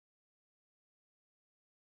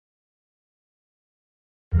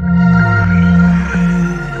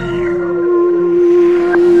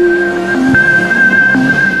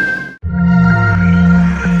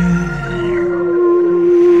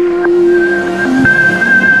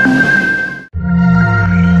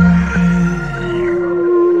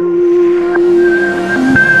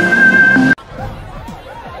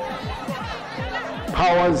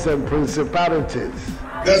principalities.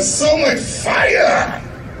 There's so much fire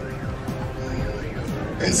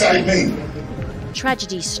inside me.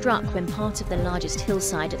 Tragedy struck when part of the largest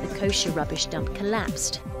hillside at the kosher rubbish dump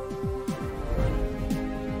collapsed.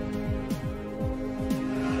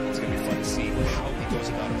 It's going to be fun to see how he goes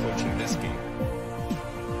about approaching this game.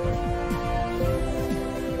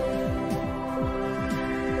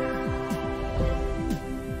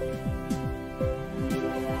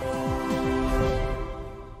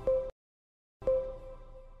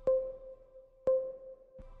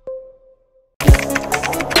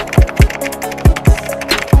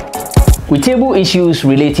 We table issues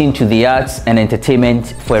relating to the arts and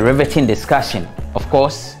entertainment for a riveting discussion, of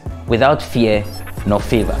course, without fear nor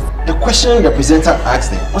favor. The question the presenter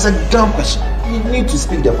asked them was a dumb question. You need to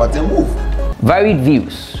speak the fact and move. Varied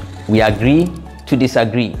views. We agree to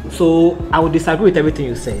disagree. So I would disagree with everything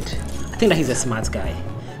you said. I think that he's a smart guy.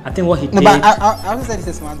 I think what he did. No, but I also said he's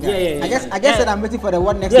a smart guy. Yeah. I guess that I'm waiting for the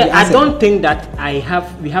what next. Yeah, I don't think that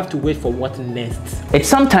we have to wait for what next. It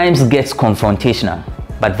sometimes gets confrontational,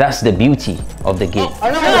 but that's the beauty of the game. Today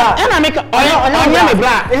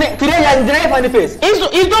you deny funny face.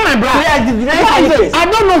 It's not my brother. I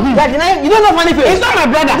don't know him. You don't know funny face. It's not my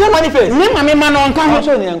brother. You don't funny face.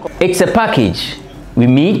 It's a package. We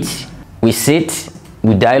meet, we sit,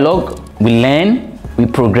 we dialogue, we learn, we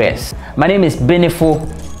progress. My name is Benefo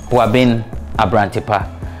Huabin Abrantepa,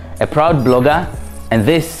 a proud blogger, and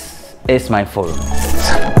this is my forum.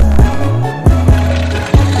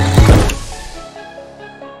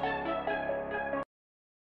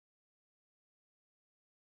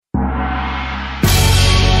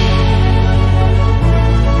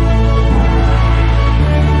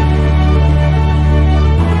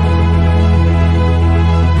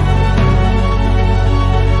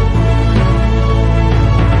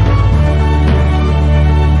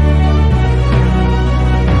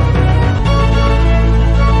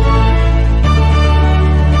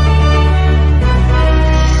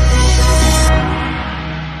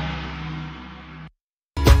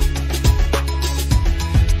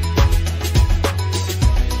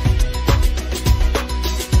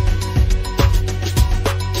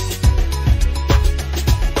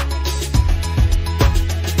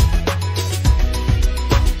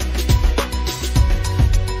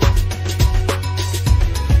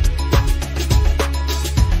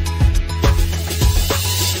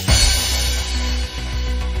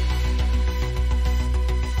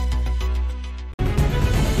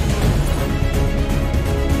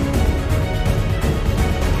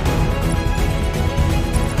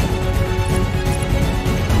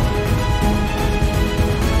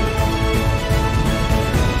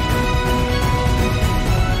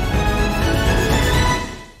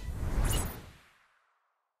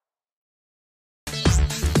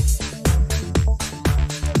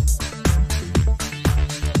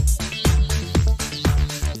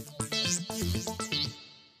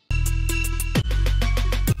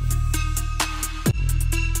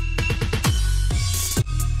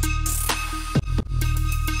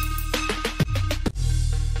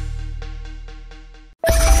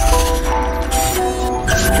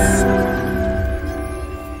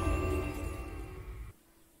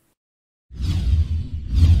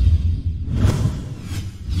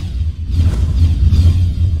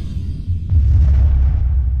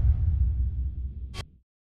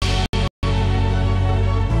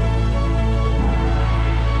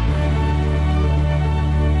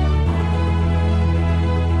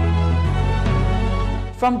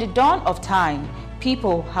 From the dawn of time,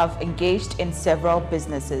 people have engaged in several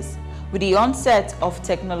businesses. With the onset of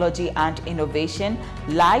technology and innovation,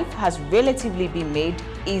 life has relatively been made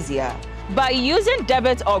easier. By using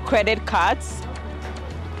debit or credit cards,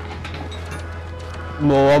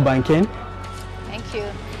 mobile banking. Thank you.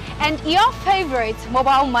 And your favorite,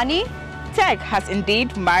 mobile money? tech has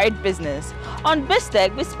indeed married business. On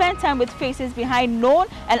BizTech, we spend time with faces behind known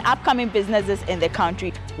and upcoming businesses in the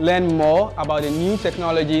country. Learn more about the new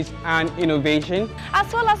technologies and innovation,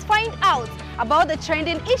 as well as find out about the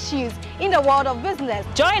trending issues in the world of business.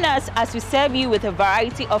 Join us as we serve you with a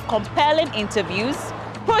variety of compelling interviews,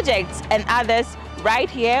 projects and others right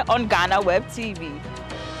here on GhanaWeb TV.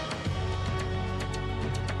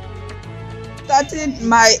 Starting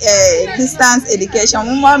my distance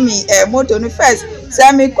education, mommy moto no first.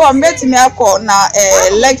 Say me come met me akọ na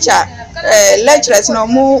lecturers no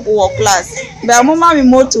mo work class. But mama me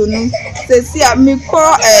moto no say see me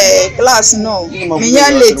call class no. Me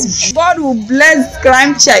yan late. God will bless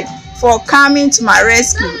crime check for coming to my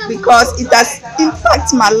rescue because it has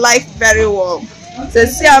impacted my life very well. Say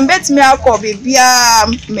see I met me akọ bibia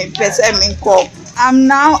me person me call. I'm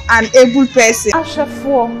now an able person.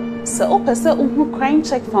 So opese uhu Crime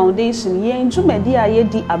Check Foundation ye njumedi a ye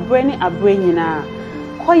di abreni nyina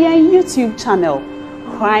koyen YouTube channel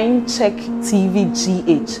Crime Check TV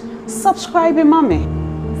GH. Subscribe mame.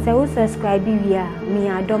 Se wo subscribe via mi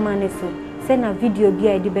adoma ne so. Se na video bi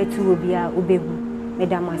a di betu obi a obehu.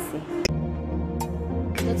 Medamase.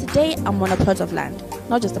 So today I'm on a plot of land,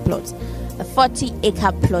 not just a plot, a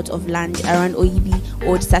 40-acre plot of land around Oyibi,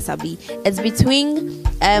 Old Sasabi. It's between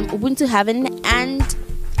Ubuntu Heaven and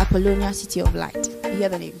Apollonia City of Light. You hear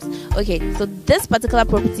the names? Okay, so this particular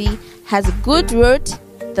property has a good road,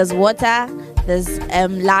 there's water, there's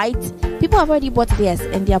light. People have already bought this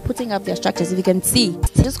and they are putting up their structures. If you can see,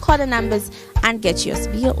 so just call the numbers and get yours.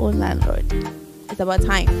 Be your own landlord. It's about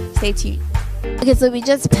time. Stay tuned. Okay, so we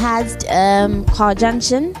just passed Car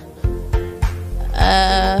Junction.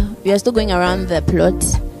 We are still going around the plot.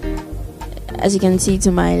 As you can see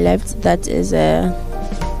to my left, that is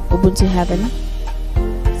Ubuntu Heaven.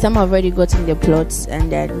 Some have already gotten their plots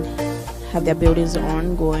and then have their buildings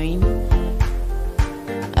ongoing.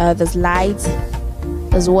 There's light,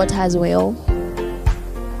 there's water as well.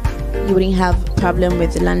 You wouldn't have problem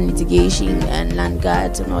with land mitigation and land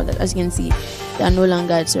guards and all that. As you can see, there are no land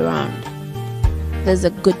guards around. There's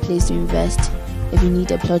a good place to invest if you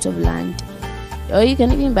need a plot of land, or you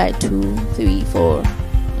can even buy 2, 3, 4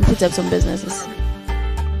 and put up some businesses.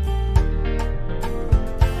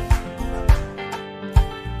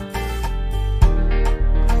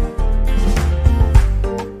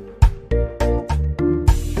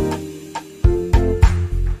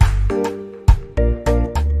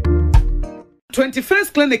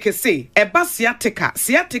 First clinic say eba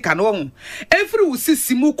sciatica no every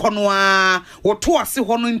usisi mu konoa wo to ase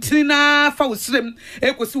ho no ntina fa usrem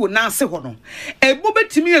ekosi wo na ase ho no ebo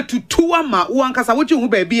betimi atutu ama wo ankasa wo hu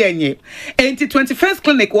ba bia enye enti 21st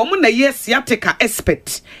clinic wo mu na ye sciatica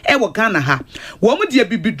expert e wo Ghana ha wo mu de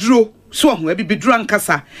bibiduro so ho bibiduro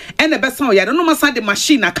ankasa ene besa o yade no masa de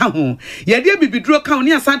machine aka ho yade bibiduro ka ho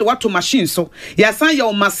ne asa de wato machine so ya san ya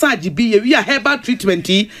o massage bi ye wi a herbal treatment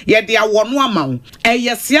yade awono ama ho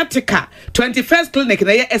eye sciatica 21st clinic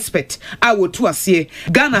na ye expert a wo tu ase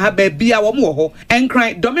Ghana ha ba bia wo mo ho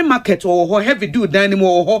enkran domi market wo ho heavy do dan ni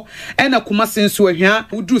mo ho ena kuma senso ahia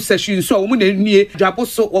udu session so wo mo na nie dwabo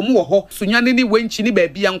so wo mo ho sunyane ni wenchi ni ba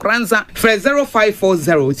bia nkranza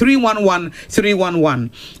 0540 311 311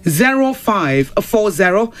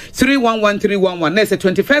 0540-311-311. That's a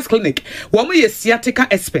 21st clinic. Woman is sciatica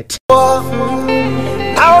expert.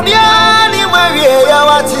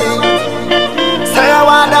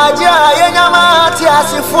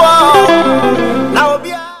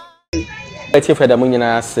 Eti Fred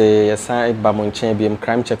Amunyina say yasan ba mo nchen biem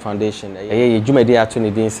Crime Check Foundation. Ye dwumadi ato ne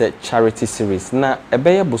din say charity series. Na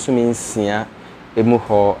ebeye bosumi nsia emu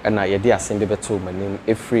ho na ye de asem bebeto manim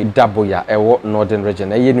every double ya ewo northern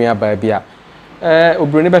region ye nua ba bia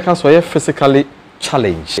obroni beka so ye physically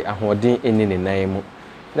challenge ahoden eni ne nan mu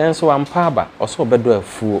nanso ampa ba oso bedo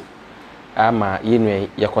afuo ama ye nua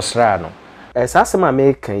ye kosra no sasem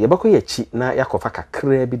American ye bako ye chi na yakofa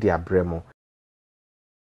kakra bi de abremo.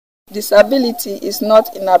 Disability is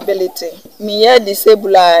not inability. Me ye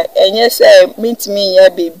disabled enye say meet me ye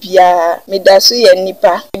bebia me dasu ye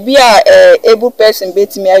nipa. Bia able person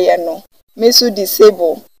betimi aye no. Me so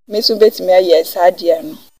disabled. Me so betimi aye sadia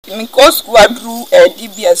no. Me ko school adru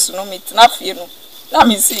DBS no me tena fie no. Na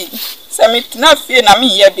me say me tena fie na me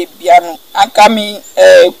ye bebia no. Anka me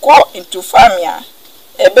go into family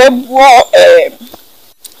ebebuo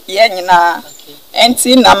ye nyina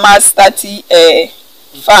enti na ma start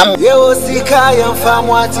fam ye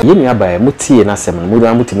nua ba mutie na sem mu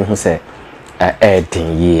do mutimi hu se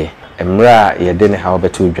den ye emra ye de ne ha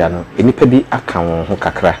obeto dwa no enipa bi aka won ho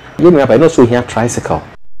kakra ye nua ba no so hia tricycle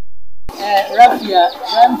Rafia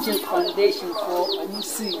Crime Check Foundation for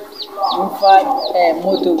Anusi Mfa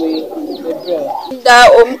motorway the drill da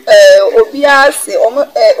obia se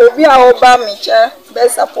obia oba micha be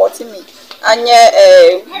support me anye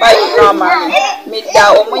bike drama me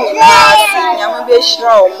da omo nyina nyame be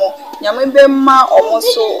hira omo nyame be ma omo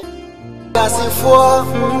so asifo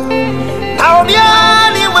awbia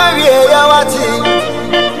ni mawie ya wati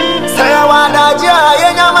saya wadaja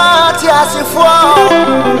ye nyama ti asifo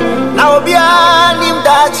na obia ni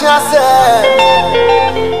mdachi ase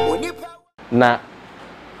na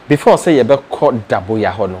before say ye be call dabo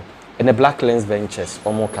ya ho no in the Black Lens Ventures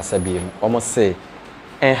omo kasabiem omo say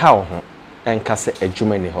en ha ho enkase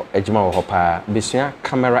adwuma ni ho adwuma wo ho pa besua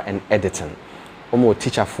camera and editing omo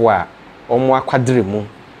teacher fo a omo akwadere mu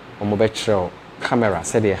omo be kire camera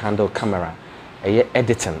said they handle camera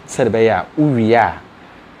editing said be ya uwie a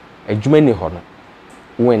adwuma ni ho no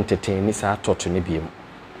wo entertain ni sa toto ne biem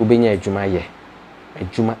wo benya adwuma ye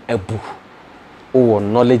adwuma ebu o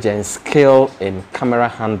knowledge and skill in camera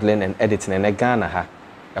handling and editing and Ghana ha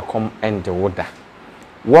e come end the woda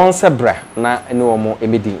once bra na ene omo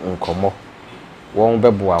emedi nkomo won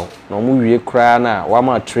beboa na omo wie kra na wa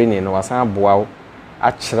ma training na wasan boa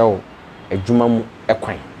a kyerɛw adwuma mu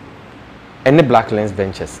ekwan ene Black Lens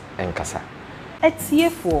Ventures enkasa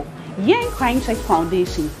etiefo yen Crime Check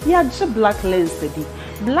Foundation ya je Black Lens bedi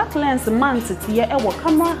Black Lens man tete e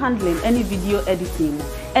camera handling any video editing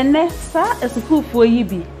ene sa esufufo yi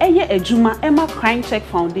bi eye adwuma ema Crime Check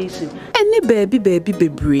Foundation ene baby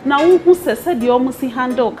bebre na wo hu se de omo si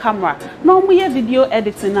handle camera na omo ye video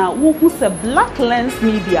editing na wo hu se Black Lens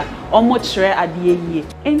Media omo kyerɛ ade yie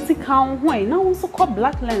enti kan ho na wo so kɔ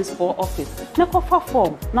Black Lens for office na kɔfa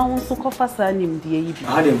form na wo so kɔfa sa nimde yi bi.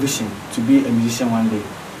 I had a vision to be a musician one day.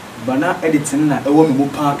 But now editing na e wo me mo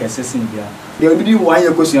pa ka sesin bia. They will be 1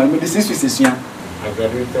 year question me this is session. I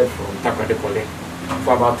graduated from Takwade College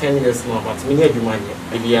for about 10 years now, but me adwuma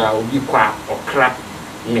nye bia obi kwa okra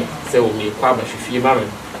me say o me kwa ba hwehwie ma me.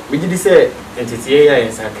 Me gidi say entity ya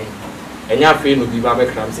yen saken. Enya afi no bi ba be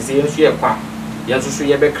kram sese yen so ye kwa yen so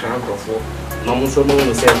ye be kram krofo. No mo so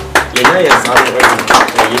no say yen ya sa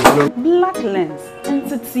Black Lens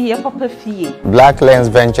entity e papa fie. Black Lens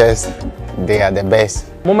Ventures, they are the best.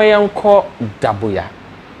 Mama yanko daboya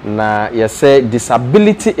na say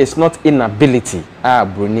disability is not inability.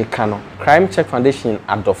 Bruni kano. Crime Check Foundation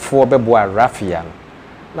adofo beboa rafia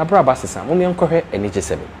na bra basesa mama yanko hwe enije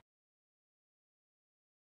sebe.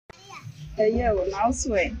 Yeah, well, now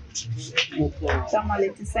swear.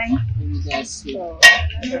 Samaleti sign.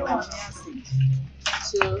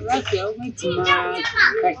 So, Rafi, I went to my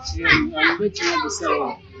factory. I'm going to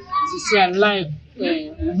see a live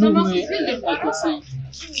movement, like I say.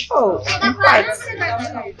 Oh, in fact,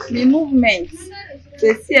 the movement.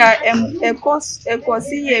 They see a course,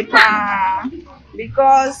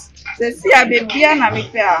 because they see a baby and a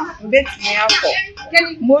repair. Bet me up.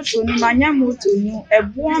 Moto ni manya moto ni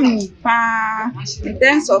ebuami pa in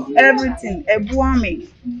terms of everything ebuami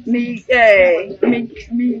me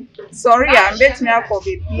sorry I bet me up for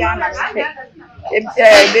baby and a repair.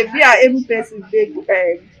 Baby are every person big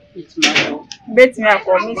bet me up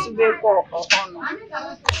for me to be for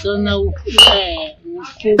so now we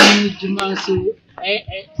demand so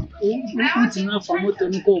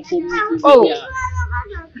oh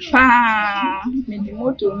pa me di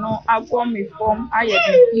moto no agwo me form aye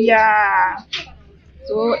bia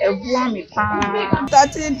so ebuwa me pa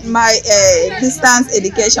started my distance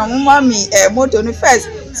education mama me moto no first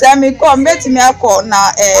say me come bet me akọ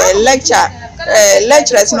na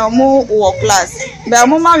lecturers no mo work class be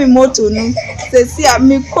mama me moto no say see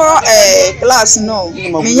me call class no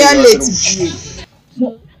me ya late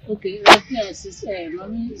bi. Okay, yes,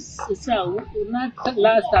 mommy, sister, not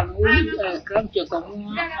last time we Crime Check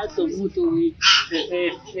at the motor we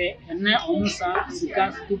and now almost can't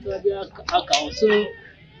speak account. So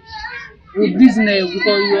we business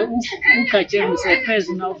because we catch him say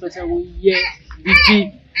person officer we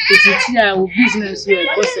BG. It's here we business we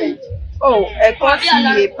person. Oh, a course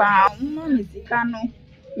ye pa mommy sikano.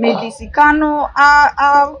 Me disikano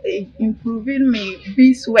are improving me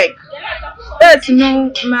this work. That's no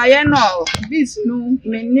my no this no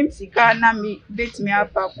me nim sikana me bet me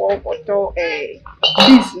up for photo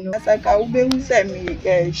this no saka ube who say me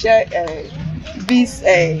share this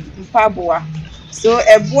mpaboa so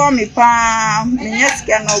ebuo me pa me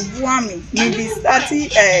yesika no buo me be starting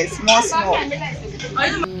small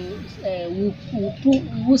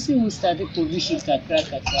we started provision kakra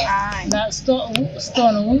na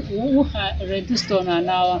store no who rent store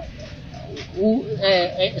now who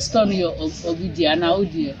store your obidia na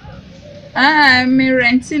odie me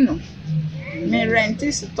rent no me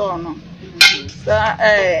rent store no so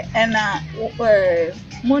and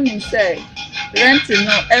money say rent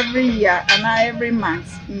no every year and every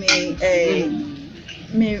month me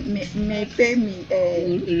pay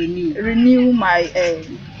me renew my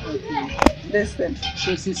this thing.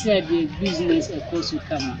 So she said the business of course will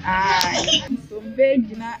come. So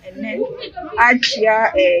Begina and then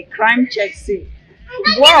Achia Crime Check say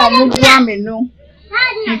wow no.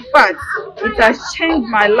 In fact, it has changed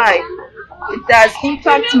my life. It has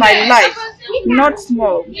impacted my life, not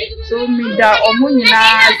small. So me da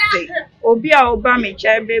omunyina say obi a oba me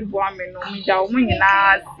chebe boame no me da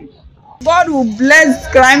omunyina say. God will bless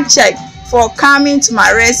Crime Check for coming to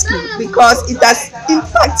my rescue because it has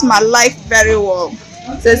impacted my life very well.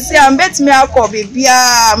 So see, I'm bet me I call baby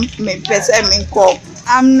me person me call.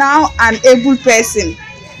 I'm now an able person.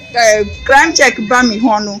 Crime Check ba me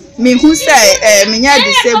hono. Me who say me nya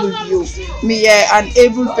disabled you. Me an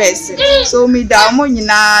able person. So me da mo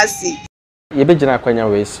nyina see. Yebegyina kwanya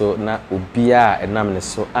we so na obia enam ne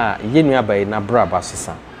so a yenu abai na braba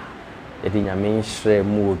sesa. Yedi nyame nhre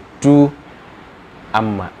mu odu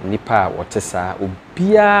ama nipa wotesa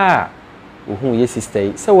obia ohun ye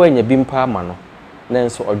sister se wanya bimpa ama no.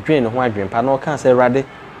 Nenso odwen ne ho adwen pa na o kan se rade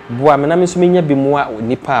boa me na me so menya bi mu a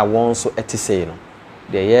nipa a won so etesei no.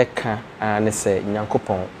 De ye ka ne se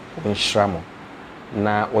nyankopon nhra mo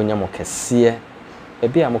na wonya mo kese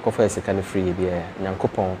ebi amokofa esika ne free bi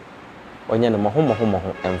nyankopon onye no moho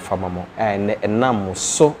emfama mo ne enam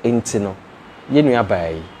so enti no yenu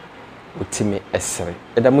abai otimi esere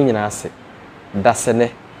eda mu nyina ase dase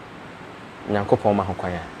ne nyankopon ma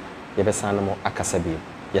hokwanya yebesa no mo akasa bi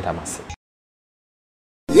yedamase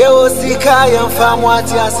ye osika yemfamu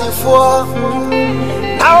ati asifo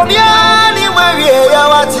na obia ni mwawie ya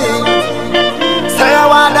wati saya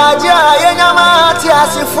wadaja ye nyama ati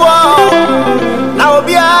asifo na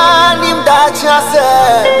obia ni mdachi ase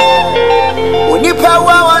unipa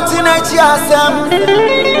wa wanti na chi asem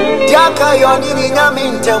diaka yoni ni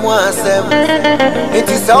nyami ntemu asem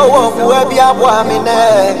iti sawo buwe bia bwa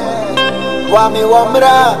mine bwa mi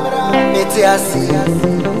womra miti asi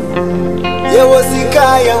ye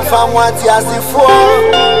wosika yemfamu ati asifo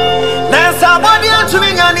na sabodi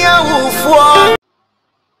atumi nyani awufo.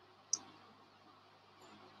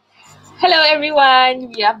 Hello everyone,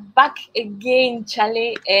 we are back again,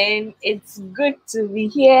 Charlie, and it's good to be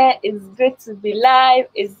here. It's good to be live.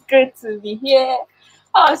 It's good to be here.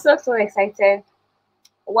 Oh, so excited.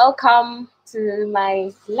 Welcome to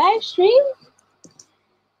my live stream.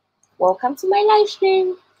 Welcome to my live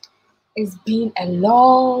stream. It's been a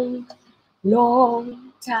long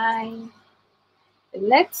time.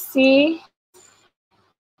 Let's see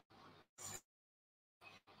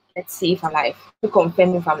if I'm live. To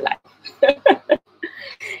confirm if I'm live.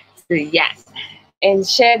 So yeah, and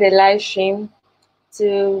share the live stream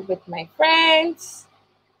too with my friends.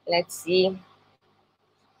 Let's see.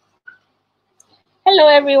 Hello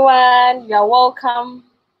everyone, you're welcome.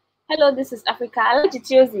 Hello, this is Africa. I like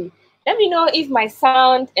Tuesday. Let me know if my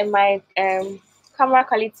sound and my camera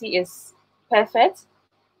quality is perfect.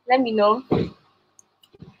 Let me know.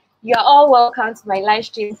 You're all welcome to my live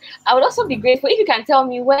stream. I would also be grateful if you can tell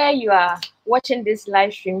me where you are watching this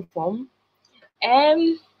live stream from.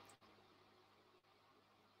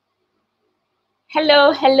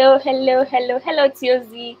 Hello,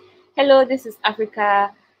 Tiozi. Hello, this is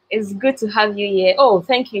Africa. It's good to have you here. Oh,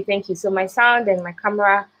 thank you. So my sound and my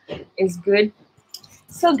camera is good.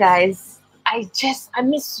 So guys, I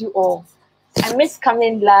miss you all. I miss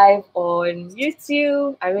coming live on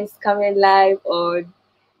YouTube. I miss coming live on,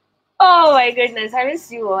 oh my goodness, I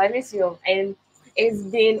miss you all. And it's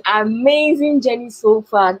been an amazing journey so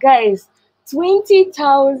far. Guys,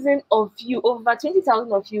 20,000 of you, over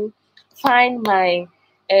 20,000 of you find my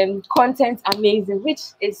content amazing, which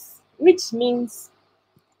means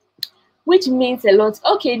a lot.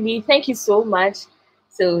 Okay, Lee, thank you so much.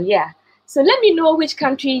 So yeah, so let me know which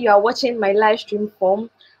country you are watching my live stream from.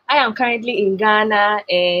 I am currently in Ghana,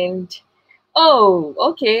 and oh,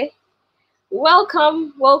 okay,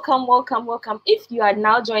 welcome. If you are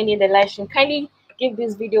now joining the live stream, kindly give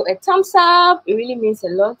this video a thumbs up. It really means a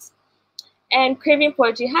lot. And Craving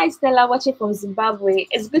Poetry, hi Stella, watching from Zimbabwe.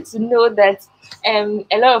 It's good to know that a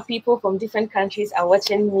lot of people from different countries are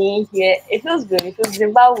watching me here. It feels good. It feels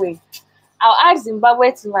Zimbabwe. I'll add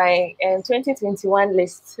Zimbabwe to my 2021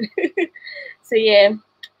 list. So yeah,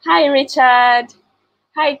 hi Richard,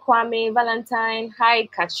 hi Kwame, Valentine, hi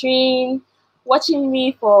Katrine, watching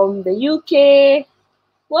me from the UK.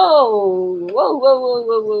 Whoa.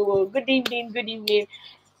 Good evening.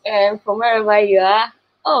 From wherever you are.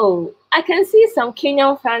 Oh, I can see some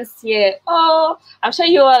Kenyan fans here. Oh, I'm sure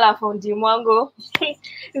you all are from Dimwango.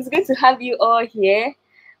 It's good to have you all here.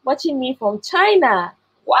 Watching me from China.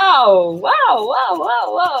 Wow.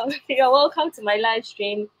 You're welcome to my live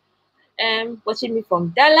stream. Watching me from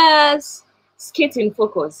Dallas. Skate in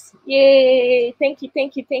focus. Yay. Thank you.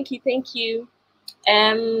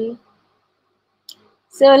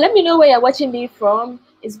 So let me know where you're watching me from.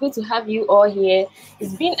 It's good to have you all here.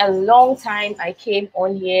 It's been a long time I came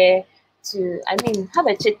on here to, have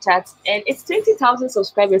a chit chat, and it's 20,000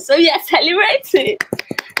 subscribers. So we are celebrating.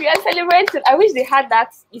 I wish they had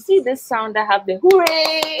that. You see this sound that have the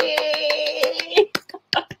hooray.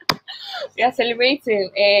 We are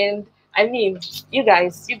celebrating, and you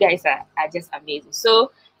guys are just amazing.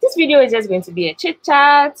 So this video is just going to be a chit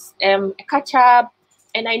chat, a catch up,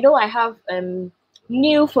 and I know I have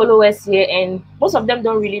new followers here, and most of them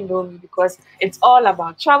don't really know me because it's all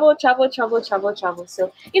about travel.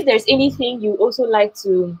 So if there's anything you also like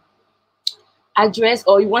to address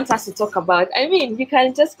or you want us to talk about, I mean, you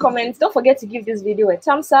can just comment. Don't forget to give this video a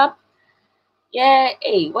thumbs up. Yeah,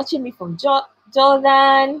 hey, watching me from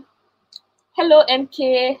Jordan. Hello,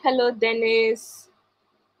 MK. Hello, Dennis.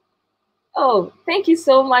 Oh, thank you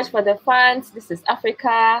so much for the fans. This is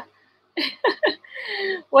Africa.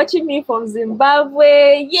 Watching me from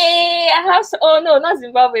Zimbabwe. Yay! I have oh no, not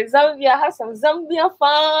Zimbabwe, Zambia. I have some Zambia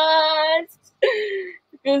fans.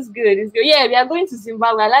 It's good. It's good. Yeah, we are going to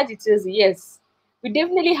Zimbabwe. I like it, yes. We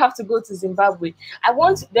definitely have to go to Zimbabwe.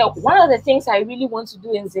 One of the things I really want to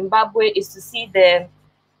do in Zimbabwe is to see the,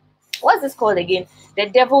 what's this called again? The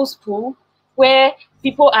Devil's Pool, where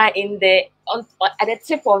people are in the at the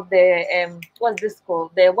tip of the what's this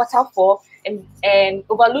called? The waterfall, and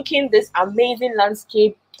overlooking this amazing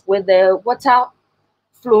landscape with the water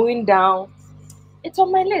flowing down. It's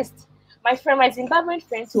on my list. My Zimbabwean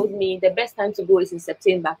friend told me the best time to go is in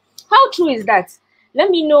September. How true is that?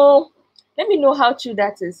 Let me know how true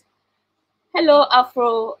that is. Hello,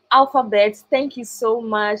 Alphabet. Thank you so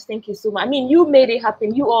much. Thank you so much. I mean, you made it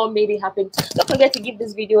happen. You all made it happen. Don't forget to give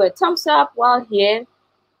this video a thumbs up while here.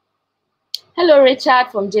 Hello,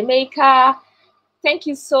 Richard from Jamaica. Thank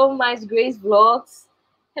you so much, Grace Vlogs.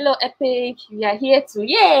 Hello, Epic. We are here too.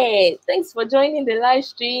 Yay! Thanks for joining the live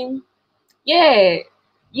stream. Yeah.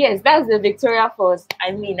 Yes, that's the Victoria Falls.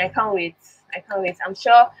 I mean, I can't wait. I can't wait. I'm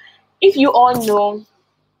sure if you all know,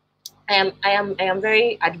 I am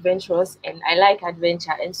very adventurous and I like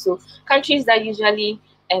adventure, and so countries that usually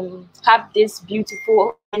have this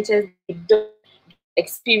beautiful adventures they don't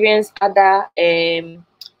experience I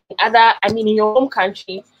mean in your home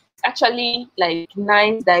country, it's actually like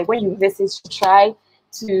nice that when you visit you try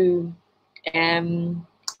to I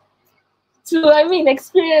mean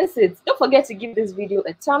experience it. Don't forget to give this video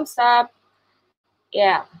a thumbs up.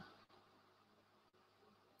 Yeah.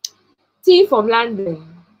 T from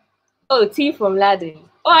London. Oh, T from London.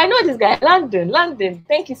 Oh, I know this guy. London.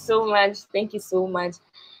 Thank you so much. Thank you so much.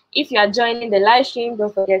 If you are joining the live stream,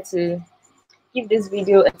 don't forget to give this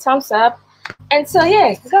video a thumbs up. And so,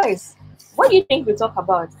 yeah, guys, what do you think we talk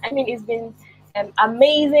about? I mean, it's been an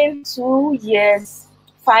amazing 2 years,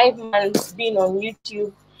 5 months being on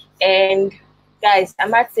YouTube. And guys, I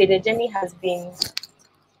must say the journey has been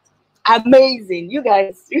amazing. You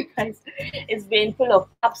guys, it's been full of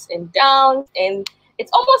ups and downs, and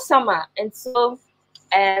it's almost summer, and so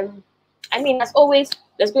I mean, as always,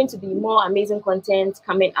 there's going to be more amazing content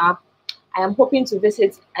coming up. I am hoping to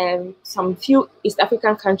visit some few East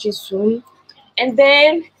African countries soon, and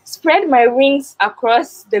then spread my wings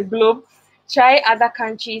across the globe, try other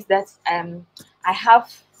countries that I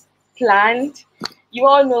have planned. You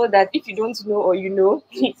all know that if you don't know or you know,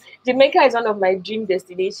 Jamaica is one of my dream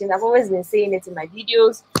destinations. I've always been saying it in my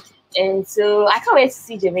videos, and so I can't wait to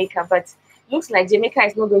see Jamaica. But looks like Jamaica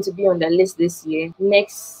is not going to be on the list this year.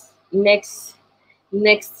 Next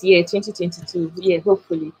year, 2022. Yeah,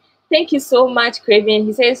 hopefully. Thank you so much, Craven.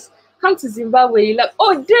 He says, "Come to Zimbabwe." Like,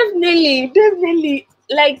 oh, definitely.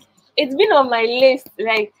 Like, it's been on my list.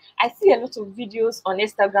 Like, I see a lot of videos on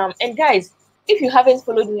Instagram, and guys, if you haven't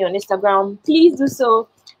followed me on Instagram, please do so.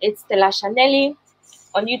 It's Stella Chanelli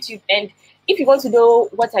on YouTube. And if you want to know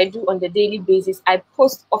what I do on the daily basis, I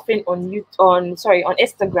post often on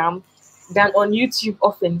Instagram than on YouTube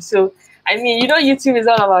often. So, I mean, you know, YouTube is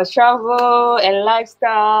all about travel and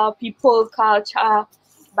lifestyle, people, culture.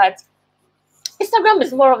 But Instagram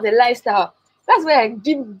is more of the lifestyle. That's where I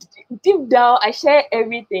deep down, I share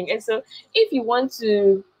everything. And so if you want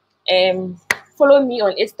to follow me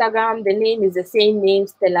on Instagram, the name is the same name,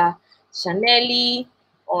 Stella Chanelli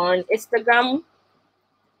on Instagram.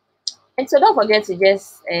 And so don't forget to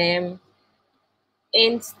just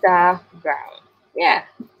Instagram. Yeah.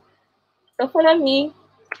 So follow me.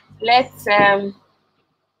 Let's so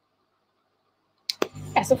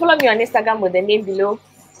follow me on Instagram with the name below,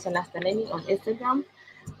 Stella Chanelli on Instagram.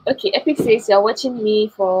 Okay, Epic says you're watching me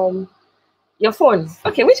from your phone.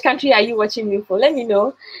 Okay, which country are you watching me from? Let me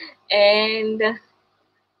know. And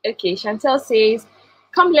okay, Chantel says,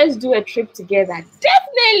 come, let's do a trip together.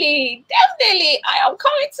 Definitely. I am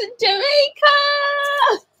coming to Jamaica.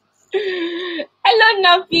 Hello,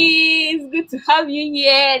 Nappy. It's good to have you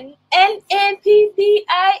here. Nappie.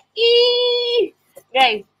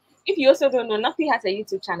 Guys, if you also don't know, Nappy has a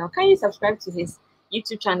YouTube channel. Can you subscribe to his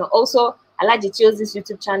YouTube channel? Also, Alaji Chiozi's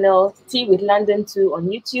YouTube channel, Tea with London too on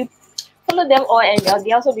YouTube. Follow them all, and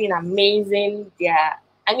they're also doing amazing. Yeah,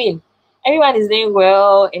 I mean, everyone is doing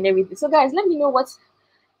well and everything. So guys, let me know what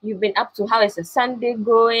you've been up to. How is the Sunday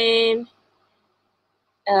going?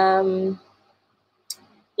 Yeah.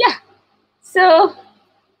 So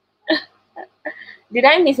did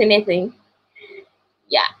I miss anything?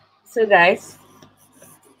 Yeah. So guys,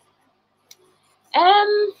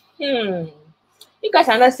 You guys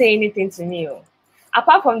are not saying anything to me,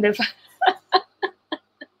 apart from the fact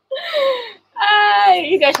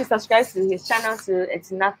you guys should subscribe to his channel too.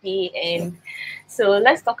 It's Nappy, and so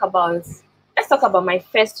let's talk about my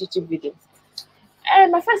first YouTube video.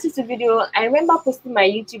 My first YouTube video, I remember posting my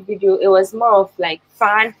YouTube video. It was more of like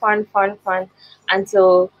fun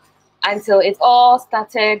until it all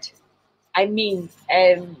started. I mean,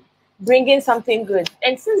 bringing something good.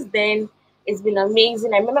 And since then, it's been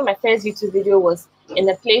amazing. I remember my first YouTube video was in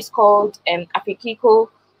a place called Apikiko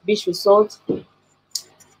Beach Resort.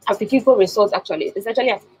 Apikiko Resort, actually. It's actually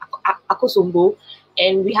at Akosombo.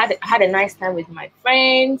 And we had a nice time with my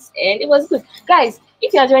friends, and it was good. Guys,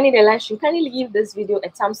 if you are joining the live stream, kindly give this video a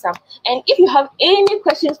thumbs up. And if you have any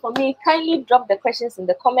questions for me, kindly drop the questions in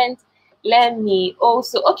the comments. Let me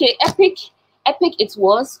also, okay, Epic It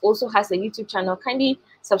Was also has a YouTube channel. Kindly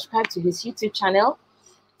subscribe to his YouTube channel.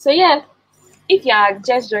 So yeah, if you are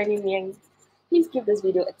just joining me, please give this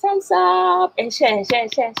video a thumbs up and share with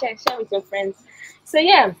your friends. So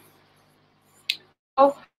yeah,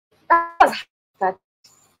 so that was that.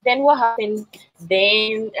 Then what happened?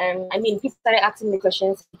 Then I mean, people started asking me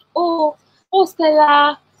questions. Oh,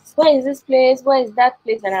 Stella, where is this place? Where is that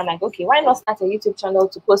place? And I'm like, okay, why not start a YouTube channel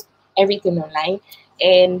to post everything online?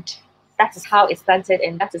 And that is how it started,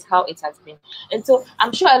 and that is how it has been. And so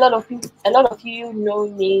I'm sure a lot of you know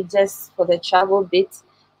me just for the travel bit,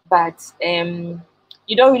 but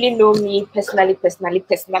you don't really know me personally like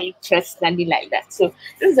that. So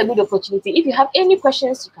this is a good opportunity. If you have any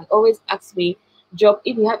questions, you can always ask me.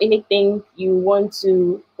 If you have anything you want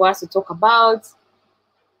for us to talk about,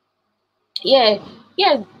 MIK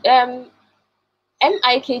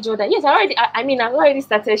Jordan. Yes, I've already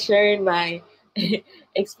started sharing my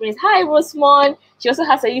experience. Hi, Rosemond. She also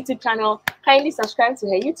has a YouTube channel. Kindly subscribe to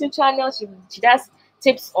her YouTube channel. She does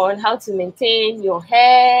tips on how to maintain your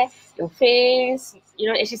hair, your face.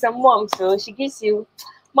 And she's a mom, so she gives you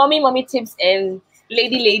mommy tips and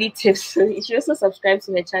lady tips. So you should also subscribe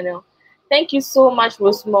to her channel. Thank you so much,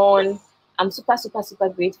 Rosemond. I'm super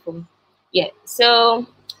grateful. Yeah, so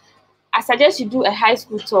I suggest you do a high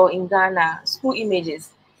school tour in Ghana, school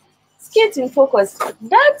images. Skate in focus.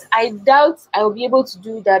 That I doubt I will be able to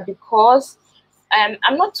do that because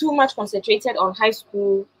I'm not too much concentrated on high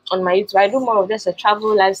school on my YouTube. I do more of just a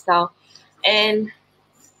travel lifestyle. And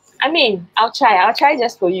I mean, I'll try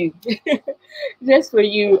just for you. Just for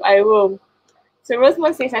you, I will. So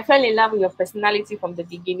Rosemond says, I fell in love with your personality from the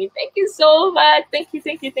beginning. Thank you so much. Thank you.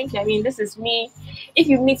 I mean, this is me. If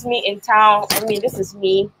you meet me in town, I mean, this is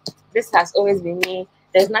me. This has always been me.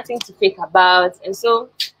 There's nothing to fake about. And so,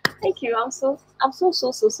 thank you. I'm so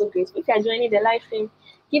grateful. If you're joining the live stream,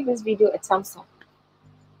 give this video a thumbs up.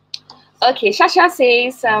 Okay, Shasha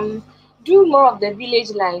says, do more of the village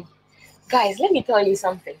life. Guys, let me tell you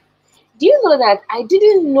something. Do you know that I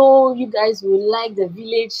didn't know you guys would like the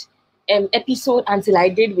village episode until I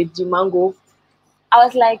did with Jumango? I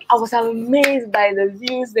was amazed by the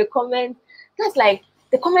views, the comments. That's like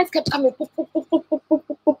the comments kept coming, and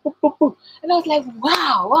I was like,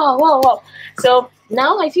 wow. So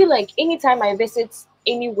now I feel like anytime I visit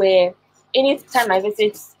anywhere,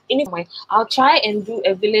 I'll try and do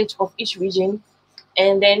a village of each region,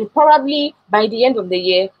 and then probably by the end of the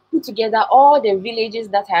year, put together all the villages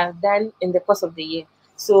that I have done in the course of the year.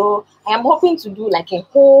 So I am hoping to do like a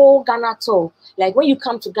whole Ghana tour. Like when you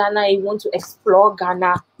come to Ghana, you want to explore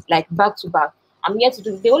Ghana like back to back. I'm here to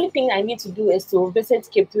do. The only thing I need to do is to visit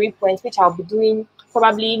Cape 3 Points, which I'll be doing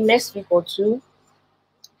probably next week or two,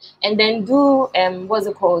 and then do what's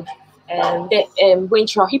it called? The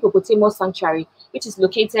Wentra Hippopotamus Sanctuary, which is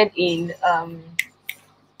located in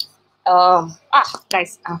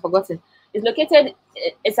guys, I've forgotten. It's located.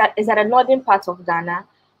 It's at the northern part of Ghana,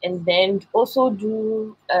 and then also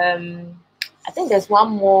do I think there's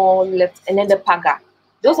one more left, and then the Paga.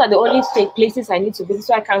 Those are the only places I need to visit,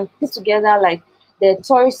 so I can put together like the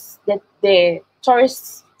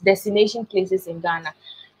tourist destination places in Ghana.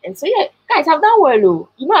 And so yeah, guys, I've done well.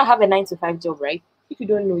 I have a 9-to-5 job, right? If you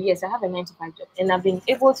don't know, yes, I have a 9-to-5 job, and I've been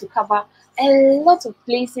able to cover a lot of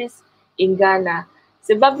places in Ghana.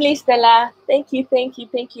 So Bubbly Stella, thank you.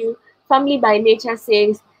 Family by Nature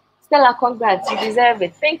says, Stella, congrats, you deserve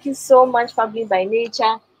it. Thank you so much, Family by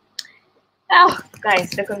Nature. Oh,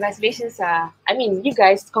 guys, the congratulations you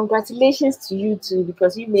guys, congratulations to you too,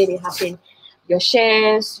 because you made it happen. Your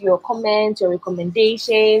shares, your comments, your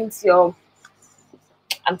recommendations,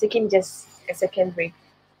 I'm taking just a second break.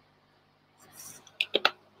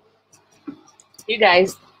 You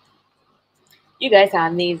guys are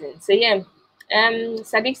amazing. So yeah,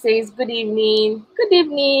 Sadiq says, good evening.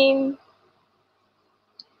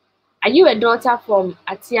 Are you a daughter from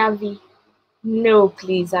Atiavi? No,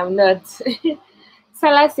 please, I'm not.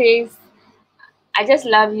 Salah says, I just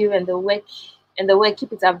love you and the work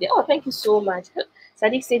keep it up there. Oh, thank you so much.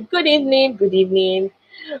 Sadiq said, good evening, good evening.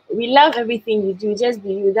 We love everything you do, just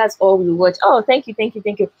be you. That's all we watch. Oh, thank you, thank you,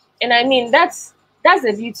 thank you. And I mean, that's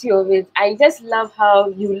the beauty of it. I just love how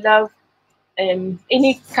you love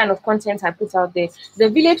any kind of content I put out there. The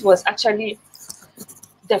village was actually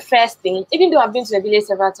the first thing. Even though I've been to the village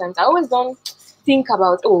several times, I always don't think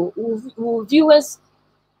about, oh, will viewers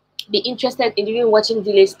be interested in even watching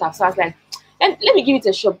village stuff? So I was like, let me give it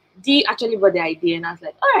a shot. Dee actually brought the idea, and I was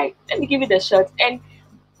like, all right, let me give it a shot. And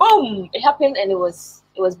boom, it happened, and it was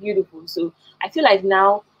beautiful. So I feel like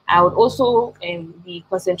now I would also be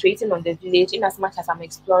concentrating on the village in as much as I'm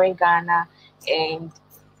exploring Ghana and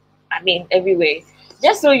I mean everywhere.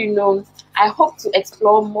 Just so you know, I hope to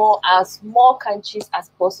explore more countries as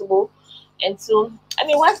possible. And so, I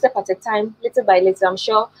mean, one step at a time, little by little, I'm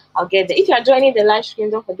sure I'll get there. If you're joining the live stream,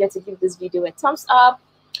 don't forget to give this video a thumbs up.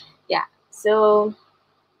 Yeah, so,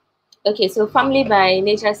 okay, so Family by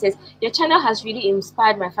Nature says, your channel has really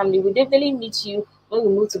inspired my family. We'll definitely meet you when we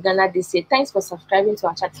move to Ghana this year. Thanks for subscribing to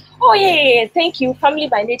our channel. Oh, yeah, thank you. Family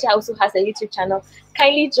by Nature also has a YouTube channel.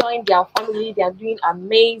 Kindly join their family. They are doing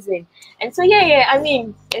amazing. And so, yeah, I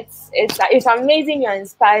mean, it's amazing you're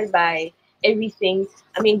inspired by everything.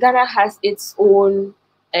 I mean, Ghana has its own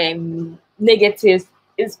negatives,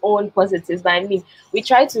 its own positives, but I mean, we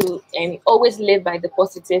try to always live by the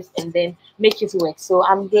positives and then make it work. So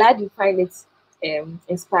I'm glad you find it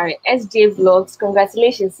inspiring. SJ Vlogs,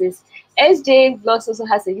 congratulations, sis. SJ Vlogs also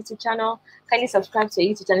has a YouTube channel. Kindly subscribe to her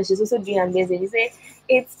YouTube channel. She's also doing amazing. You say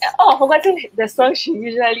it's I've forgotten the song she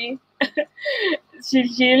usually she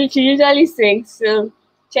usually sings. So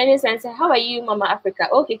Chinese answer, how are you, Mama Africa?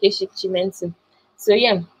 Okay, she meant to. So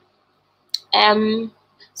yeah.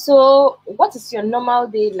 So what is your normal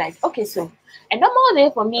day like? Okay, so a normal day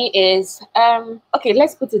for me is okay,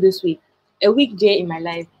 let's put it this way. A weekday in my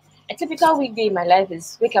life. A typical weekday in my life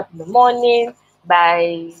is wake up in the morning.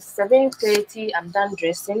 By 7:30, I'm done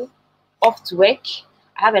dressing, off to work.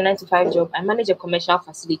 I have a 9-to-5 job. I manage a commercial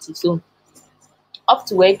facility, so off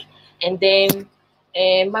to work. And then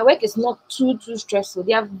my work is not too stressful.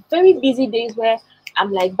 There are very busy days where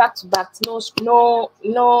I'm like back to back,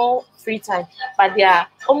 no free time. But they are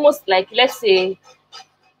almost like, let's say,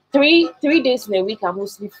 three days in a week are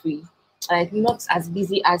mostly free. Like not as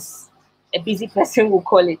busy as a busy person will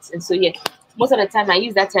call it. And so yeah, most of the time I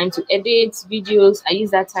use that time to edit videos. I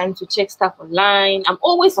use that time to check stuff online. I'm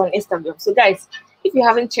always on Instagram. So guys, if you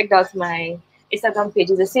haven't checked out my Instagram page,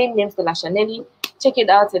 it's the same name, Stella Chanelli. Check it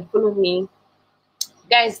out and follow me.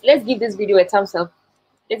 Guys, let's give this video a thumbs up.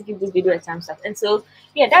 Let's give this video a thumbs up. And so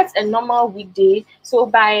yeah, that's a normal weekday. So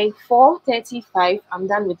by 4:35, I'm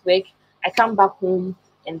done with work. I come back home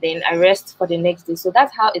and then I rest for the next day. So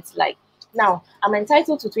that's how it's like. Now, I'm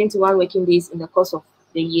entitled to 21 working days in the course of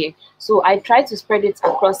the year. So I try to spread it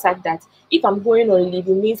across such that if I'm going on leave,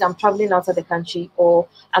 it means I'm traveling outside the country or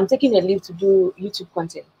I'm taking a leave to do YouTube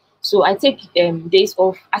content. So I take days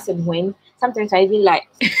off as and when. Sometimes I even lie,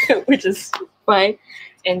 which is fine.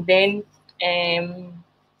 And then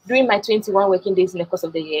during my 21 working days in the course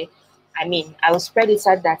of the year, I mean, I will spread it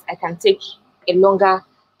so that I can take a longer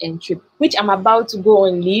trip, which I'm about to go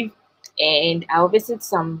on leave, and I'll visit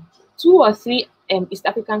some 2 or 3 East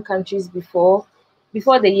African countries before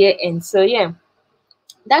the year ends. So yeah,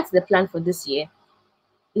 that's the plan for this year.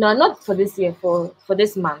 No, not for this year, for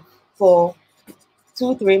this month, for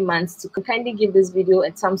 2-3 months, to kindly give this video a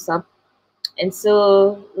thumbs up. And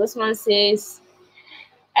so Rosman says,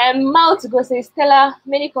 Mao to go says, Stella,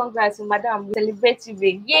 many congrats, madam. We celebrate you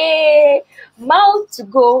big. Yay! Mao to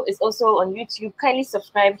go is also on YouTube. Kindly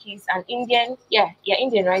subscribe. He's an Indian. Yeah,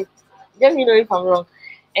 Indian, right? Let me know if I'm wrong.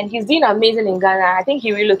 And he's doing amazing in Ghana. I think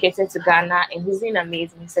he relocated to Ghana and he's doing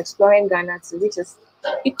amazing. He's exploring Ghana too, which is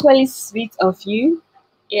equally sweet of you.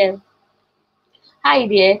 Yeah. Hi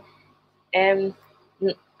there.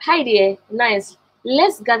 Hi there. Nice.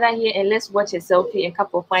 Let's gather here and let's watch a selfie and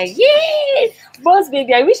cup of wine. Yay! Boss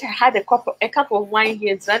baby, I wish I had a cup of wine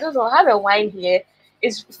here. So I don't know. I have a wine here.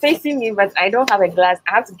 It's facing me, but I don't have a glass.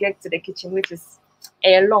 I have to get to the kitchen, which is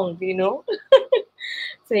long, you know.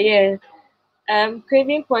 So yeah.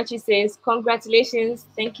 Craving Poetry says, congratulations.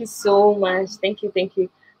 Thank you so much. Thank you.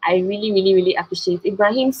 I really appreciate it.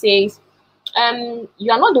 Ibrahim says,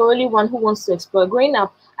 you are not the only one who wants to explore. Growing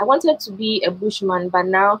up, I wanted to be a bushman, but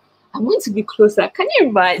now I want to be closer. Can you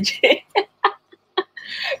imagine?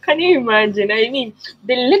 Can you imagine? I mean,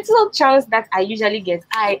 the little chance that I usually get,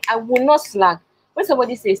 I will not slack. when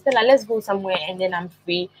somebody says, Stella, let's go somewhere, and then I'm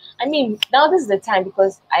free. I mean, now this is the time,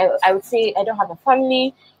 because I would say I don't have a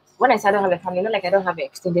family. When I say I don't have a family, not like I don't have an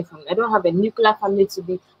extended family. I don't have a nuclear family to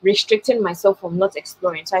be restricting myself from not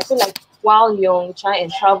exploring. So I feel like while young, try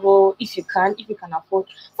and travel if you can afford.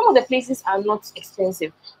 Some of the places are not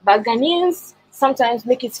expensive, but Ghanaians sometimes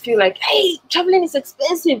make it feel like, hey, traveling is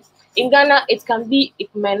expensive. In Ghana, it can be,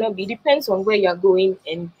 it might not be. Depends on where you're going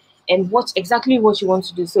and what you want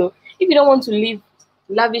to do. So if you don't want to live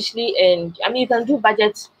lavishly, and I mean, you can do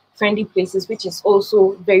budget friendly places, which is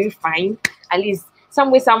also very fine. At least some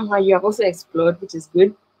way, somehow you have also explored, which is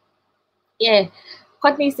good. Yeah.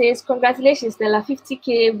 Courtney says, congratulations, Stella,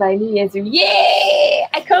 50K by New Year's Eve. Yay!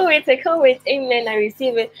 I can't wait. Amen. I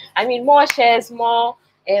receive it. I mean, more shares, more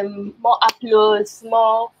uploads,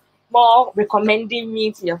 more recommending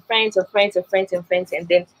me to your friends, and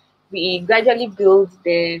then we gradually build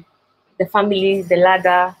the family, the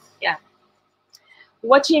ladder. Yeah.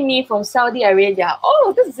 Watching me from Saudi Arabia.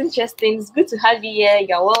 Oh, this is interesting. It's good to have you here.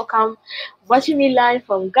 You're welcome. Watching me live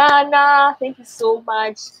from Ghana. Thank you so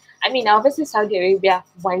much. I mean, I'll visit Saudi Arabia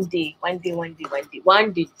one day. Definitely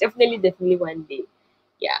one day.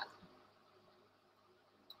 Yeah.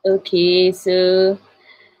 Okay, so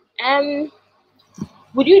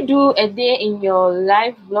would you do a day in your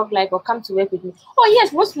live vlog live or come to work with me? Oh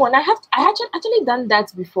yes, most more. I actually done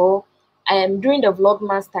that before. During the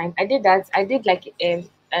vlogmas time, I did that. I did like a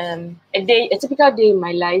typical day in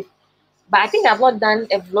my life. But I think I've not done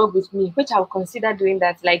a vlog with me, which I'll consider doing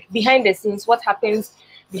that, like behind the scenes, what happens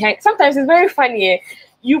behind. Sometimes it's very funny.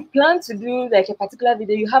 You plan to do like a particular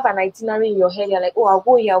video, you have an itinerary in your head, you're like, oh, I'll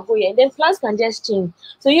go here, and then plans can just change.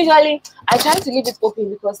 So usually I try to leave it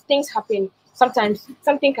open because things happen. Sometimes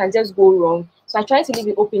something can just go wrong. So I try to leave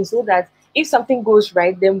it open so that if something goes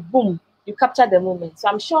right, then boom, you capture the moment. So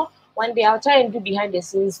I'm sure one day I'll try and do behind the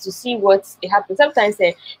scenes to see what happens. Sometimes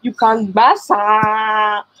you can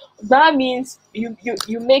basa. That means you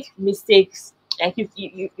make mistakes. Like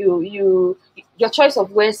your choice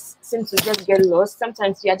of words seems to just get lost.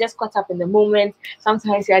 Sometimes you are just caught up in the moment.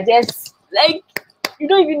 Sometimes you are just like you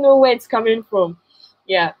don't even know where it's coming from.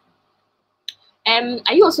 Yeah.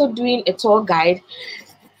 Are you also doing a tour guide?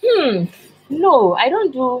 No, I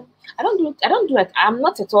don't do it. I'm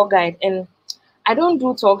not a tour guide, and I don't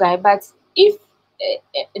do tour guide. But if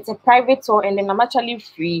it's a private tour and then I'm actually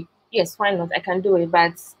free, yes, why not? I can do it.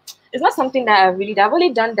 But it's not something that I've only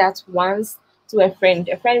done that once to a friend.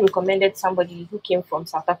 A friend recommended somebody who came from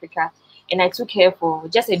South Africa, and I took her for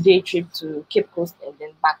just a day trip to Cape Coast and then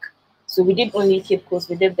back. So we did only Cape Coast.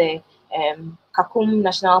 We did the Kakum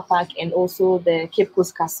National Park and also the Cape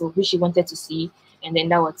Coast Castle, which she wanted to see, and then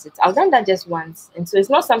that was it. I've done that just once, and so it's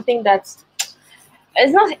not something that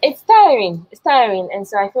it's tiring. It's tiring, and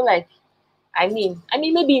so I feel like I mean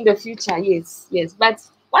maybe in the future, yes, but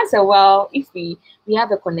once a while, if we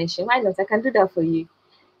have a connection, why not? I can do that for you.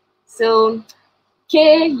 So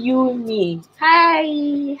K you me.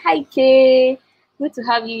 Hi K. Good to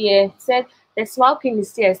have you here. Said the small queen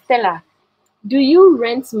is here. Stella, do you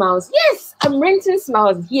rent smiles? Yes, I'm renting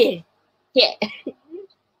smiles. Yeah.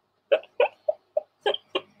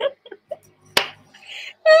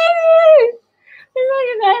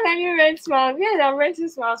 You rent smiles? Yes, I'm renting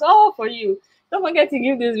smiles all for you. Don't forget to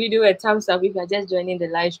give this video a thumbs up if you're just joining the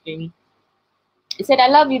live stream. He said, I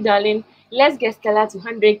love you, darling. Let's get Stella to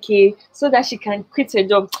 100K so that she can quit her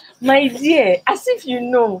job. My dear, as if you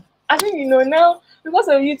know. Now, because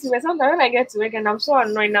of YouTube, sometimes when I get to work and I'm so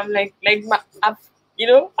annoyed, I'm like I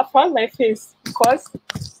found my face because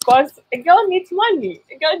a girl needs money.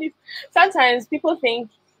 Sometimes people think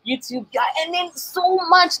YouTube, you're earning so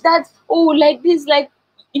much that, like this,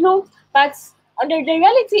 but the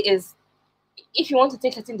reality is, if you want to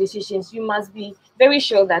take certain decisions, you must be very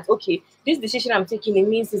sure that, okay, this decision I'm taking, it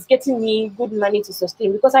means it's getting me good money to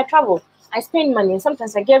sustain, because I travel, I spend money, and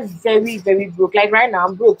sometimes I get very, very broke. Like right now,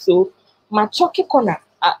 I'm broke, so my chalky corner,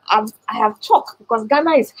 I have chalk because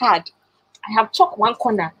Ghana is hard. I have chalk one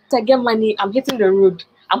corner. I get money, I'm hitting the road.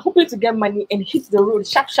 I'm hoping to get money and hit the road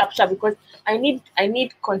sharp, because I need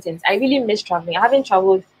content. I really miss traveling. I haven't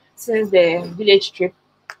traveled since the village trip.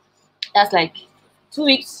 That's like 2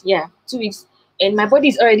 weeks. Yeah, 2 weeks. And my body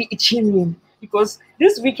is already itching me because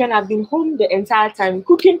this weekend I've been home the entire time,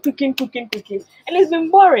 cooking. And it's been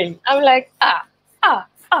boring. I'm like,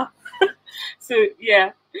 So,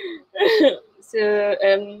 yeah. So,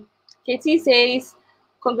 Katie says,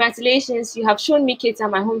 congratulations, you have shown me Cape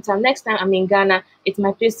Town, my hometown. Next time I'm in Ghana, it's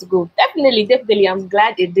my place to go. Definitely. I'm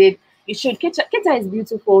glad it did. You should. Cape Town is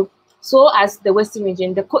beautiful. So as the Western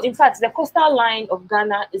region. In fact, the coastal line of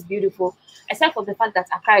Ghana is beautiful, except for the fact that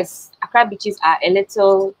Accra beaches are a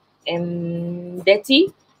little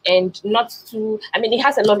dirty and not too. I mean, it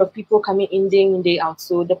has a lot of people coming in day in day out,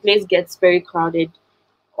 so the place gets very crowded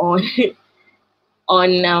on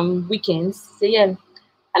on weekends. So yeah,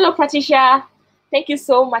 hello Patricia, thank you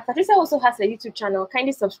so much. Patricia also has a YouTube channel.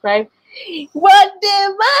 Kindly subscribe. What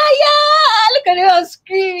the Maya? Look at her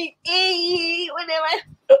screaming. Hey, what am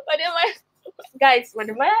I? Guys, what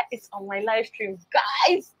the Maya is on my live stream.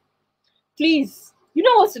 Guys, please, you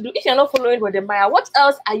know what to do. If you're not following Maya, what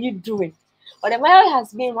else are you doing? Maya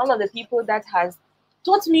has been one of the people that has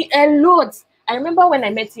taught me a lot. I remember when I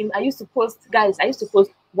met him, I used to post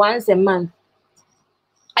once a month.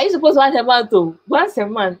 Once a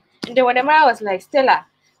month. And then Maya was like, Stella,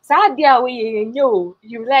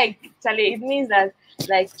 you like, Charlie, it means that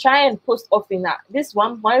like try and post often. This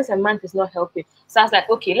once a month is not helping. So I was like,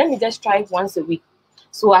 okay, let me just try it once a week.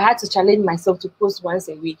 So I had to challenge myself to post once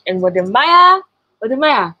a week. And Maya,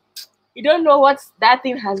 you don't know what that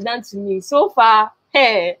thing has done to me so far.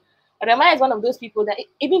 Hey, Maya is one of those people that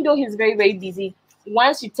even though he's very, very busy,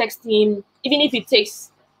 once you text him, even if it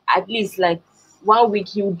takes at least like 1 week,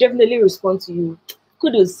 he will definitely respond to you.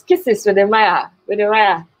 Kudos, kisses with Maya.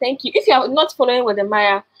 Thank you. If you are not following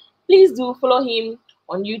Maya, please do follow him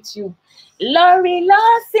on YouTube. Lori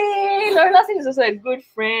Lawson is also a good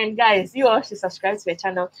friend. Guys, you all should subscribe to her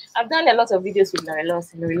channel. I've done a lot of videos with Lori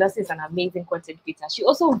Lawson. Lori Lawson is an amazing content creator. She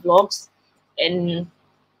also vlogs and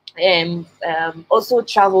also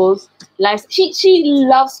travels, lives. She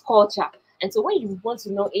loves culture. And so when you want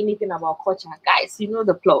to know anything about culture, guys, you know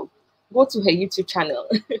the plug. Go to her YouTube channel.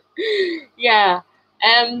 Yeah.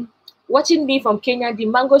 Watching me from Kenya, the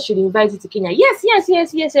Mango should invite you to Kenya. Yes,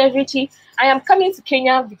 Richie. I am coming to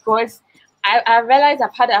Kenya because I realized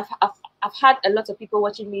I've had a lot of people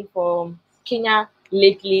watching me from Kenya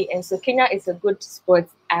lately, and so Kenya is a good spot.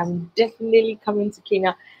 I'm definitely coming to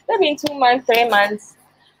Kenya. Maybe in 2 months, 3 months.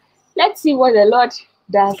 Let's see what the Lord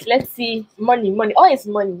does. Let's see. Money. Oh, it's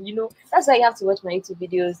money. You know, that's why you have to watch my YouTube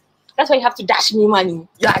videos. That's why you have to dash me money.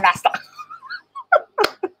 Yeah, that's that.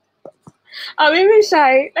 I'm even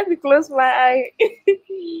shy. Let me close my eye.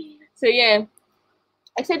 So yeah,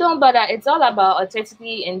 I said don't bother. It's all about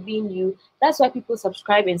authenticity and being you. That's why people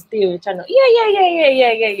subscribe and stay on your channel.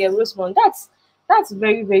 Yeah, Rosemond. That's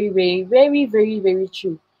very, very, very, very, very, very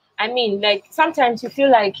true. I mean, like sometimes you feel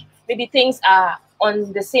like maybe things are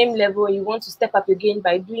on the same level. You want to step up again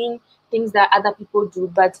by doing things that other people do.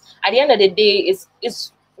 But at the end of the day,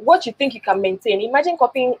 it's what you think you can maintain. Imagine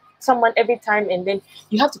copying someone every time and then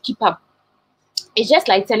you have to keep up. It's just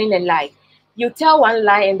like telling a lie. You tell one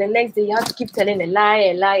lie and the next day you have to keep telling a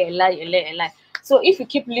lie. So if you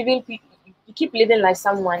keep living like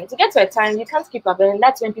someone, to get to a time you can't keep up, and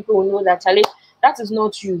that's when people will know that Charlie, that is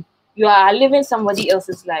not you. You are living somebody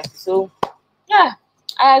else's life. So yeah,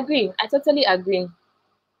 I agree. I totally agree.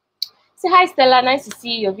 Say hi, Stella. Nice to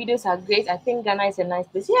see you. Your videos are great. I think Ghana is a nice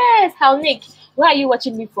place. Yes, how Nick? Where are you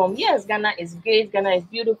watching me from? Yes, Ghana is great. Ghana is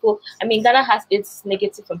beautiful. I mean, Ghana has its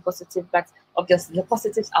negative and positive, but obviously the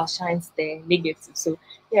positives outshines the negative. So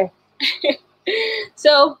yeah.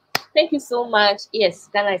 So thank you so much. Yes,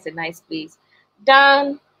 Ghana is a nice place.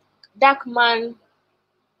 Dan, Darkman,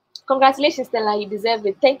 congratulations, Stella. You deserve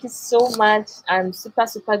it. Thank you so much. I'm super,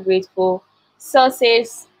 super grateful.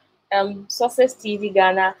 Sources TV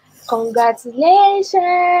Ghana.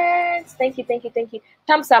 Congratulations. Thank you.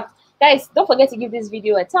 Thumbs up. Guys, don't forget to give this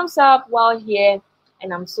video a thumbs up while here.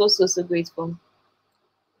 And I'm so grateful.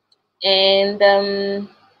 And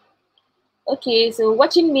okay, so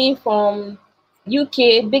watching me from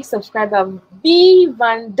UK, big subscriber, B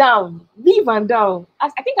Van Down. I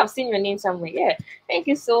think I've seen your name somewhere. Yeah. Thank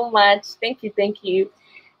you so much. Thank you.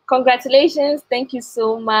 Congratulations. Thank you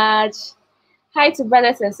so much. Hi to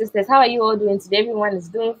brothers and sisters. How are you all doing today? Everyone is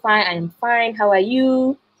doing fine. I am fine. How are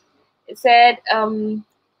you? It said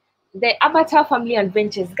the Avatar Family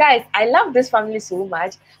Adventures. Guys, I love this family so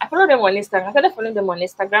much. I follow them on Instagram. I started following them on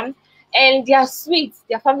Instagram. And they are sweet.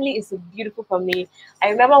 Their family is a beautiful family.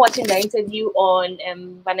 I remember watching the interview on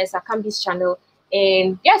Vanessa Camby's channel.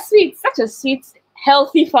 And they're sweet. Such a sweet,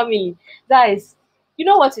 healthy family. Guys, you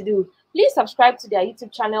know what to do. Please subscribe to their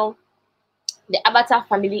YouTube channel, the Avatar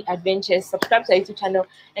Family Adventures. Subscribe to our YouTube channel,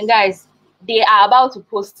 and guys, they are about to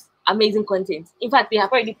post amazing content. In fact, they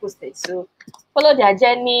have already posted, so follow their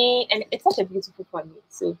journey, and it's such a beautiful family.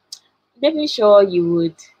 So definitely sure you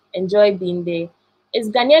would enjoy being there. Is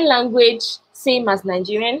Ghanaian language same as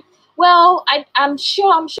Nigerian? Well, I'm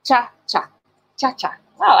sure. Cha. Wow,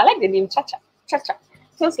 I like the name cha.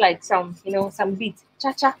 Feels like some beat.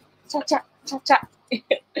 Cha.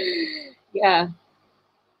 Yeah.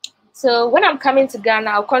 So when I'm coming to Ghana,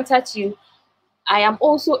 I'll contact you. I am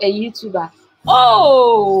also a YouTuber.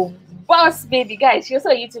 Oh, boss baby, guys, she's also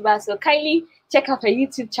a YouTuber, so kindly check out her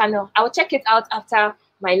YouTube channel. I will check it out after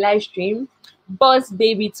my live stream. Boss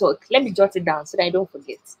Baby Talk. Let me jot it down so that I don't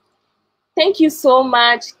forget. Thank you so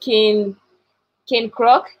much, King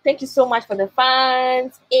Croc. Thank you so much for the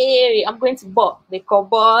fans. Hey, I'm going to ball. They call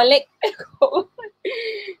ball.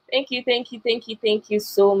 Thank you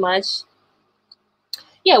so much.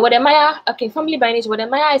 Yeah, Wademaya, okay, family by nature.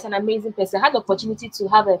 Wademaya is an amazing person. I had the opportunity to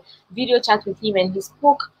have a video chat with him, and he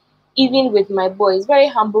spoke even with my boy. He's very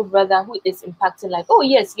humble brother who is impacting life. Oh,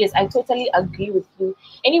 yes, I totally agree with you.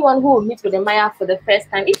 Anyone who will meet Wademaya for the first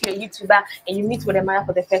time, if you're a YouTuber and you meet Wademaya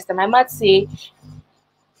for the first time, I might say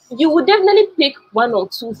you would definitely pick one or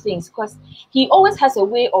two things, because he always has a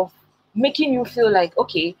way of making you feel like,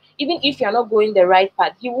 okay, even if you're not going the right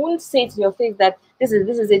path, he won't say to your face that this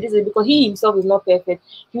is it, because he himself is not perfect.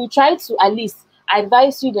 He will try to at least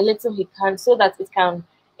advise you the little he can, so that it can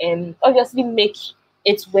obviously make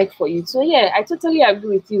it work for you. So yeah, I totally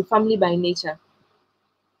agree with you. Family by nature.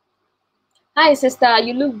 Hi sister,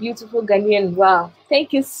 you look beautiful, Ghanaian. Wow,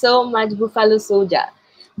 thank you so much, Buffalo Soldier.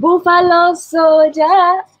 Buffalo Soldier.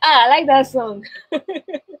 I like that song.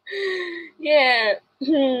 Yeah.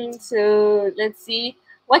 So let's see.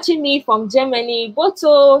 Watching me from Germany,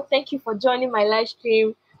 Boto, thank you for joining my live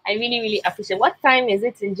stream. I really appreciate it. What time is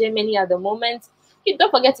it in Germany at the moment? Don't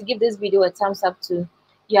forget to give this video a thumbs up too.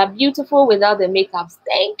 You are beautiful without the makeups.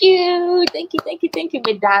 Thank you.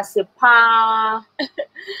 Medasipa.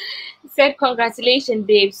 Said congratulations,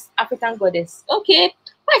 babes. African goddess. Okay.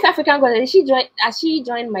 Why is African goddess? She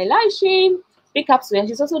joined my live stream. Big ups to her.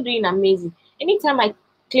 She's also doing amazing. Anytime I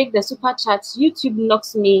click the super chats, YouTube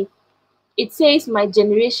knocks me. It says my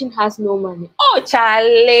generation has no money. Oh,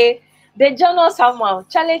 Charlie. The journal somehow.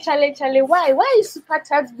 Charlie. Why is super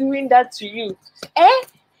chat doing that to you?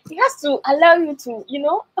 It has to allow you to,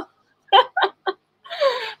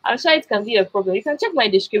 I'm sure it can be a problem. You can check my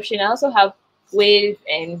description. I also have Wave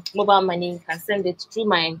and mobile money. You can send it through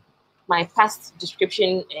my past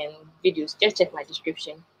description and videos. Just check my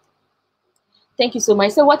description. Thank you so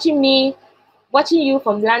much. So watching you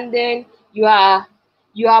from London, you are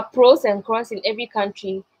pros and cons in every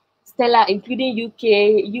country. Stella, including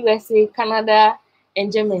UK, USA, Canada,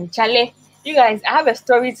 and Germany. Charlie, you guys, I have a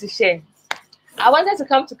story to share. I wanted to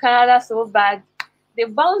come to Canada so bad. They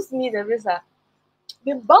bounced me the visa.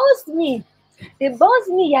 They bounced me.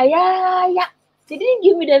 Yeah. They didn't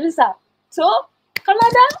give me the visa. So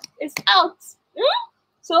Canada is out.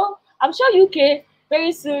 So I'm sure UK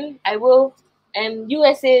very soon. I will. And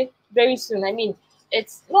USA very soon. I mean,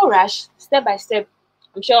 it's no rush. Step by step.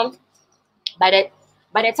 I'm sure by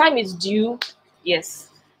the time it's due, yes,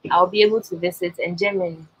 I'll be able to visit. And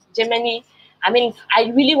Germany. I mean,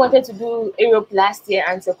 I really wanted to do Europe last year,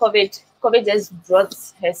 and so COVID just brought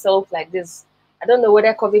herself like this. I don't know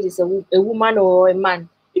whether COVID is a woman or a man.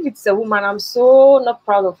 If it's a woman, I'm so not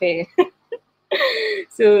proud of her.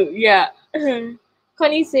 So yeah.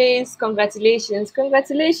 Connie says, congratulations,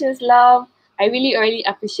 love. I really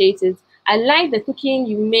appreciate it. I like the cooking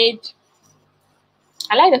you made.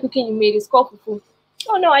 It's called fufu.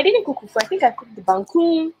 Oh no, I didn't cook fufu. I think I cooked the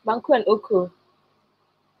banku and okra.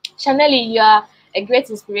 Chaneli, you are a great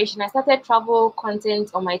inspiration. I started travel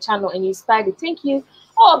content on my channel and you inspired it. Thank you.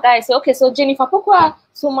 Oh, guys. Okay, so Jennifer Pokwa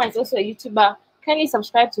Soma is also a YouTuber. Kindly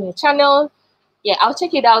subscribe to her channel. Yeah, I'll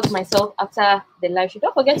check it out myself after the live show.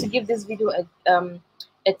 Don't forget to give this video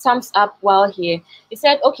a thumbs up while here. He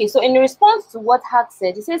said, okay, so in response to what Hart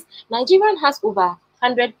said, he says, Nigerian has over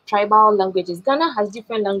 100 tribal languages. Ghana has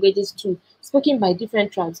different languages too, spoken by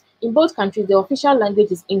different tribes. In both countries, the official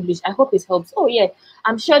language is English. I hope it helps. Oh yeah,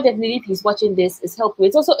 I'm sure definitely if he's watching this, it's helpful.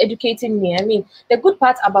 It's also educating me. I mean, the good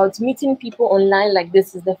part about meeting people online like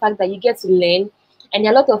this is the fact that you get to learn. And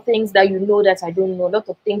there are a lot of things that you know that I don't know. A lot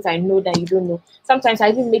of things I know that you don't know. Sometimes I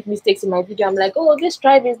even make mistakes in my video. I'm like, oh, this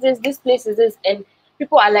tribe is this place is this. And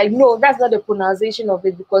people are like, no, that's not the pronunciation of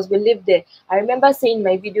it because we live there. I remember saying in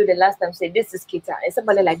my video the last time, say this is Kita. And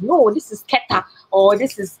somebody like, no, this is Keta, or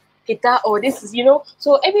this is Kita, or this is,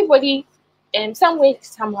 So everybody, some way,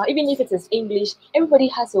 somehow, even if it is English, everybody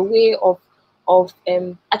has a way of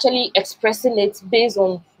actually expressing it based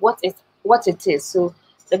on what it is. So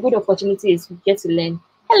the good opportunity is we get to learn.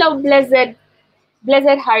 Hello, Blessed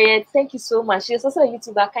Harriet. Thank you so much. She's also a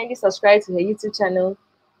YouTuber. Kindly subscribe to her YouTube channel.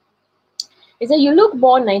 He said, you look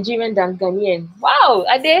more Nigerian than Ghanaian. Wow,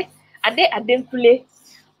 Ade Pule.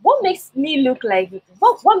 What makes me look like,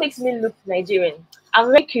 what makes me look Nigerian?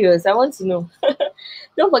 I'm very curious. I want to know.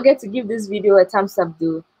 Don't forget to give this video a thumbs up,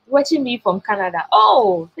 though. Watching me from Canada.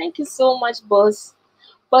 Oh, thank you so much, boss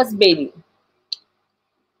baby.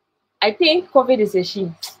 I think COVID is a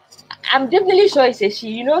she. I'm definitely sure it's a she.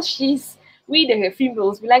 You know, we the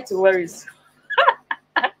females, we like to worry.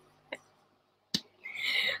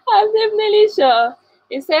 I'm definitely sure.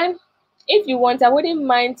 He said, if you want, I wouldn't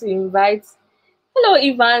mind to invite. Hello,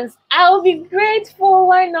 Evans. I'll be grateful.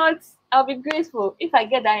 Why not? I'll be grateful if I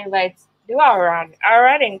get that invite. They were around. I'll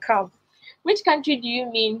run and come. Which country do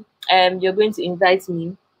you mean you're going to invite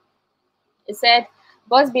me? He said,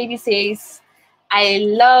 Boss Baby says, I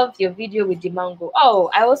love your video with the mango.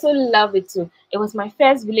 Oh, I also love it too. It was my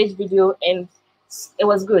first village video and it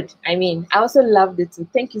was good. I mean, I also loved it too.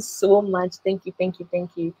 Thank you so much. Thank you, thank you,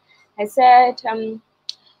 thank you. I said,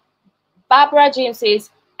 Barbara James says,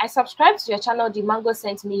 I subscribed to your channel. The mango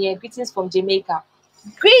sent me here. Greetings from Jamaica.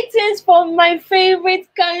 Greetings from my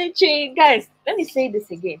favorite country. Guys, let me say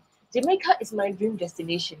this again. Jamaica is my dream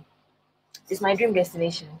destination. It's my dream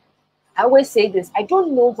destination. I always say this. I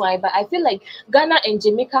don't know why, but I feel like Ghana and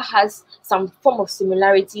Jamaica has some form of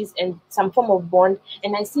similarities and some form of bond.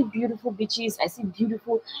 And I see beautiful beaches. I see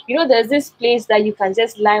beautiful, you know, there's this place that you can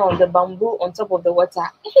just lie on the bamboo on top of the water.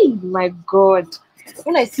 Hey, my God.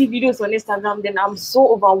 When I see videos on Instagram, then I'm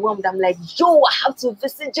so overwhelmed. I'm like, yo, I have to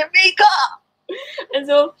visit Jamaica. And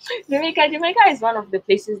so Jamaica is one of the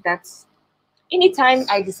places that anytime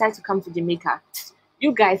I decide to come to Jamaica,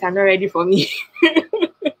 you guys are not ready for me.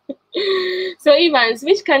 So Evans,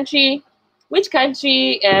 which country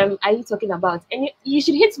are you talking about? And you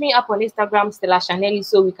should hit me up on Instagram, Stella Chanelli,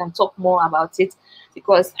 so we can talk more about it,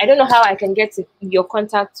 because I don't know how I can get your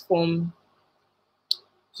contact from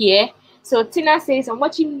here. So Tina says, I'm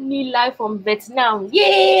watching me live from Vietnam.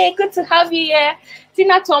 Yay, good to have you here.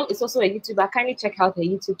 Tina Tom is also a YouTuber. Kindly check out her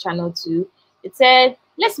YouTube channel too. It said,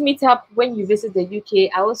 let's meet up when you visit the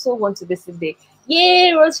UK. I also want to visit there.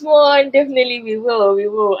 Yay, Rosemont, definitely we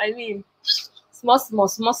will. I mean, small.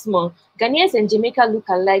 Ghanaians and Jamaica look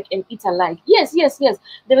alike and eat alike. Yes.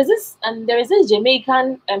 There is this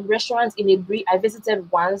Jamaican restaurant in Ebri I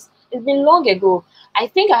visited once. It's been long ago. I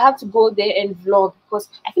think I have to go there and vlog, because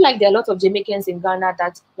I feel like there are a lot of Jamaicans in Ghana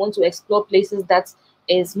that want to explore places that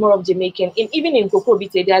is more of Jamaican. And even in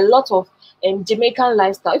Kokobite, there are a lot of Jamaican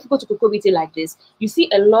lifestyle. If you go to Kokobite like this, you see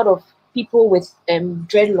a lot of people with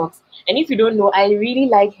dreadlocks. And if you don't know, I really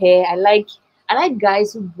like hair. I like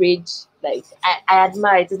guys who braid. Like I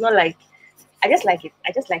admire it. It's not like I just like it.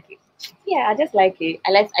 Yeah, I just like it.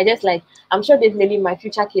 I'm sure definitely my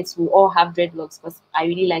future kids will all have dreadlocks, because I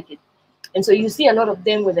really like it. And so you see a lot of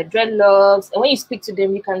them with the dreadlocks, and when you speak to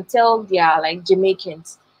them, you can tell they are like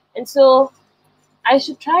Jamaicans. And so I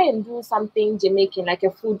should try and do something Jamaican, like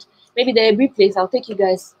a food, maybe the every place. I'll take you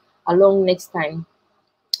guys along next time.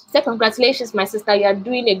 So congratulations, my sister. You are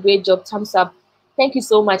doing a great job. Thumbs up. Thank you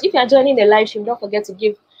so much. If you are joining the live stream, don't forget to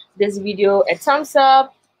give this video a thumbs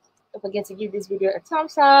up. Don't forget to give this video a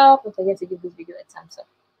thumbs up.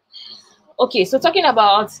 Okay, so talking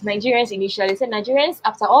about Nigerians initially, they said Nigerians,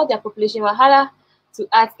 after all their population, wahala to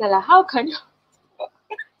ask Stella, how can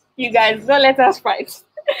you guys don't let us fight? So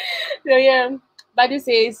yeah, Badu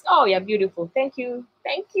says, oh, you're beautiful. Thank you.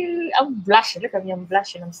 I'm blushing. Look at me, I'm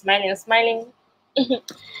blushing. I'm smiling.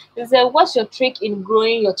 They said, what's your trick in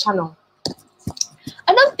growing your channel?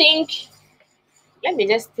 I don't think. Let me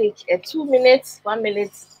just take a 1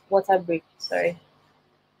 minute water break. Sorry.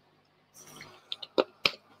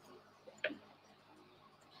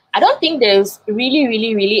 I don't think there's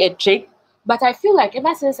really a trick, but I feel like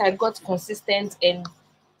ever since I got consistent in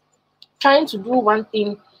trying to do one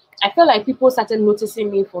thing, I feel like people started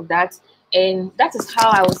noticing me for that. And that is how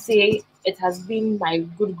I would say it has been my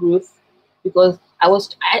good growth, because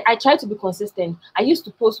I tried to be consistent. I used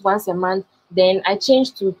to post once a month, then I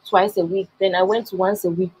changed to twice a week, then I went to once a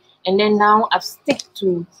week, and then now I've stick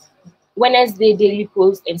to Wednesday daily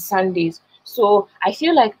posts and Sundays. So I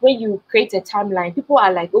feel like when you create a timeline, people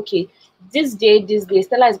are like, okay, this day,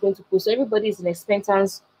 Stella is going to post. So everybody is in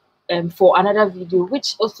expectance for another video,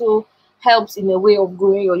 which also helps in a way of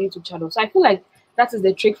growing your YouTube channel. So I feel like that is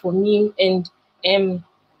the trick for me, and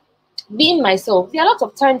being myself. There are lots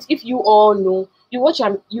of times, if you all know, you watch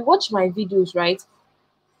my videos, right?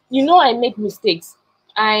 You know I make mistakes.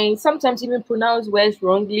 I sometimes even pronounce words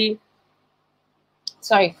wrongly.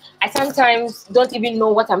 Sorry, I sometimes don't even know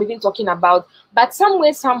what I'm even talking about. But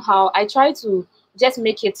somehow, I try to just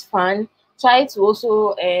make it fun. Try to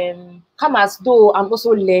also come as though I'm also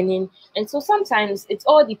learning. And so sometimes it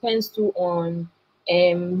all depends too on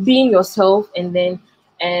being yourself, and then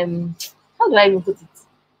how do I even put it?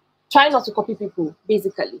 Try not to copy people,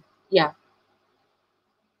 basically. Yeah.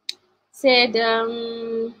 Said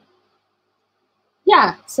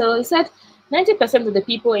yeah, so he said 90% of the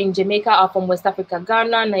people in Jamaica are from West Africa,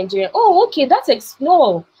 Ghana, Nigeria. Oh, okay, that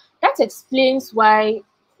explains why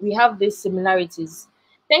we have these similarities.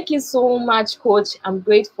 Thank you so much, Coach. I'm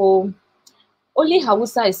grateful. Only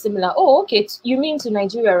Hausa is similar. Oh, okay. You mean to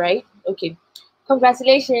Nigeria, right? Okay.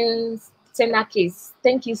 Congratulations, Tenakis.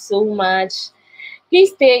 Thank you so much.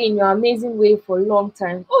 Please stay in your amazing way for a long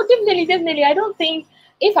time. Oh, definitely, definitely. I don't think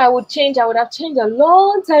if I would change, I would have changed a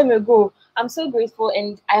long time ago. I'm so grateful,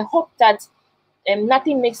 and I hope that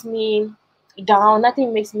nothing makes me down,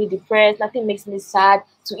 nothing makes me depressed, nothing makes me sad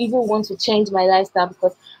to even want to change my lifestyle,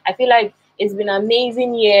 because I feel like it's been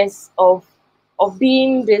amazing years of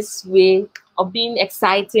being this way, of being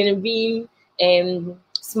exciting, being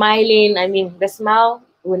smiling. I mean, the smile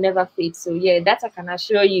will never fade. So yeah, that I can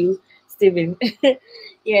assure you, Stephen.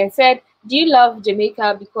 Yeah, said, do you love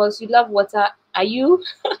Jamaica because you love water? Are you?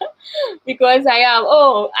 Because I am.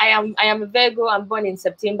 Oh, I am a Virgo. I'm born in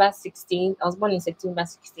September 16. I was born in September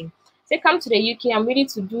 16. Say, come to the UK. I'm ready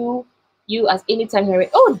to do you as anytime you're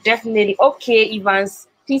ready. Oh, definitely. Okay, Evans,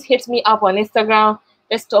 please hit me up on Instagram.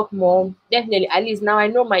 Let's talk more. Definitely. At least now I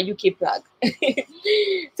know my UK plug.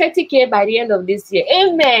 30K by the end of this year.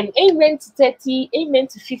 Amen. Amen to 30. Amen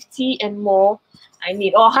to 50 and more. I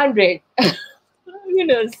need 100. Who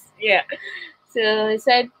knows? Yeah. So I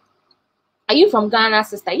said, are you from Ghana,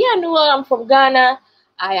 sister? Yeah, no, I'm from Ghana.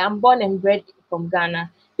 I am born and bred from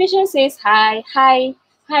Ghana. Patience says hi. Hi.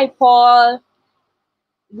 Hi, Paul.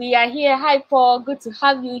 We are here. Hi, Paul. Good to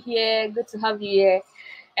have you here. Good to have you here.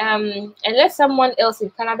 And let someone else in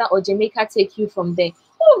Canada or Jamaica take you from there.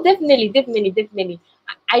 Oh, definitely, definitely, definitely.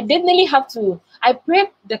 I definitely have to. I pray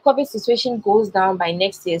the COVID situation goes down by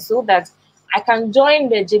next year so that I can join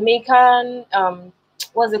the Jamaican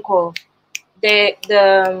what's it called? Their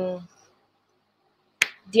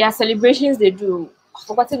celebrations they do. I've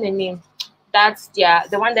forgotten the name. That's the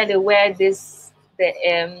one that they wear this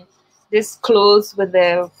clothes with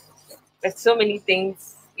so many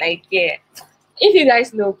things. Like, yeah. If you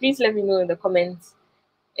guys know, please let me know in the comments.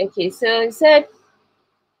 Okay, so it said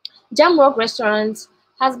Jamrock restaurant,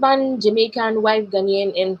 husband Jamaican, wife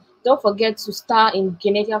Ghanaian, and don't forget to star in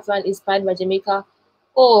Ghanaian fan inspired by Jamaica.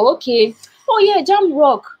 Oh, okay. Oh yeah,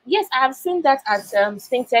 Jamrock. Yes, I have seen that at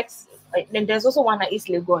Sphinx. Then there's also one at East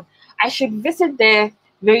Legon. I should visit there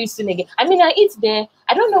very soon again. I mean, I eat there.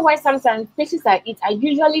 I don't know why sometimes places I eat, I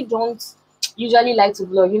don't usually like to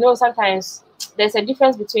vlog. You know, sometimes there's a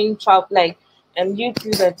difference between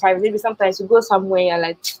YouTube and private. Maybe sometimes you go somewhere, you're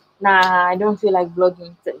like, nah, I don't feel like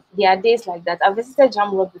vlogging. There are days like that. I visited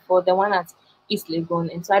Jamrock before, the one at East Legon,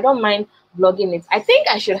 and so I don't mind vlogging it. I think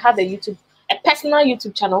I should have a personal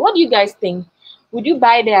YouTube channel. What do you guys think? Would you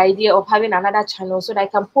buy the idea of having another channel so that I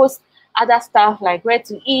can post other stuff like where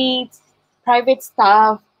to eat, private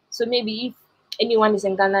stuff? So maybe if anyone is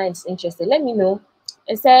in Ghana and is interested, let me know.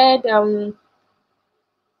 I said,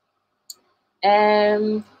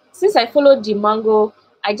 since I followed the mango,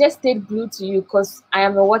 I just stayed glued to you because I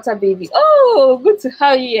am a water baby. Oh, good to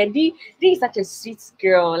have you here. Dee is such a sweet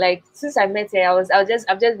girl. Like, since I met her, I've just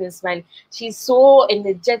been smiling. She's so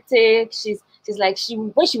energetic. She's like,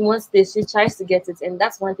 when she wants this, she tries to get it, and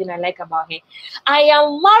that's one thing I like about her. I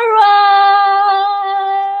am Mara.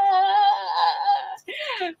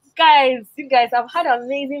 Guys, you guys, I've had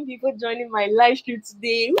amazing people joining my live stream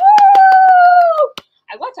today. Woo!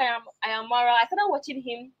 I watched I am Mara. I started watching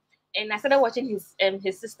him, and I started watching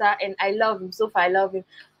his sister, and I love him. So far, I love him.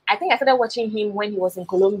 I think I started watching him when he was in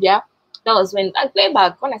Colombia. That was when I played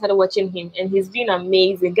back when I started watching him, and he's been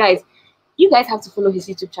amazing. Guys, you guys have to follow his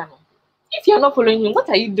YouTube channel. If you're not following him, what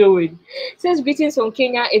are you doing? Says greetings from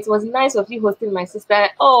Kenya. It was nice of you hosting my sister.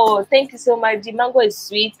 Oh, thank you so much. The mango is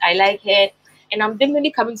sweet. I like her, and I'm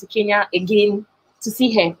definitely coming to Kenya again to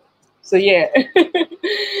see her. So yeah.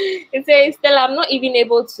 It says, Stella, I'm not even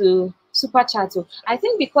able to super chat. I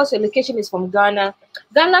think because your location is from Ghana.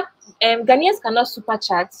 Ghanaians cannot super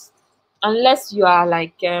chat unless you are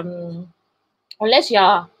like unless you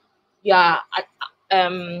are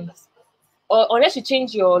or unless you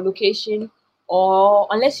change your location, or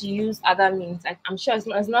unless you use other means. I'm sure it's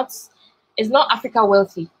not Africa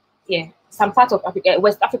wealthy. Yeah, some part of Africa,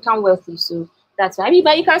 West African wealthy. So that's why. I mean,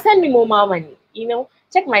 but you can send me more money. You know,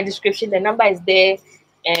 check my description. The number is there.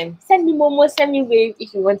 And send me more, send me wave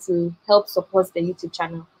if you want to help support the YouTube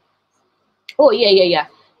channel. Oh yeah.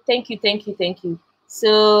 Thank you.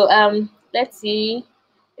 So let's see.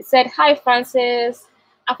 It said, hi Francis,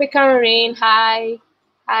 African Rain, hi.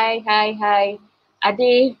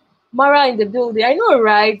 Ade, Mara in the building. I know,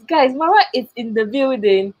 right? Guys, Mara is in the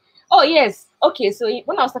building. Oh yes. Okay, so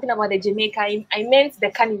when I was talking about the Jamaica, I meant the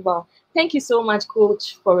carnival. Thank you so much,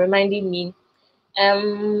 Coach, for reminding me.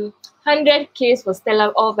 100K for Stella,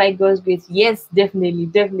 all by God's grace. Yes, definitely,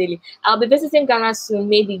 definitely. I'll be visiting Ghana soon.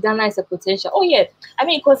 Maybe Ghana is a potential. Oh yeah, I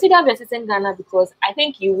mean, consider visiting Ghana because I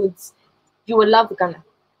think you will love Ghana.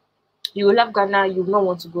 You will love Ghana. You will not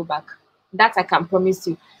want to go back. That I can promise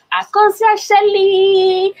you. Akosia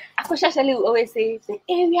Shelley will always say the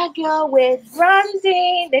area girl with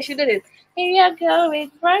branding. They should do this. Area girl with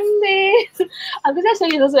branding. Akosia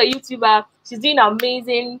Shelley is also a YouTuber. She's doing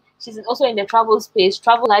amazing. She's also in the travel space,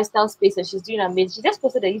 travel lifestyle space, and she's doing amazing. She just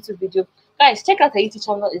posted a YouTube video. Guys, check out her YouTube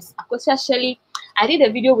channel. It's Akosia Shelley. I did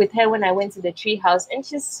a video with her when I went to the tree house, and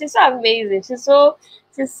she's so amazing. She's so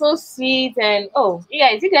sweet, and oh,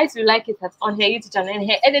 you guys will like it on her YouTube channel, and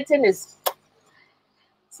her editing is.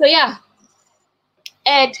 So yeah,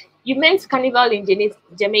 Ed, you meant carnival in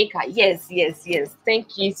Jamaica. Yes.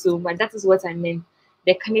 Thank you so much. That is what I meant.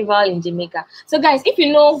 The carnival in Jamaica. So guys, if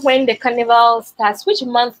you know when the carnival starts, which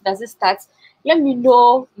month does it start? Let me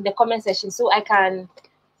know in the comment section so I can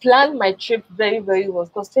plan my trip very, very well.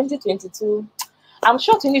 Because 2022, I'm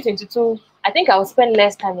sure 2022, I think I will spend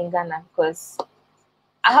less time in Ghana because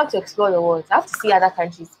I have to explore the world. I have to see other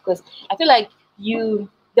countries because I feel like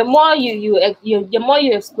the more you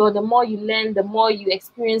explore, the more you learn, the more you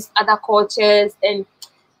experience other cultures, and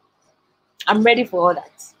I'm ready for all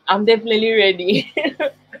that. I'm definitely ready.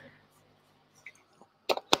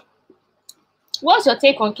 What's your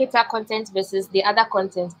take on cater content versus the other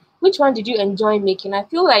content? Which one did you enjoy making? I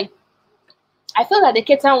feel that the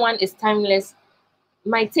cater one is timeless.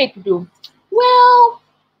 My take though, well,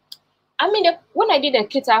 I mean, when I did the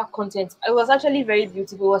cater content, it was actually very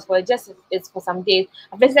beautiful. It was it's for some days.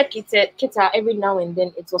 I visited cater every now and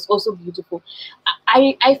then. It was also beautiful.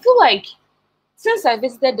 I feel like since I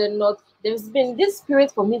visited the north, there's been this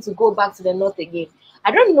spirit for me to go back to the north again.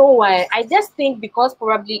 I don't know why. I just think because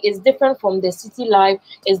probably it's different from the city life.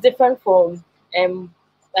 It's different from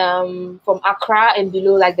Accra and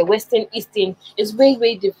below, like the western eastern. It's way,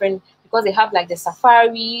 way different because they have like the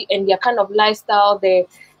safari and their kind of lifestyle, the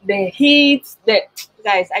heat.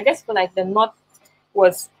 Guys, I just feel like the north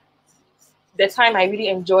was the time I really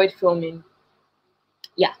enjoyed filming.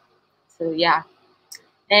 Yeah. So yeah.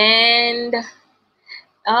 And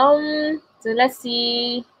so let's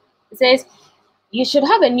see. It says you should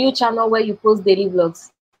have a new channel where you post daily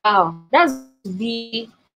vlogs. Wow, that's going to be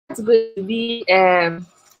that's going to be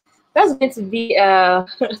that's going to be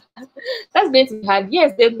hard.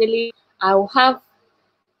 Yes, definitely. I will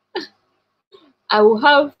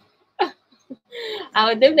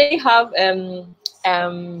definitely have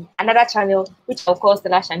another channel which I'll call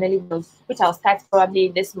Stella Chanelli Vlogs, which I'll start probably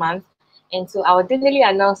this month. And so I will definitely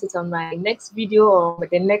announce it on my next video or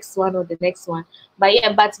the next one or the next one. But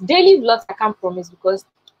yeah, but daily vlogs I can't promise because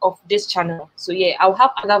of this channel. So yeah, I'll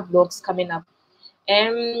have other vlogs coming up.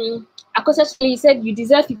 Akosha, he said you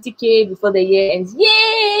deserve 50K before the year ends.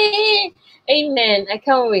 Yay! Amen. I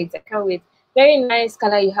can't wait. Very nice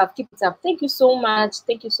color you have. Keep it up. Thank you so much.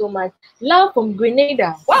 Thank you so much. Love from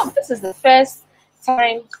Grenada. Wow, this is the first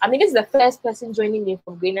time. I mean, this is the first person joining me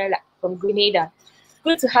from Grenada.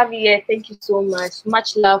 Good to have you here. Thank you so much.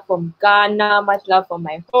 Much love from Ghana. Much love from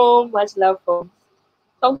my home. Much love from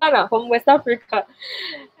Ghana, from West Africa.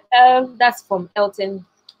 That's from Elton.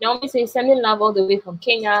 Naomi says sending love all the way from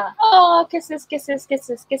Kenya. Oh, kisses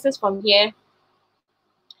from here.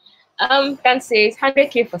 Ken says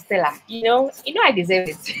 100K for Stella. You know I deserve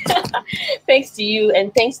it. Thanks to you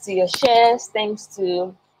and thanks to your shares. Thanks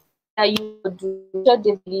to that you do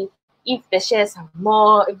definitely. If the shares are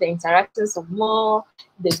more, if the interactions are more,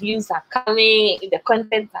 the views are coming, if the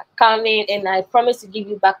content are coming, and I promise to give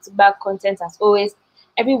you back-to-back content as always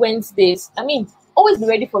every Wednesdays. I mean, always be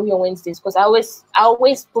ready for me on Wednesdays because I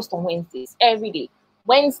always post on Wednesdays every day,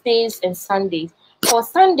 Wednesdays and Sundays. For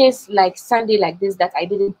Sundays like Sunday like this that I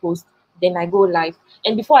didn't post, then I go live.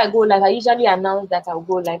 And before I go live, I usually announce that I'll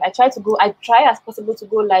go live. I try as possible to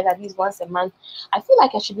go live at least once a month. I feel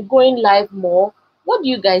like I should be going live more. What do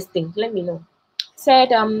you guys think? Let me know.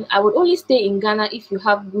 Said I would only stay in Ghana if you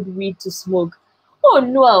have good weed to smoke. Oh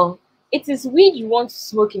no, it is weed you want to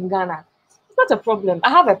smoke in Ghana. It's not a problem.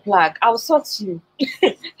 I have a plug. I'll sort you.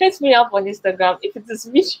 Hit me up on Instagram if it is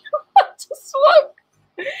weed you want to smoke.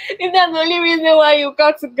 If that's the only reason why you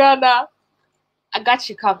got to Ghana, I got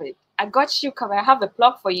you covered. I have a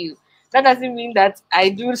plug for you. That doesn't mean that I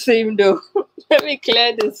do the same though. Let me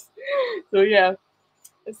clear this. So yeah.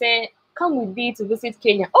 Say come with me to visit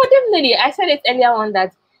Kenya. Oh, definitely. I said it earlier on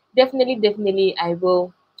that definitely I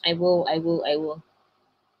will. I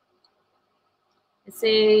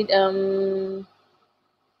said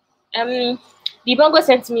Dibango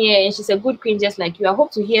sent me here and she's a good queen just like you. I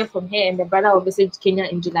hope to hear from her and the brother will visit Kenya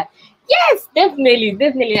in July. Yes,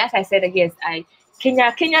 definitely. As I said, yes,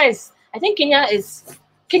 Kenya is, I think Kenya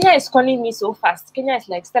is calling me so fast. Kenya is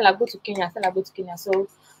like, Stella, go to Kenya. So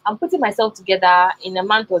I'm putting myself together. In a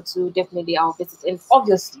month or two, definitely I'll visit. And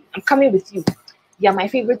obviously, I'm coming with you. You're my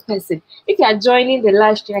favorite person. If you are joining the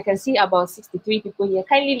live stream, I can see about 63 people here.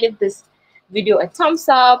 Kindly leave this video a thumbs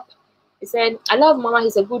up. He said, I love Mama.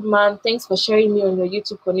 He's a good man. Thanks for sharing me on your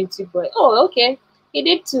YouTube community, boy. Oh, okay. He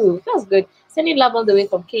did too. That's good. Sending love all the way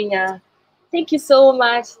from Kenya. Thank you so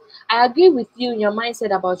much. I agree with you in your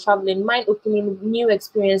mindset about traveling, mind opening, new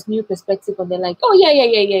experience, new perspective, and they're like, oh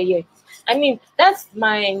yeah. I mean, that's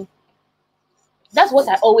what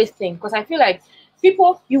I always think, because I feel like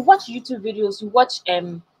people, you watch YouTube videos, you watch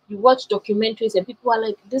documentaries, and people are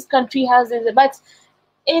like, this country has this, but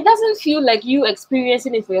it doesn't feel like you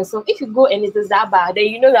experiencing it for yourself. If you go and it is that bad, then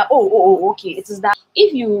you know that okay, it is that.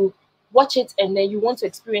 If you watch it and then you want to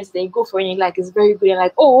experience it, then you go for it and you're like, it's very good, and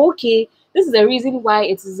like, oh okay, this is the reason why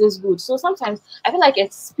it is this good. So sometimes I feel like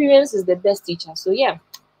experience is the best teacher. So yeah,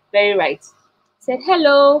 very right. Said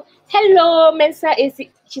hello Mensa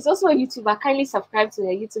AC. She's also a YouTuber. Kindly subscribe to her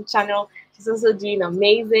YouTube channel. She's also doing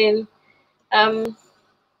amazing.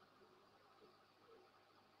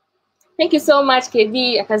 Thank you so much,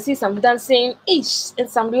 KB. I can see some dancing, and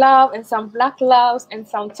some love, and some black loves, and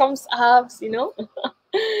some thumbs ups, you know.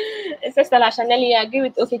 It says Stella Chanelli, I agree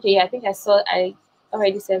with okay, I think I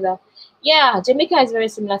already said that. Yeah, Jamaica is very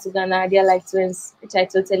similar to Ghana. They are like twins, which I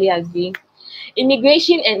totally agree.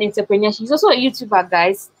 Immigration and entrepreneurship. He's also a YouTuber,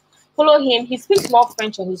 guys. Follow him. He speaks more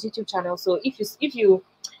French on his YouTube channel. So if you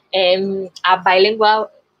are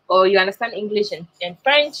bilingual or you understand English and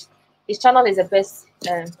French, his channel is the best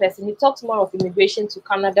person. He talks more of immigration to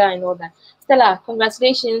Canada and all that. Stella,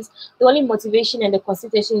 congratulations. The only motivation and the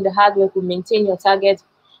consistency in the hard work will maintain your target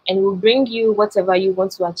and will bring you whatever you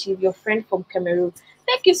want to achieve. Your friend from Cameroon.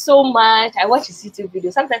 Thank you so much. I watch his YouTube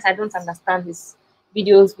videos. Sometimes I don't understand his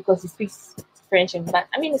videos because he speaks French, but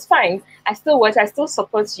I mean, it's fine. I still watch. I still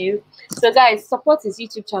support you. So guys, support his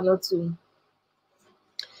YouTube channel too.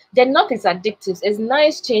 The North is addictive. It's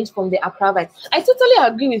nice change from the Accra vibe. I totally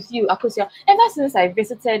agree with you, Akosia. Ever since I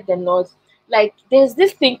visited the North, like there's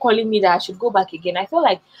this thing calling me that I should go back again. I feel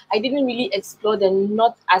like I didn't really explore the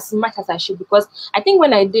North as much as I should, because I think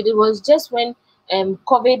when I did, it was just when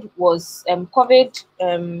COVID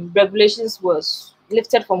regulations was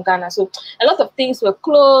lifted from Ghana. So a lot of things were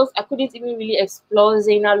closed. I couldn't even really explore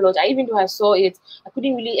Zena Lodge. Even though I saw it, I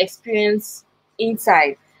couldn't really experience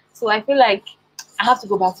inside. So I feel like I have to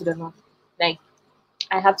go back to the North. Like,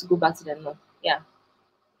 I have to go back to the North. Yeah.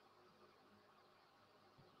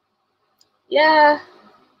 Yeah.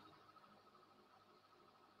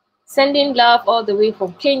 Sending love all the way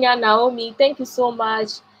from Kenya, Naomi. Thank you so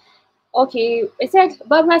much. Okay, it said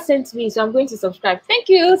Barbara sent me, so I'm going to subscribe. Thank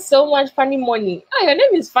you so much, Funny Money. Oh, your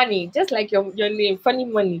name is funny, just like your name, Funny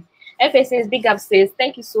Money. FA says big up says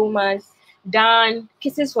thank you so much. Dan,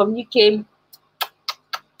 kisses from UK.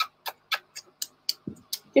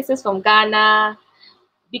 Kisses from Ghana.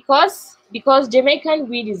 Because Jamaican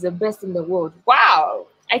weed is the best in the world. Wow,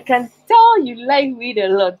 I can tell you like weed a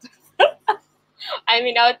lot. I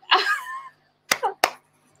mean, I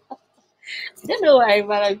don't know why,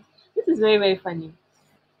 but this is very, very funny.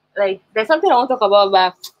 Like, there's something I want to talk about,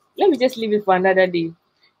 but let me just leave it for another day.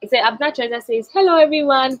 It's Abna Treasure says, hello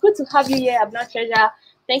everyone, good to have you here, Abna Treasure.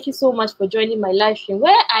 Thank you so much for joining my live stream.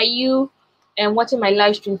 Where are you and watching my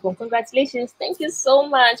live stream from? Congratulations, thank you so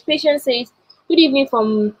much. Patience says, good evening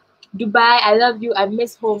from Dubai. I love you, I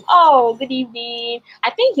miss home. Oh, good evening. I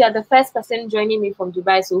think you're the first person joining me from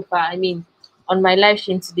Dubai so far. I mean, on my live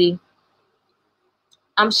stream today.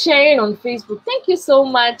 I'm sharing on Facebook. Thank you so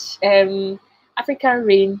much, African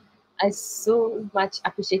Rain. I so much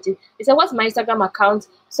appreciate it. They said, what's my Instagram account?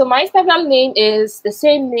 So my Instagram name is the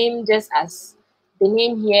same name just as the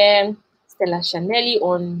name here, Stella Chanelli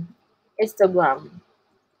on Instagram.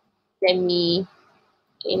 Let me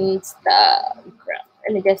Instagram.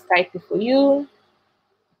 Let me just type it for you.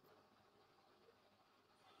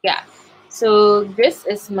 Yeah. So this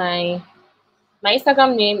is my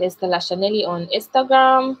Instagram name is Stella Chanelli on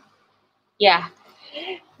Instagram. Yeah.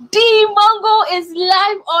 D Mongo is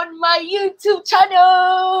live on my YouTube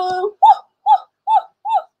channel. Woo, woo,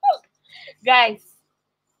 woo. Guys,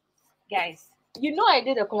 you know I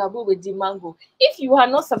did a collab with D Mango. If you are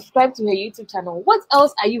not subscribed to her YouTube channel, what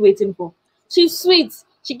else are you waiting for? She's sweet.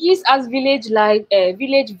 She gives us village life,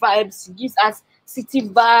 village vibes. She gives us city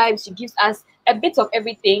vibes. She gives us a bit of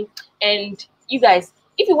everything. And you guys,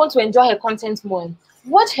 if you want to enjoy her content more,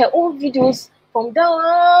 watch her own videos from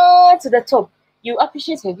down to the top. you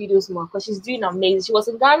appreciate her videos more because she's doing amazing. She was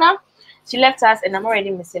in Ghana, she left us, and I'm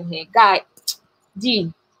already missing her. Guy,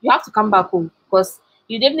 D, you have to come back home because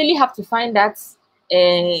you definitely have to find that.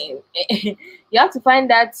 You have to find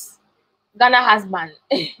that Ghana husband.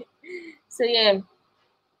 So yeah,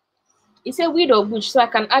 it's a weed or bush, so I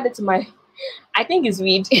can add it to my. I think it's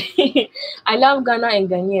weed. I love Ghana and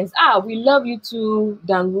Ghanaians. We love you too,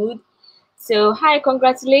 Danwood. So hi,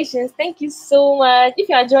 congratulations, thank you so much. If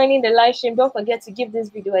you are joining the live stream, don't forget to give this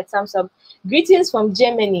video a thumbs up. Greetings from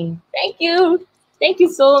Germany. Thank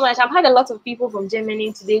you so much. I've had a lot of people from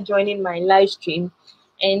Germany today joining my live stream,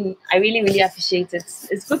 and I really appreciate it.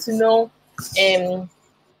 It's good to know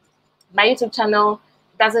my YouTube channel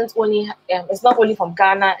doesn't only it's not only from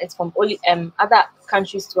Ghana, it's from only other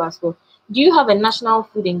countries too as well. Do you have a national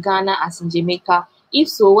food in Ghana as in Jamaica? If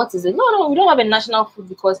so, what is it? No, we don't have a national food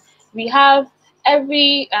because we have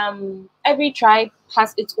every tribe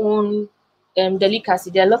has its own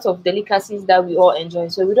delicacy. There are a lot of delicacies that we all enjoy.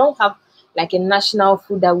 So we don't have like a national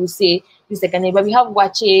food that we say this is Ghana, but we have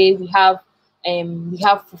wache, we have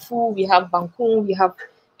fufu, we have bankun, we have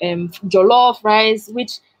jollof rice,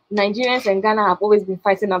 which Nigerians and Ghana have always been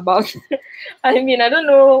fighting about. I mean, I don't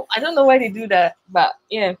know why they do that, but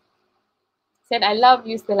yeah. Said I love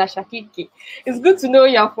you, Stella Shakiki. It's good to know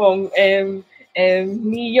you're from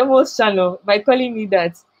me Yomo's channel by calling me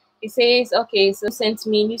that. It says, okay, so sent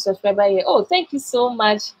me new subscriber here. Oh, thank you so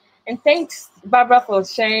much. And thanks, Barbara, for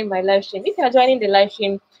sharing my live stream. If you are joining the live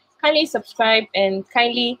stream, kindly subscribe and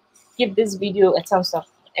kindly give this video a thumbs up.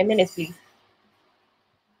 A minute, please.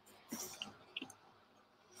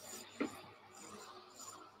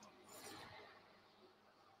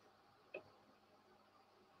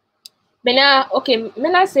 Mena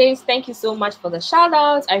says, thank you so much for the shout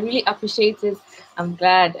outs. I really appreciate it. I'm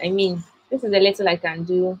glad. I mean, this is the little I can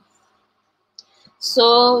do.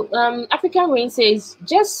 So African Rain says,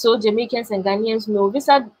 just so Jamaicans and Ghanaians know,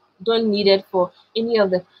 visa don't need it for any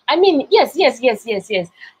of the. I mean, yes.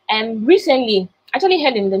 Recently, actually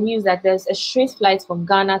heard in the news that there's a straight flight from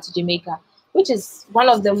Ghana to Jamaica, which is one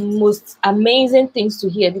of the most amazing things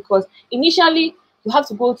to hear because initially you have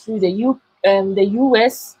to go through the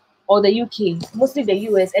US or the UK, mostly the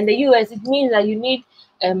US. And the US, it means that you need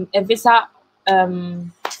a visa.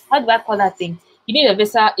 How do I call that thing? You need a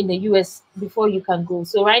visa in the US before you can go.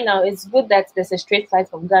 So right now, it's good that there's a straight flight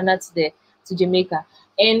from Ghana to Jamaica,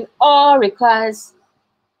 and all requires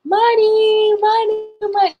money.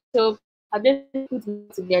 So I just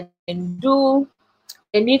put together and do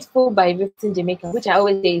the needful by visiting Jamaica, which I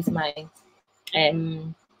always say is my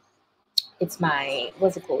it's my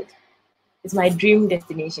what's it called? It's my dream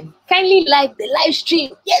destination. Kindly like the live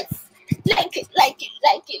stream. Yes, like it.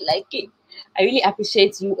 I really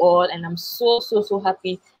appreciate you all, and I'm so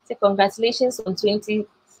happy. So congratulations on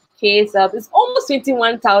 20K subs. It's almost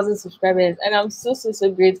 21,000 subscribers, and I'm so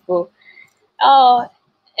grateful. Oh,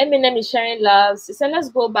 Eminem is sharing love. So let's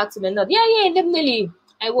go back to the north. Yeah, definitely.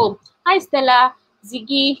 I will. Hi Stella,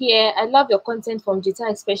 Ziggy here. I love your content from Jita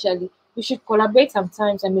especially. We should collaborate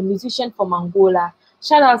sometimes. I'm a musician from Angola.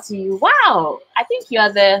 Shout out to you. Wow, I think you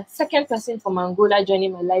are the second person from Angola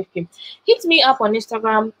joining my live stream. Hit me up on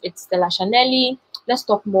Instagram. It's Stella Chanelli. Let's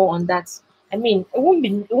talk more on that. I mean, it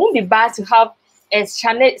won't be bad to have a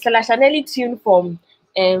Stella Chanelli tune from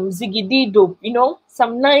Ziggy D Dope, you know,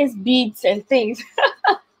 some nice beats and things.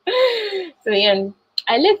 So yeah,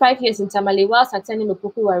 I lived 5 years in Tamale whilst attending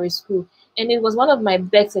Opokuwari school, and it was one of my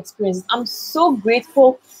best experiences. I'm so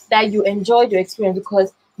grateful that you enjoyed your experience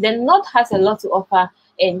because the North has a lot to offer,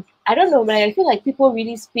 and I don't know, but I feel like people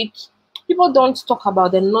don't talk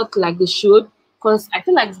about the North like they should, because I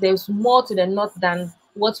feel like there's more to the North than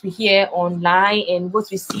what we hear online and what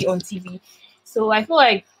we see on TV. So I feel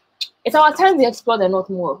like it's our time to explore the North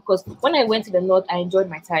more, because when I went to the North, I enjoyed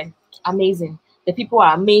my time. Amazing. The people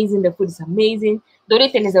are amazing. The food is amazing. The only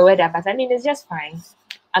thing is the weather, but I mean, it's just fine.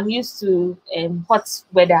 I'm used to hot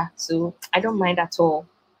weather, so I don't mind at all.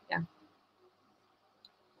 Yeah.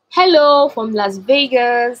 Hello from Las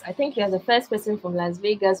Vegas. I think you're the first person from Las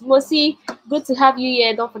Vegas. Mosi, good to have you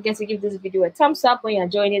here. Don't forget to give this video a thumbs up when you're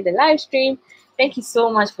joining the live stream. Thank you so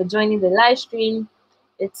much for joining the live stream.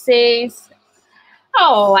 It says,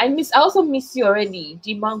 oh, I also miss you already,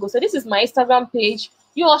 G Mango. So this is my Instagram page.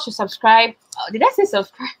 You all should subscribe. Oh, did I say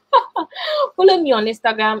subscribe? Follow me on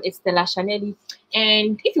Instagram. It's Stella Chanelli.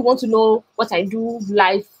 And if you want to know what I do,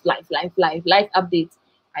 live updates,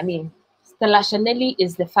 I mean, Stella Chanelli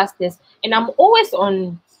is the fastest. And I'm always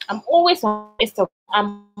on Instagram.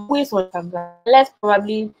 I'm always on Instagram. Unless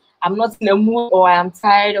probably I'm not in the mood or I'm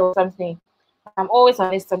tired or something. I'm always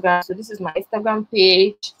on Instagram. So this is my Instagram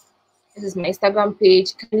page.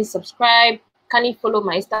 Kindly subscribe. Can you follow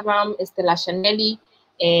my Instagram, Estella Chanelli,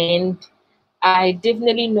 and I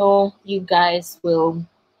definitely know you guys will.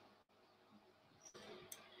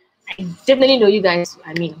 I definitely know you guys.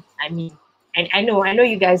 I know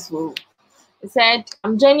you guys will. It said,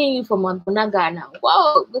 I'm joining you from Montana, Ghana.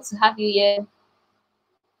 Wow, good to have you here.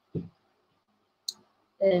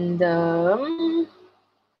 And oh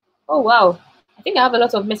wow, I think I have a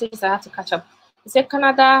lot of messages I have to catch up. It said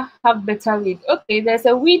Canada have better weed. Okay, there's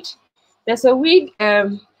a weed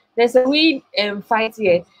fight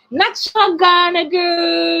here. Natural Ghana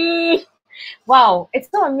girl. Wow, it's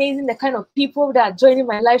so amazing the kind of people that are joining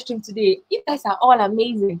my live stream today. You guys are all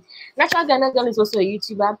amazing. Natural Ghana girl is also a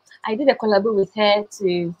YouTuber. I did a collab with her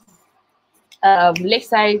to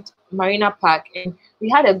Lakeside Marina Park, and we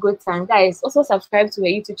had a good time. Guys, also subscribe to her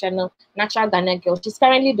YouTube channel, Natural Ghana Girl. She's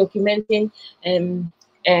currently documenting and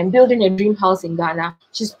building a dream house in Ghana.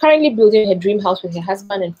 She's currently building her dream house with her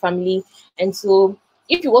husband and family. And so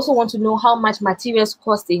if you also want to know how much materials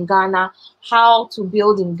cost in Ghana, how to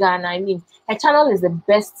build in Ghana, I mean, her channel is the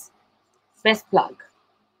best plug.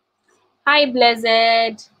 Hi,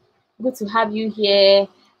 Blessed. Good to have you here.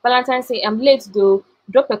 Valentine say, I'm late though.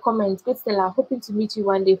 Drop a comment. Good Stella, hoping to meet you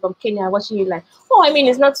one day from Kenya, watching you live. Oh, I mean,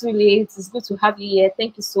 it's not too late. It's good to have you here.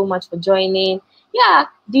 Thank you so much for joining. Yeah,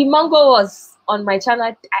 the mango was on my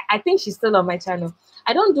channel. I think she's still on my channel.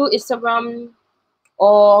 I don't do Instagram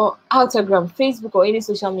or Instagram, Facebook, or any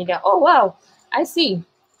social media. Oh, wow. I see.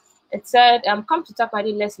 It said, come to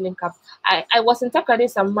Takoradi, let's link up. I was in Takoradi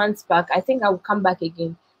some months back. I think I will come back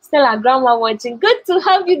again. Stella, grandma watching. Good to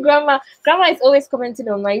have you, grandma. Grandma is always commenting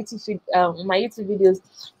on my YouTube videos.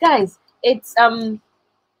 Guys, it's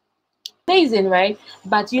amazing, right?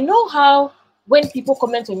 But you know how when people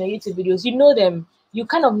comment on your YouTube videos, you know them. You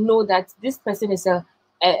kind of know that this person is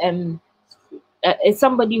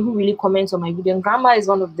somebody who really comments on my video. And grandma is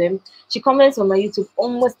one of them. She comments on my YouTube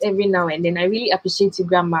almost every now and then. I really appreciate you,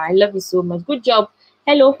 grandma. I love you so much. Good job.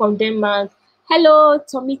 Hello from Denmark. Hello,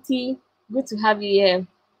 Tomiti. Good to have you here.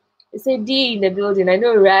 It's a D in the building. I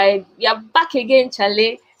know, right? You're back again,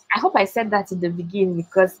 Charlie. I hope I said that in the beginning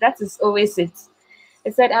because that is always it.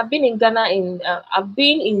 It said, I've been in Ghana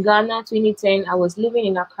 2010. I was living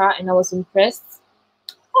in Accra and I was impressed.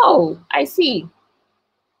 Oh, I see.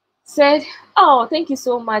 Said, oh, thank you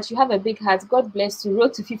so much. You have a big heart. God bless you.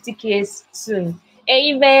 Road to 50K soon.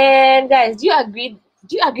 Amen. Guys, do you agree?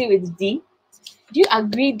 Do you agree with D? Do you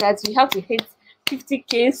agree that we have to hit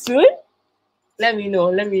 50K soon? Let me know.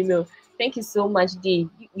 Let me know. Thank you so much, D.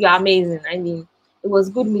 You're amazing. I mean, it was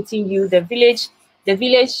good meeting you. The village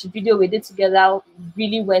video we did together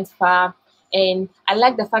really went far. And I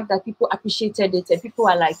like the fact that people appreciated it. And people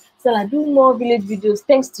are like, Stella, do more village videos.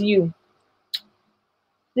 Thanks to you.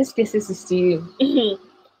 This case is to you.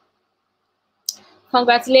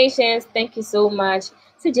 Congratulations. Thank you so much.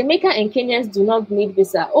 So Jamaica and Kenyans do not need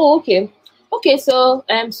visa. Oh, okay. Okay, so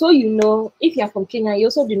so you know, if you are from Kenya, you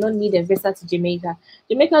also do not need a visa to Jamaica.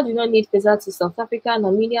 Jamaica do not need visa to South Africa,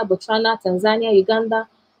 Namibia, Botswana, Tanzania, Uganda,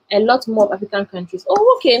 a lot more African countries.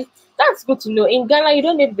 Oh, okay, that's good to know. In Ghana, you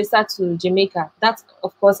don't need visa to Jamaica. That,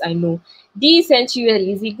 of course, I know. D sent you,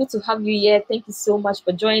 Lizzie. Good to have you here. Thank you so much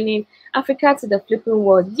for joining. Africa to the flipping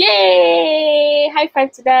world. Yay! High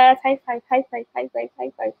five to that. High five, high five, high five,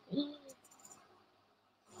 high five.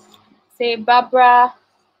 Say, Barbara.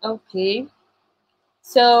 Okay.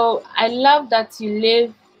 So I love that you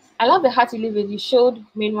live. I love the heart you live with. You showed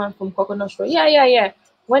main one from Coconut Road. Yeah.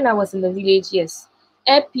 When I was in the village, yes.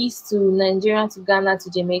 Air peace to Nigeria, to Ghana, to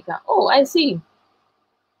Jamaica. Oh, I see.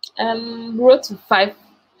 Road to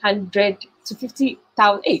 500 to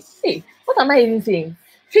 50,000. Hey, what am I even saying?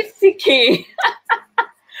 50K.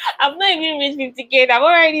 I'm not even reached 50K. I'm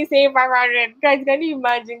already saying 500. Guys, can you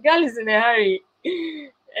imagine? Girl is in a hurry.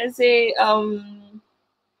 And say,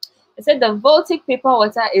 I said the Baltic paper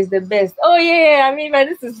water is the best. Oh yeah, I mean,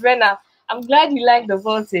 this is Rena. I'm glad you like the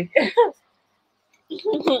Baltic.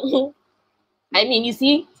 I mean, you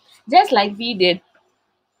see, just like V did,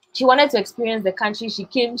 she wanted to experience the country. She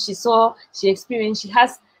came, she saw, she experienced. She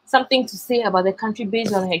has something to say about the country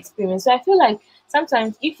based on her experience. So I feel like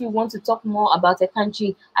sometimes if you want to talk more about a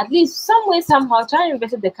country, at least some way, somehow, try and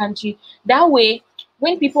visit the country. That way,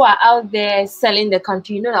 when people are out there selling the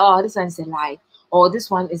country, you know, oh, this one's a lie, or this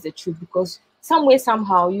one is the truth, because some way,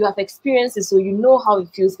 somehow, you have experiences, so you know how it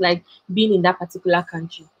feels like being in that particular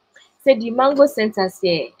country. Say the Mango Centers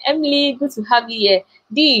here. Emily, good to have you here.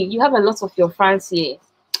 D, you have a lot of your fans here.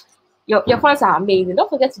 Your fans are amazing. Don't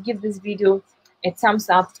forget to give this video a thumbs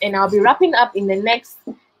up, and I'll be wrapping up in the next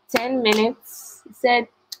 10 minutes. He said,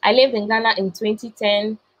 I lived in Ghana in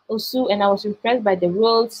 2010 also, and I was impressed by the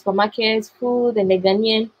roads, supermarkets, food, and the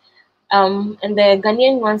Ghanaian And the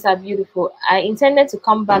Ghanaian ones are beautiful. I intended to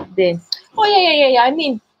come back there. Oh yeah. I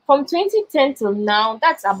mean, from 2010 till now,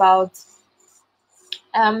 that's about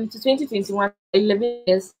to 2021, 11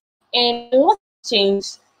 years, and a lot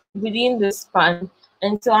changed within the span.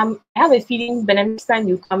 And so I have a feeling the next time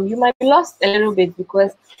you come, you might be lost a little bit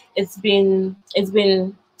because it's been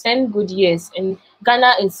 10 good years, and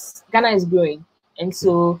Ghana is growing, and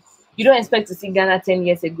so you don't expect to see Ghana 10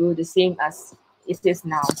 years ago the same as it is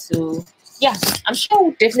now. So yeah, I'm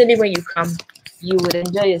sure definitely when you come, you would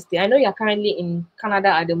enjoy your stay. I know you're currently in Canada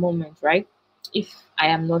at the moment, right? If I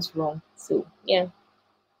am not wrong. So yeah.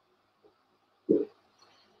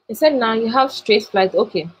 He said now you have straight flight.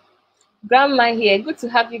 Okay. Grandma here. Good to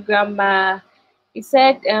have you, Grandma. He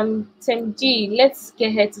said, Tim G, let's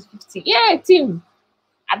get her to 50. Yeah, Tim.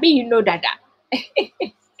 I mean, you know that.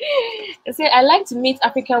 He said, I like to meet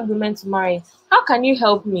African women to marry. How can you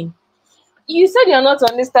help me? You said you're not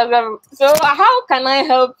on Instagram, so how can I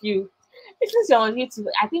help you? Since you're on YouTube,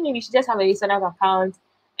 I think maybe you should just have a Instagram account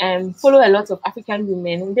and follow a lot of African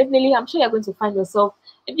women. And definitely, I'm sure you're going to find yourself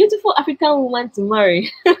a beautiful African woman to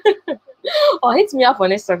marry. Or hit me up on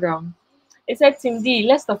Instagram. It said, Tim D,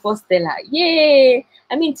 let's support Stella. Yay!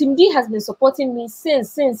 I mean, Tim D has been supporting me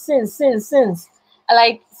since.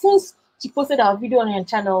 Like, since she posted our video on her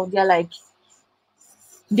channel,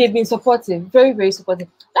 they've been supportive, very, very supportive.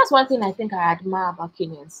 That's one thing I think I admire about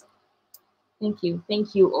Kenyans. Thank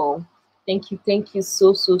you all. Thank you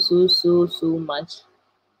so much.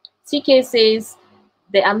 TK says,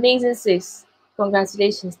 the amazing sis.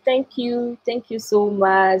 Congratulations. Thank you so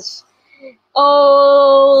much.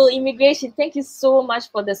 Oh, immigration, thank you so much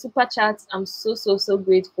for the super chats. I'm so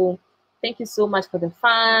grateful. Thank you so much for the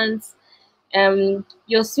fans.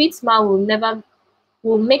 Your sweet smile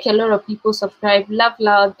will make a lot of people subscribe, laugh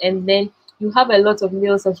loud, and then you have a lot of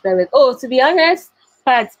male subscribers. Oh, to be honest,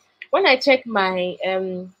 but when I check my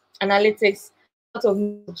analytics, a lot of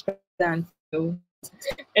male subscribers,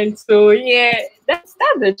 and so yeah, that's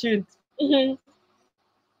the truth.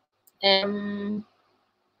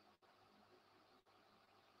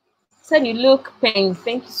 Said you look pain.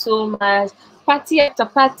 Thank you so much. Party after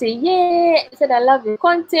party. Yeah. He said I love your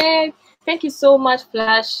content. Thank you so much,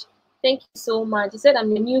 Flash. Thank you so much. He said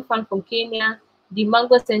I'm a new fan from Kenya. The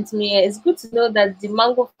Mango sent me here. It's good to know that the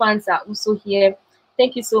Mango fans are also here.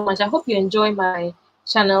 Thank you so much. I hope you enjoy my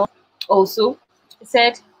channel also.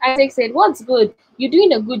 Isaac said, what's good? You're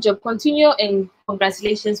doing a good job. Continue, and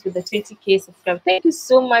congratulations with the 20K subscribers. Thank you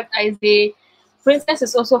so much, Isaac. Princess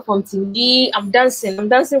is also from Team D. I'm dancing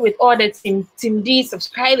with all the Team D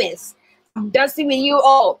subscribers. I'm dancing with you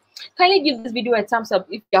all. Kindly give this video a thumbs up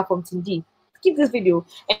if you are from Team D. Give this video.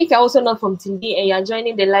 And if you're also not from Team D and you're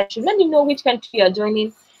joining the live stream, let me know which country you're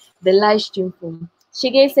joining the live stream from.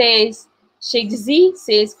 Sheikh Z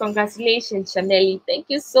says, congratulations, Chanelli. Thank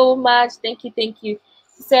you so much. Thank you. He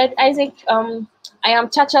said, Isaac, I am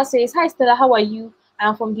Chacha says, hi Stella, how are you?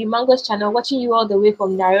 I'm from the Mango's channel, watching you all the way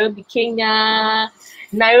from Nairobi, Kenya.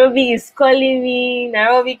 Nairobi is calling me.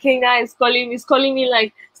 Nairobi, Kenya is calling me. It's calling me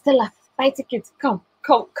like, Stella, buy tickets. Come.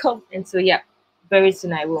 And so, yeah, very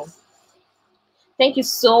soon I will. Thank you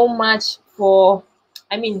so much for,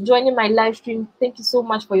 joining my live stream. Thank you so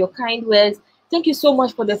much for your kind words. Thank you so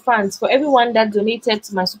much for the fans, for everyone that donated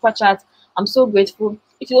to my super chat. I'm so grateful.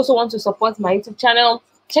 If you also want to support my YouTube channel,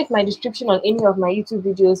 check my description on any of my YouTube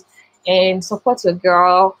videos and support your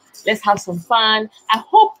girl. Let's have some fun. I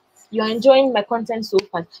hope you're enjoying my content so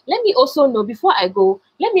far. Let me also know, before I go,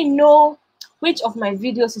 let me know which of my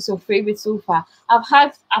videos is your favorite so far. I've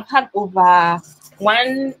had over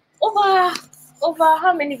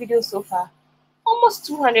how many videos so far? Almost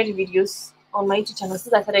 200 videos on my YouTube channel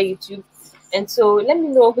since I started YouTube. And so let me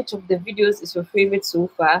know which of the videos is your favorite so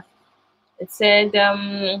far. It said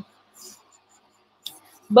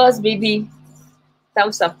Buzz Baby,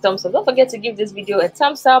 thumbs up. Don't forget to give this video a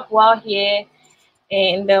thumbs up while here.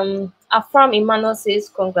 And Afram Emmanuel says,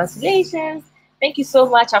 congratulations. Thank you so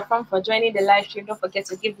much, Afram, for joining the live stream. Don't forget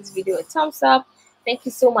to give this video a thumbs up. Thank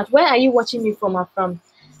you so much. Where are you watching me from, Afram?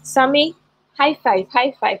 Sammy, high five.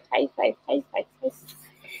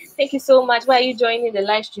 Thank you so much. Where are you joining the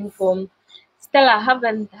live stream from? Stella, have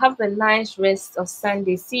a nice rest of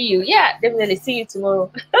Sunday. See you. Yeah, definitely see you tomorrow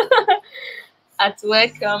at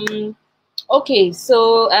work. Okay,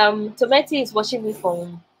 so Tometi is watching me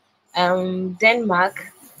from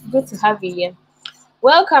Denmark. Good to have you here.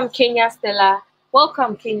 Welcome, Kenya, Stella.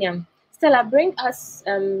 Welcome, Kenya. Stella, bring us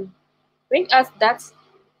that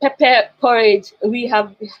pepper porridge we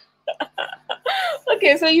have.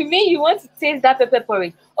 Okay, so you mean you want to taste that pepper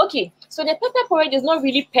porridge? Okay, so the pepper porridge is not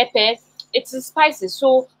really pepper, it's spices.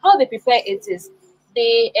 So how they prepare it is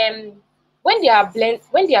they when they are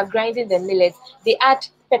grinding the millet, they add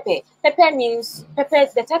pepper. Pepper means pepper.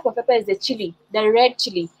 The type of pepper is the chili, the red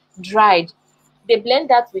chili, dried. They blend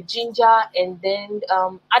that with ginger and then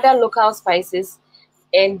other local spices,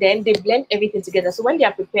 and then they blend everything together. So when they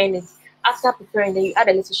are preparing it, after preparing, then you add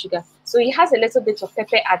a little sugar. So it has a little bit of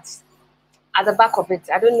pepper at the back of it.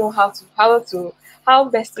 I don't know how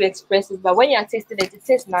best to express it, but when you are tasting it, it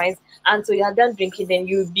tastes nice. And so you are done drinking, then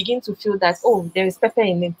you begin to feel that, oh, there is pepper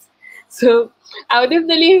in it. So I would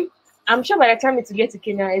definitely, I'm sure by the time it will get to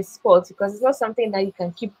Kenya, it's spoiled because it's not something that you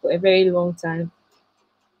can keep for a very long time.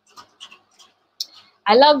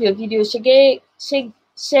 I love your video. Sheikh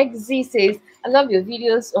Z says, I love your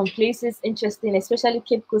videos on places interesting, especially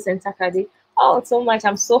Cape Coast and Takade. Oh, so much.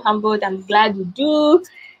 I'm so humbled. I'm glad you do.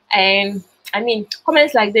 And I mean,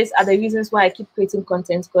 comments like this are the reasons why I keep creating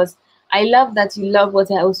content, because I love that you love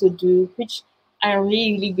what I also do, which I am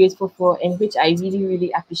really, really grateful for and which I really,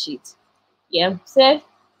 really appreciate. Yeah. So,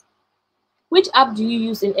 which app do you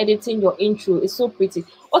use in editing your intro? It's so pretty.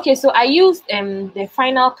 Okay, so I used the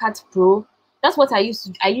Final Cut Pro. That's what I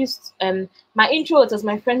used. I used my intro. It was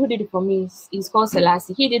my friend who did it for me. He's called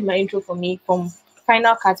Selassie. He did my intro for me from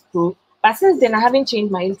Final Cut Pro. But since then, I haven't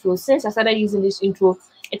changed my intro. Since I started using this intro,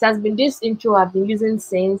 it has been this intro I've been using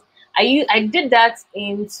since. I did that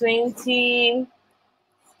in 2019,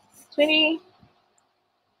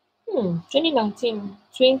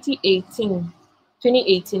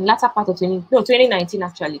 latter part of 2019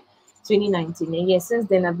 actually. 2019. And yes, since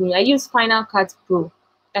then I use Final Cut Pro.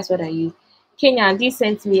 That's what I use. Kenya, they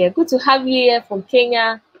sent me here. Good to have you here from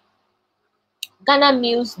Kenya. Ghana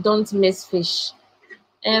meals don't miss fish.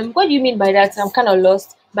 What do you mean by that? I'm kind of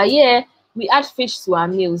lost. But yeah, we add fish to our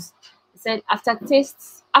meals. He said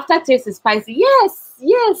aftertaste is spicy.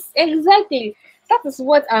 Yes, exactly. That is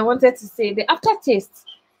what I wanted to say. The aftertaste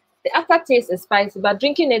is spicy, but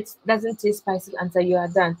drinking it doesn't taste spicy until you are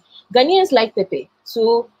done. Ghanaians like pepper.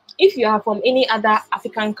 So if you are from any other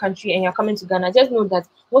African country and you're coming to Ghana, just know that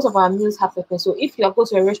most of our meals have pepper. So if you go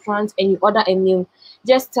to a restaurant and you order a meal,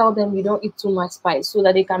 just tell them you don't eat too much spice so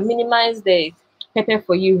that they can minimize the pepper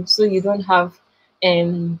for you, so you don't have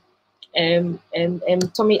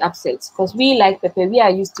tummy upsets, because we like pepper. We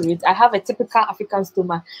are used to it. I have a typical African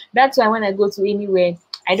stomach. That's why when I go to anywhere,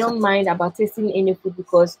 I don't mind about tasting any food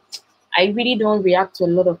because I really don't react to a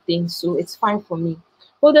lot of things, so it's fine for me.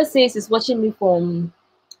 Holder says is watching me from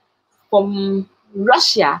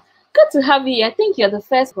Russia. Good to have you. I think you're the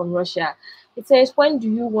first from Russia. It says, when do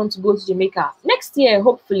you want to go to Jamaica? Next year,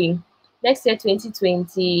 hopefully. Next year,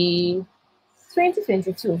 2022.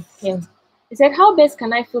 Yeah. He said, how best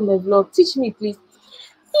can I film a vlog? Teach me, please.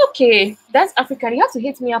 Okay, that's African. You have to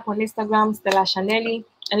hit me up on Instagram, Stella Chanelli,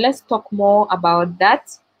 and let's talk more about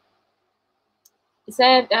that. He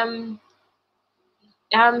said,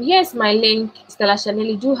 here's my link, Stella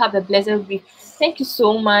Chanelli. Do have a blessed week. Thank you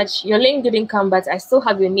so much. Your link didn't come, but I still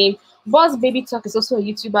have your name. Boss Baby Talk is also a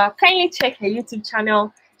YouTuber. Kindly check her YouTube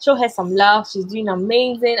channel. Show her some love. She's doing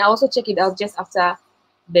amazing. I also check it out just after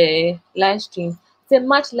the live stream. Say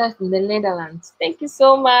much love from the Netherlands. Thank you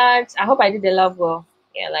so much. I hope I did the love well.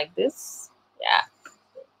 Yeah, like this.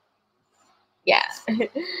 Yeah.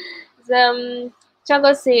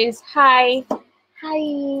 Chago says hi.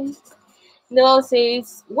 Noel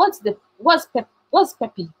says, what's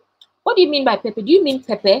peppy? What do you mean by pepper? Do you mean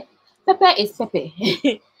pepper? Pepper is pepper.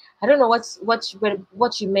 I don't know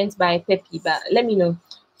what you meant by peppy, but let me know.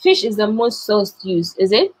 Fish is the most sauce used,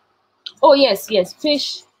 is it? Oh yes,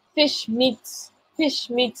 fish meat.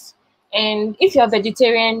 And if you're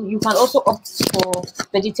vegetarian, you can also opt for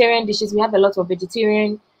vegetarian dishes. We have a lot of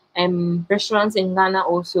vegetarian restaurants in Ghana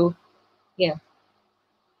also. Yeah.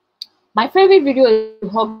 My favorite video is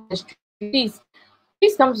Hog. Please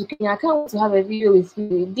come to Kenya. I can't wait to have a video with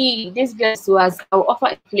you. This girl to us, I'll offer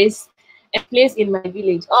a place in my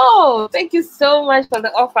village. Oh, thank you so much for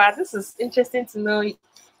the offer. This is interesting to know.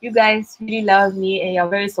 You guys really love me and you're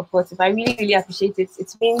very supportive. I really, really appreciate it.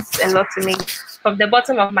 It means a lot to me. From the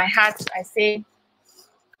bottom of my heart, I say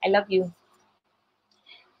I love you.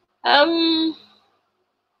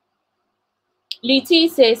 Liti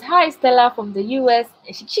says, hi Stella from the US.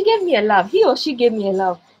 She gave me a love. He or she gave me a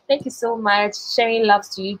love. Thank you so much. Sharing loves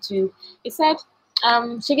to you too. He said,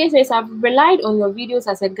 Shige says, I've relied on your videos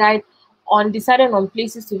as a guide on deciding on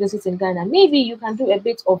places to visit in Ghana. Maybe you can do a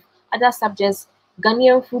bit of other subjects,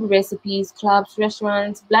 Ghanaian food recipes, clubs,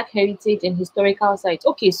 restaurants, Black heritage, and historical sites.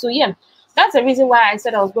 Okay, so yeah, that's the reason why I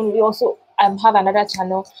said I was going to also have another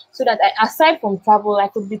channel, so that aside from travel, I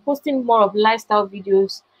could be posting more of lifestyle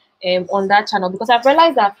videos on that channel, because I've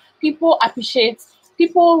realized that people appreciate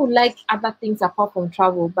people like other things apart from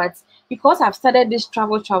travel, but because I've started this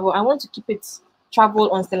travel, I want to keep it travel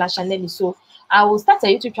on Stella Chanelli. So I will start a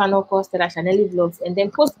YouTube channel called Stella Chanelli Vlogs and then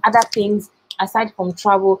post other things aside from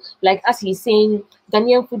travel, like as he's saying,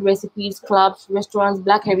 Ghanaian food recipes, clubs, restaurants,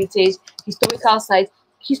 Black heritage, historical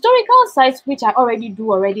sites which I already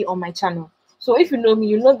do on my channel. So if you know me,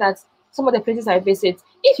 you know that some of the places I visit.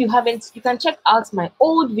 If you haven't, you can check out my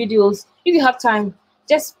old videos. If you have time,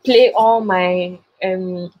 just play all my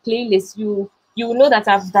playlists. You will know that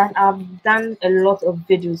I've done a lot of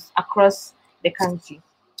videos across the country.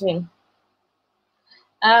 Yeah.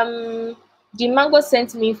 The Mango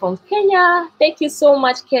sent me from Kenya. Thank you so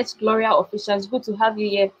much, Catch Gloria officials. Good to have you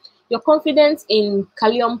here. Your confidence in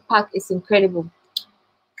Calcium Park is incredible.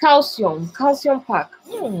 Calcium Park.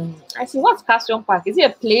 I see. What's Calcium Park? Is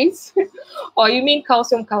it a place? Or you mean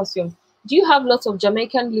calcium? Do you have lots of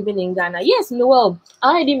Jamaicans living in Ghana? Yes, Noel. I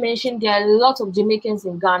already mentioned there are a lot of Jamaicans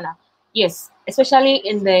in Ghana. Yes, especially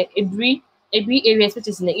in the Ebri areas, which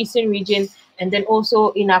is in the eastern region, and then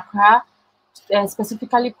also in Accra,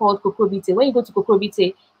 specifically called Kokrobite. When you go to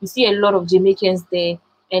Kokrobite, you see a lot of Jamaicans there,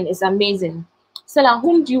 and it's amazing. Stella,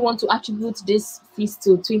 whom do you want to attribute this feast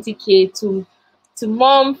to? 20K to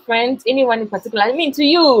mom, friends, anyone in particular? I mean, to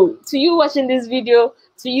you watching this video,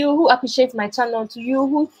 to you who appreciates my channel, to you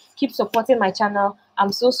who keep supporting my channel.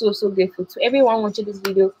 I'm so grateful. To everyone watching this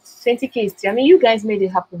video, 20K is to you. I mean, you guys made it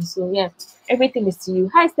happen. So yeah, everything is to you.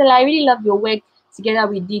 Hi Stella, I really love your work together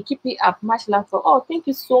with Dee. Keep it up. Much love for all. Thank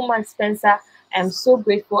you so much, Spencer. I'm so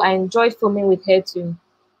grateful. I enjoyed filming with her too.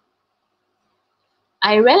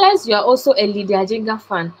 I realize you are also a Lydia Jenga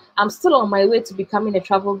fan. I'm still on my way to becoming a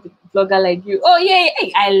travel blogger like you. Oh yeah,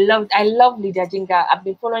 I love Lydia Jenga. I've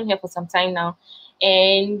been following her for some time now,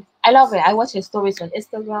 and I love her. I watch her stories on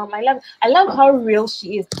Instagram. I love how real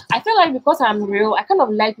she is. I feel like because I'm real, I kind of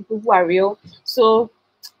like people who are real. So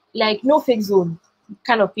like no fake zone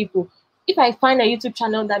kind of people. If I find a YouTube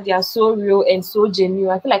channel that they are so real and so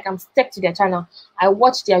genuine, I feel like I'm stuck to their channel. I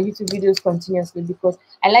watch their YouTube videos continuously because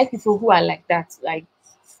I like people who are like that. Like,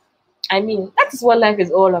 I mean, that is what life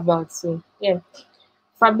is all about. So yeah.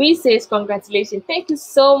 Fabrice says congratulations. Thank you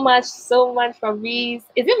so much, Fabrice.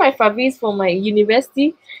 Is it my Fabrice from my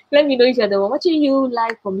university? Let me know if you're the one watching you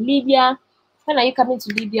live from Libya. When are you coming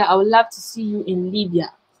to Libya? I would love to see you in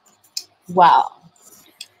Libya. Wow.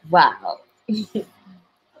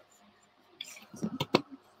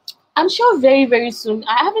 I'm sure very soon.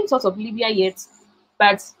 I haven't thought of Libya yet,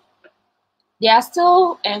 but there are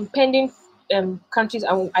still pending countries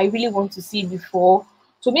I really want to see before.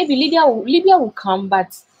 So maybe Libya will come,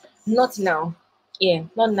 but not now. Yeah,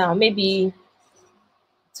 not now. Maybe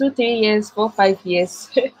 2, 3 years, 4, 5 years.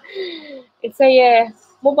 It's a yeah.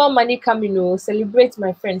 Mobile money coming. You know, celebrate,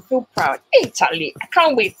 my friend. Feel proud. Hey Charlie, I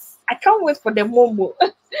can't wait. I can't wait for the Momo.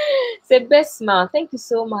 Say best smile. Thank you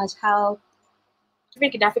so much. How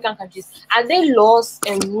in African countries, are there laws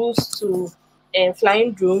and rules to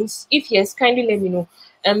flying drones? If yes, kindly let me know.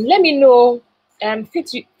 Let me know.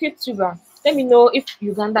 FitTuber. Let me know if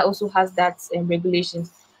Uganda also has that regulations.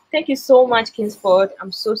 Thank you so much, Kingsford.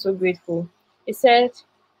 I'm so grateful. It said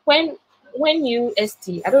when you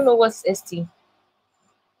ST. I don't know what's ST.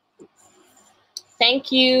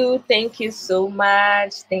 Thank you so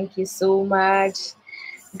much.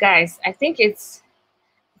 Guys, I think it's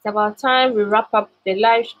about time we wrap up the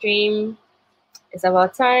live stream.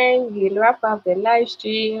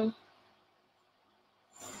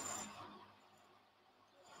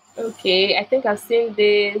 Okay, I think I've seen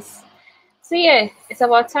this. So yeah, it's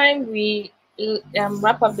about time we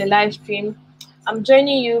wrap up the live stream. I'm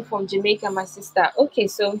joining you from Jamaica, my sister. Okay,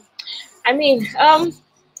 so I mean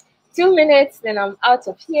 2 minutes, then I'm out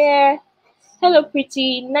of here. Hello,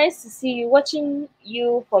 pretty. Nice to see you. Watching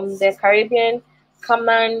you from the Caribbean,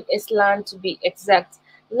 Cayman Island to be exact.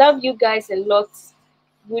 Love you guys a lot.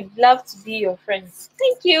 Would love to be your friends.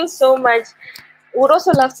 Thank you so much. Would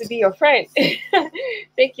also love to be your friend.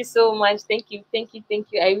 Thank you so much. Thank you.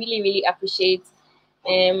 I really appreciate.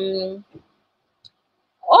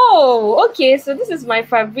 Oh, okay. So this is my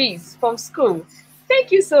Fabrice from school.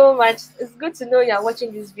 Thank you so much. It's good to know you're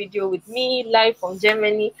watching this video with me live from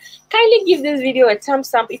Germany. Kindly give this video a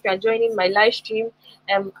thumbs up if you're joining my live stream.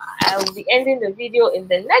 I'll be ending the video in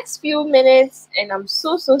the next few minutes, and I'm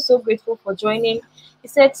so grateful for joining. He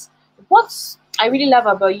said, what I really love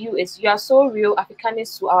about you is you are so real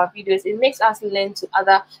Africanist to our videos. It makes us learn to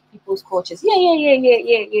other people's cultures. Yeah.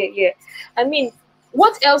 I mean,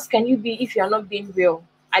 what else can you be if you are not being real?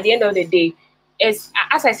 At the end of the day, as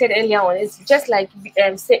I said earlier on, it's just like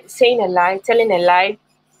saying a lie, telling a lie,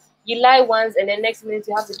 you lie once and then next minute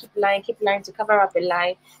you have to keep lying to cover up a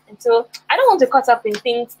lie. And so I don't want to cut up in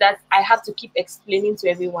things that I have to keep explaining to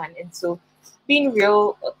everyone. And so being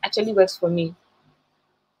real actually works for me.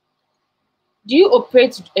 Do you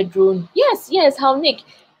operate a drone? Yes. How Nick?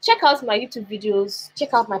 Check out my YouTube videos.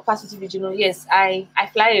 Check out my past YouTube video. Yes, I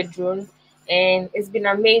fly a drone, and it's been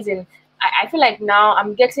amazing. I feel like now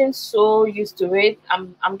I'm getting so used to it.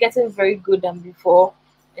 I'm getting very good than before,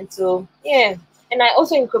 and so yeah. And I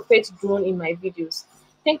also incorporate drone in my videos.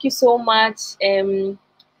 Thank you so much, Jen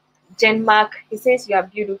Mark. He says you are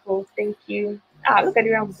beautiful. Thank you. Look at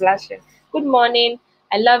you, I'm blushing. Good morning.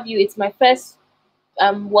 I love you. It's my first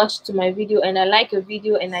watch to my video and I like your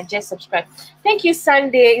video and I just subscribe. Thank you,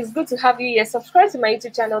 Sunday. It's good to have you here. Subscribe to my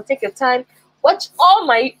YouTube channel. Take your time. Watch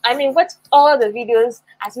watch all the videos,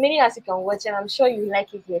 as many as you can watch, and I'm sure you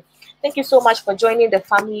like it here. Thank you so much for joining the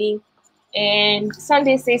family. And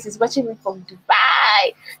Sunday says he's watching me from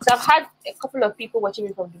Dubai. So I've had a couple of people watching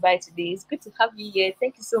me from Dubai today. It's good to have you here.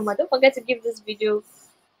 Thank you so much. Don't forget to give this video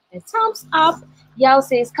a thumbs up. Yao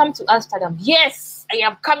says, come to Amsterdam. Yes, I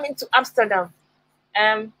am coming to Amsterdam.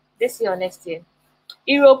 This year or next year.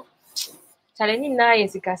 Europe, challenging now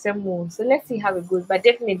is so let's see how it goes. But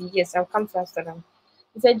definitely, yes, I'll come to Amsterdam.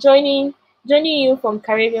 It's a joining you from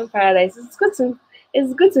Caribbean Paradise. It's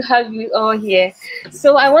good to have you all here.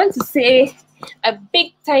 So I want to say a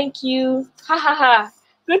big thank you.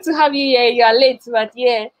 Good to have you here. You are late, but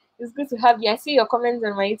yeah, it's good to have you. I see your comments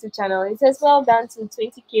on my YouTube channel. It says well done to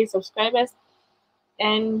 20,000 subscribers,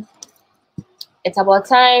 and it's about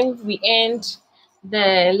time we end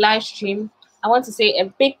the live stream. I want to say a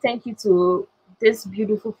big thank you to this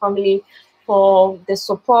beautiful family for the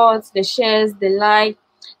support, the shares, the like.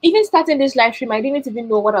 Even starting this live stream, I didn't even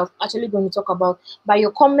know what I was actually going to talk about, but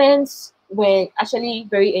your comments were actually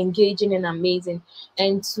very engaging and amazing.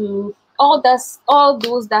 And to all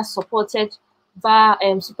those that supported via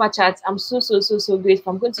super chat, I'm so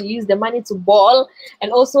grateful. I'm going to use the money to ball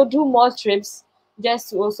and also do more trips,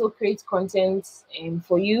 just to also create content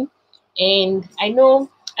for you. And I know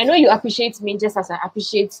you appreciate me just as I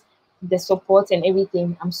appreciate the support and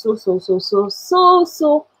everything. I'm so super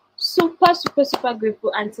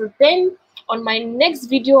grateful. Until then, on my next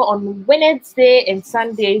video on Wednesday and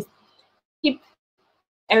Sundays, keep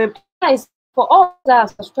a reply for all that have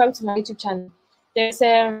subscribed to my YouTube channel. There's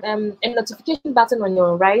a notification button on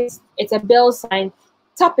your right. It's a bell sign.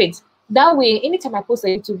 Tap it. That way, anytime I post a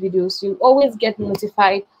YouTube videos, you always get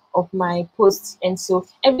notified of my posts. And so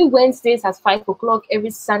every Wednesdays at 5 o'clock, every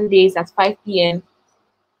Sundays at 5 p.m.,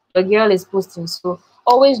 the girl is posting. So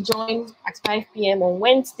always join at 5 p.m. on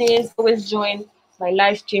Wednesdays. Always join my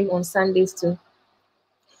live stream on Sundays too.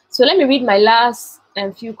 So let me read my last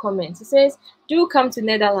few comments. It says, do come to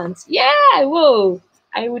Netherlands. Yeah, I will.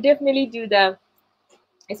 I will definitely do that.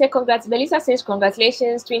 I said, congrats. Melissa says,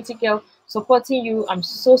 congratulations, 20 girl, supporting you. I'm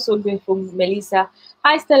so grateful, Melissa.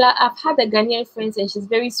 Hi, Stella. I've had a Ghanaian friend and she's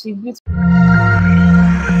very sweet, beautiful.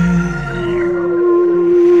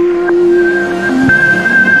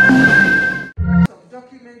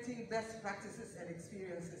 Documenting best practices and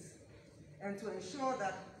experiences, and to ensure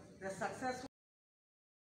that the successful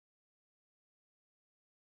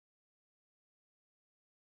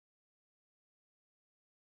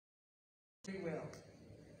well.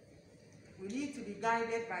 We need to be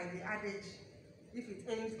guided by the adage, if it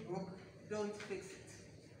ain't broke, don't fix it.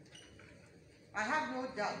 I have no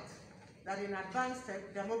doubt that in advanced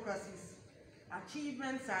democracies,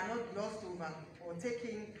 achievements are not glossed over or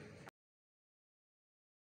taken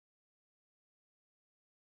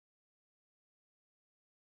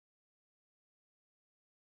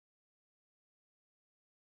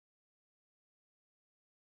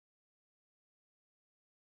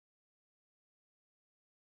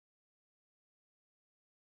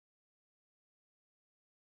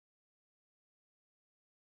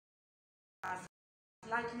as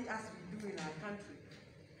lightly as we do in our country.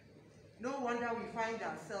 No wonder we find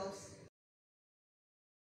ourselves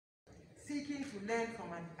seeking to learn from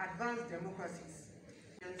advanced democracies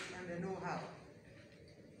and the know-how.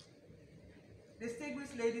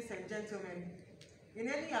 Distinguished ladies and gentlemen, in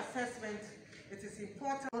any assessment, it is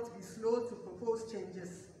important not to be slow to propose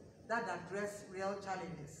changes that address real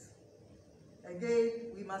challenges. Again,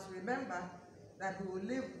 we must remember that we will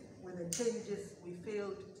live with the changes we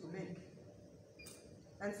failed to make.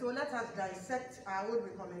 And so let us dissect our own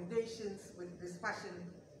recommendations with dispassion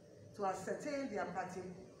to ascertain their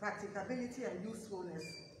practicability and usefulness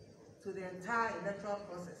to the entire electoral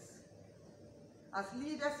process. As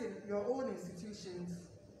leaders in your own institutions,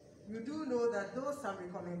 you do know that though some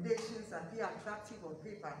recommendations appear attractive on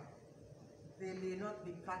paper, they may not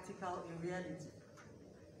be practical in reality.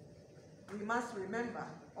 we must remember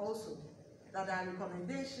also that our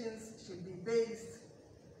recommendations should be based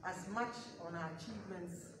as much on our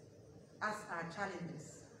achievements as our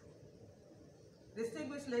challenges.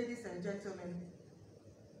 Distinguished ladies and gentlemen,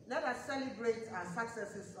 let us celebrate our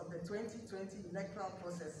successes of the 2020 electoral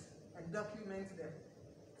process and document them,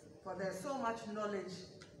 for there's so much knowledge,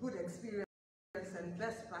 good experience, and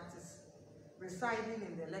best practice residing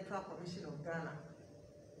in the Electoral Commission of Ghana.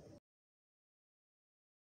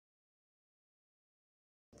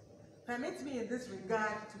 Permit me in this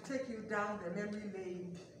regard to take you down the memory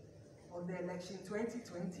lane of the election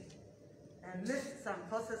 2020 and list some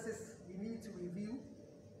processes we need to review,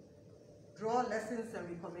 draw lessons and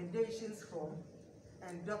recommendations from,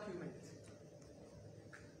 and document.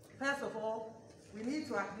 First of all, we need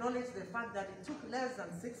to acknowledge the fact that it took less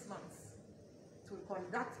than 6 months to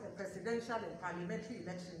conduct a presidential and parliamentary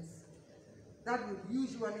elections that would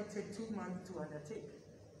usually take 2 months to undertake.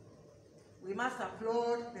 We must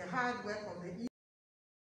applaud the hard work of the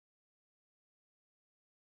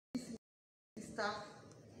EC staff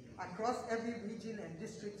across every region and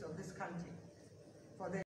district of this country for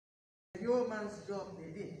the yeoman's job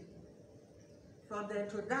they did. From the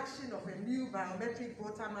introduction of a new biometric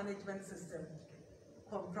voter management system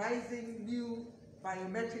comprising new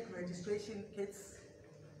biometric registration kits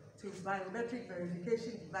to biometric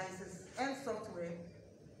verification devices and software,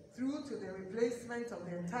 through to the replacement of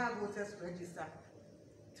the entire voters register,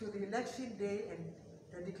 to the election day and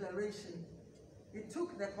the declaration. It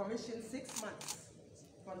took the Commission 6 months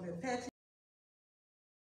from the 30th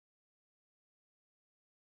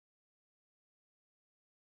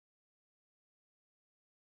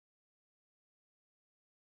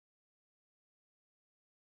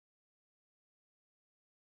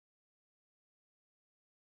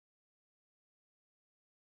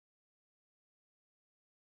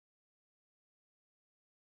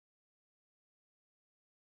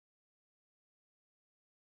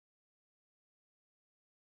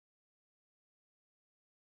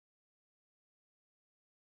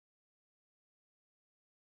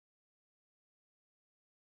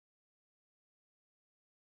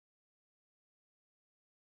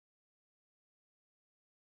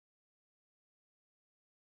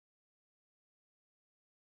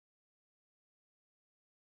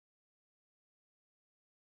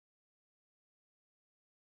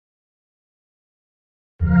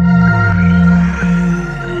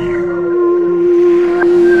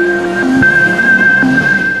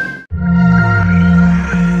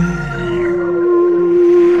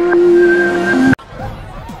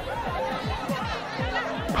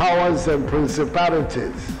powers and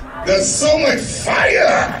principalities. There's so much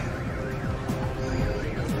fire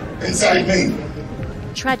inside me.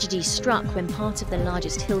 Tragedy struck when part of the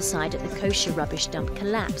largest hillside at the kosher rubbish dump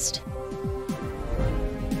collapsed.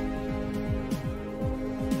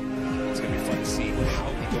 It's going to be fun to see how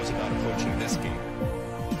he goes about approaching this game.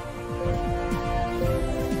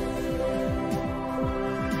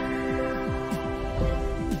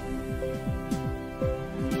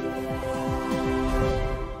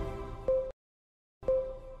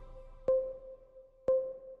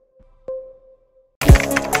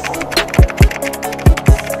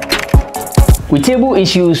 We table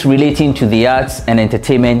issues relating to the arts and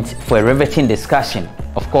entertainment for a riveting discussion,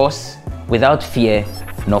 of course, without fear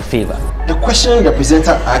nor favor. The question the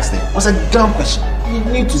presenter asked them was a dumb question. You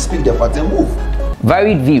need to speak the part and move.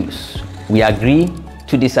 Varied views. We agree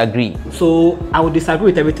to disagree. So I would disagree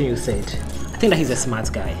with everything you said. I think that he's a smart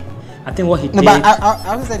guy. I think what he did. No, but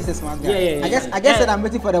I also said he's a smart guy. Yeah. I guess that I'm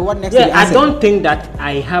waiting for the what next. Yeah, I don't think that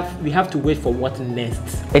we have to wait for what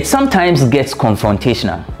next. It sometimes gets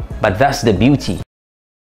confrontational, but that's the beauty.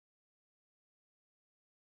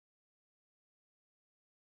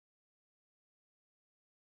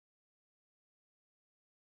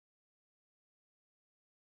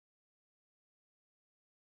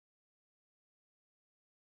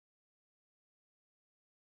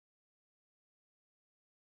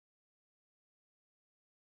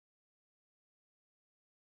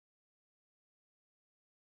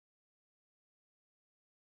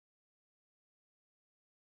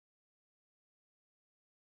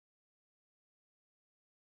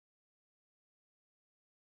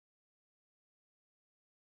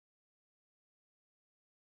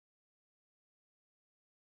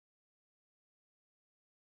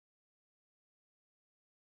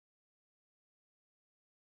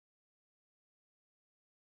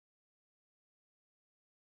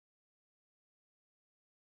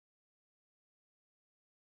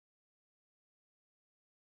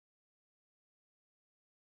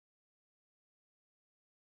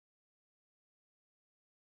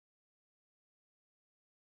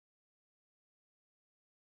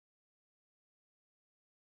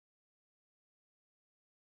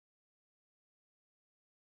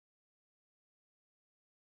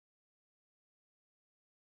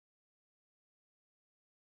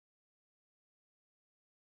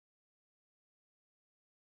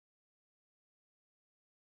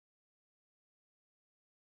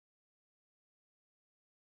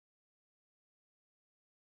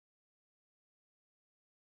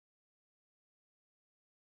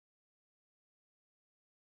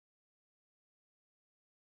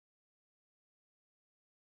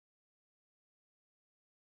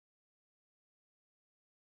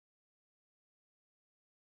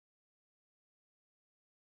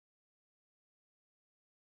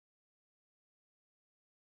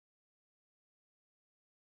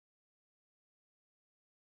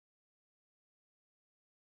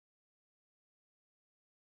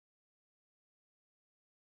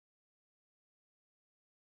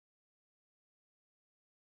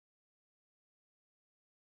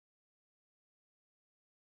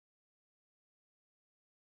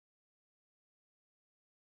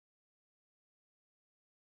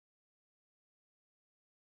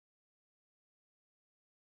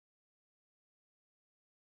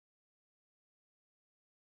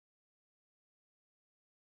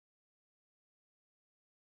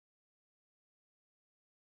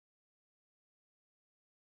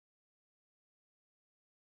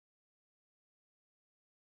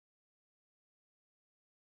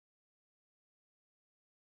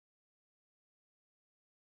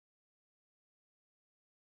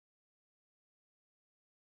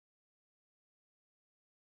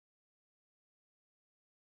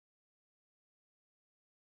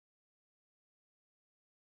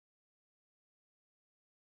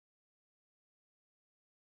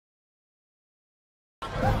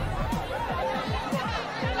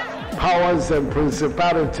 powers and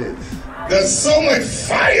principalities. There's so much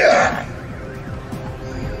fire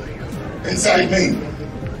inside me.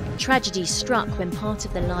 Tragedy struck when part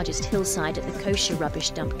of the largest hillside at the kosher rubbish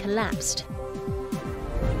dump collapsed.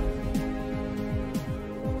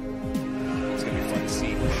 It's going to be fun to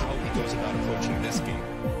see how he goes about approaching this game.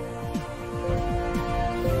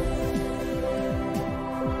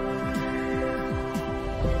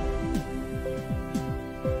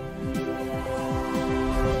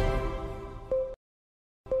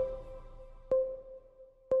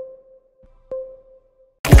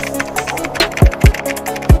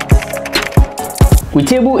 We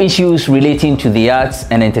table issues relating to the arts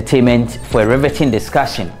and entertainment for a riveting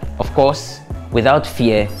discussion, of course, without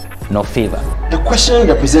fear nor favor. The question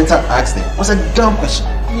the presenter asked them was a dumb question.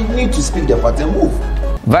 You need to speak the fact and move.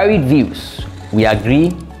 Varied views. We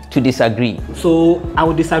agree to disagree. So I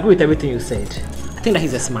would disagree with everything you said. I think that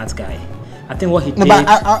he's a smart guy. I think what he did. No, but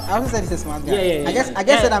I also said he's a smart guy. Yeah. I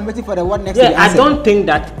guess that I'm waiting for the what next. Yeah, I don't think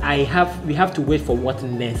that we have to wait for what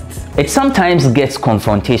next. It sometimes gets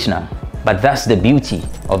confrontational, but that's the beauty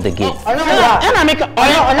of the game. It's not my brother.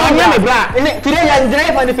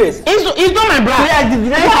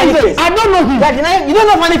 I don't know him. You don't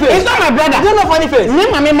know funny face. It's not my brother. You don't know funny face.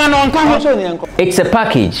 It's a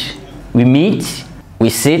package. We meet, we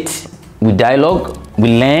sit, we dialogue,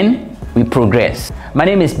 we learn, we progress. My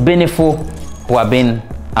name is Benefo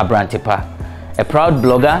Abrantepa, a proud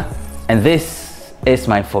blogger, and this is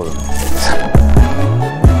my forum.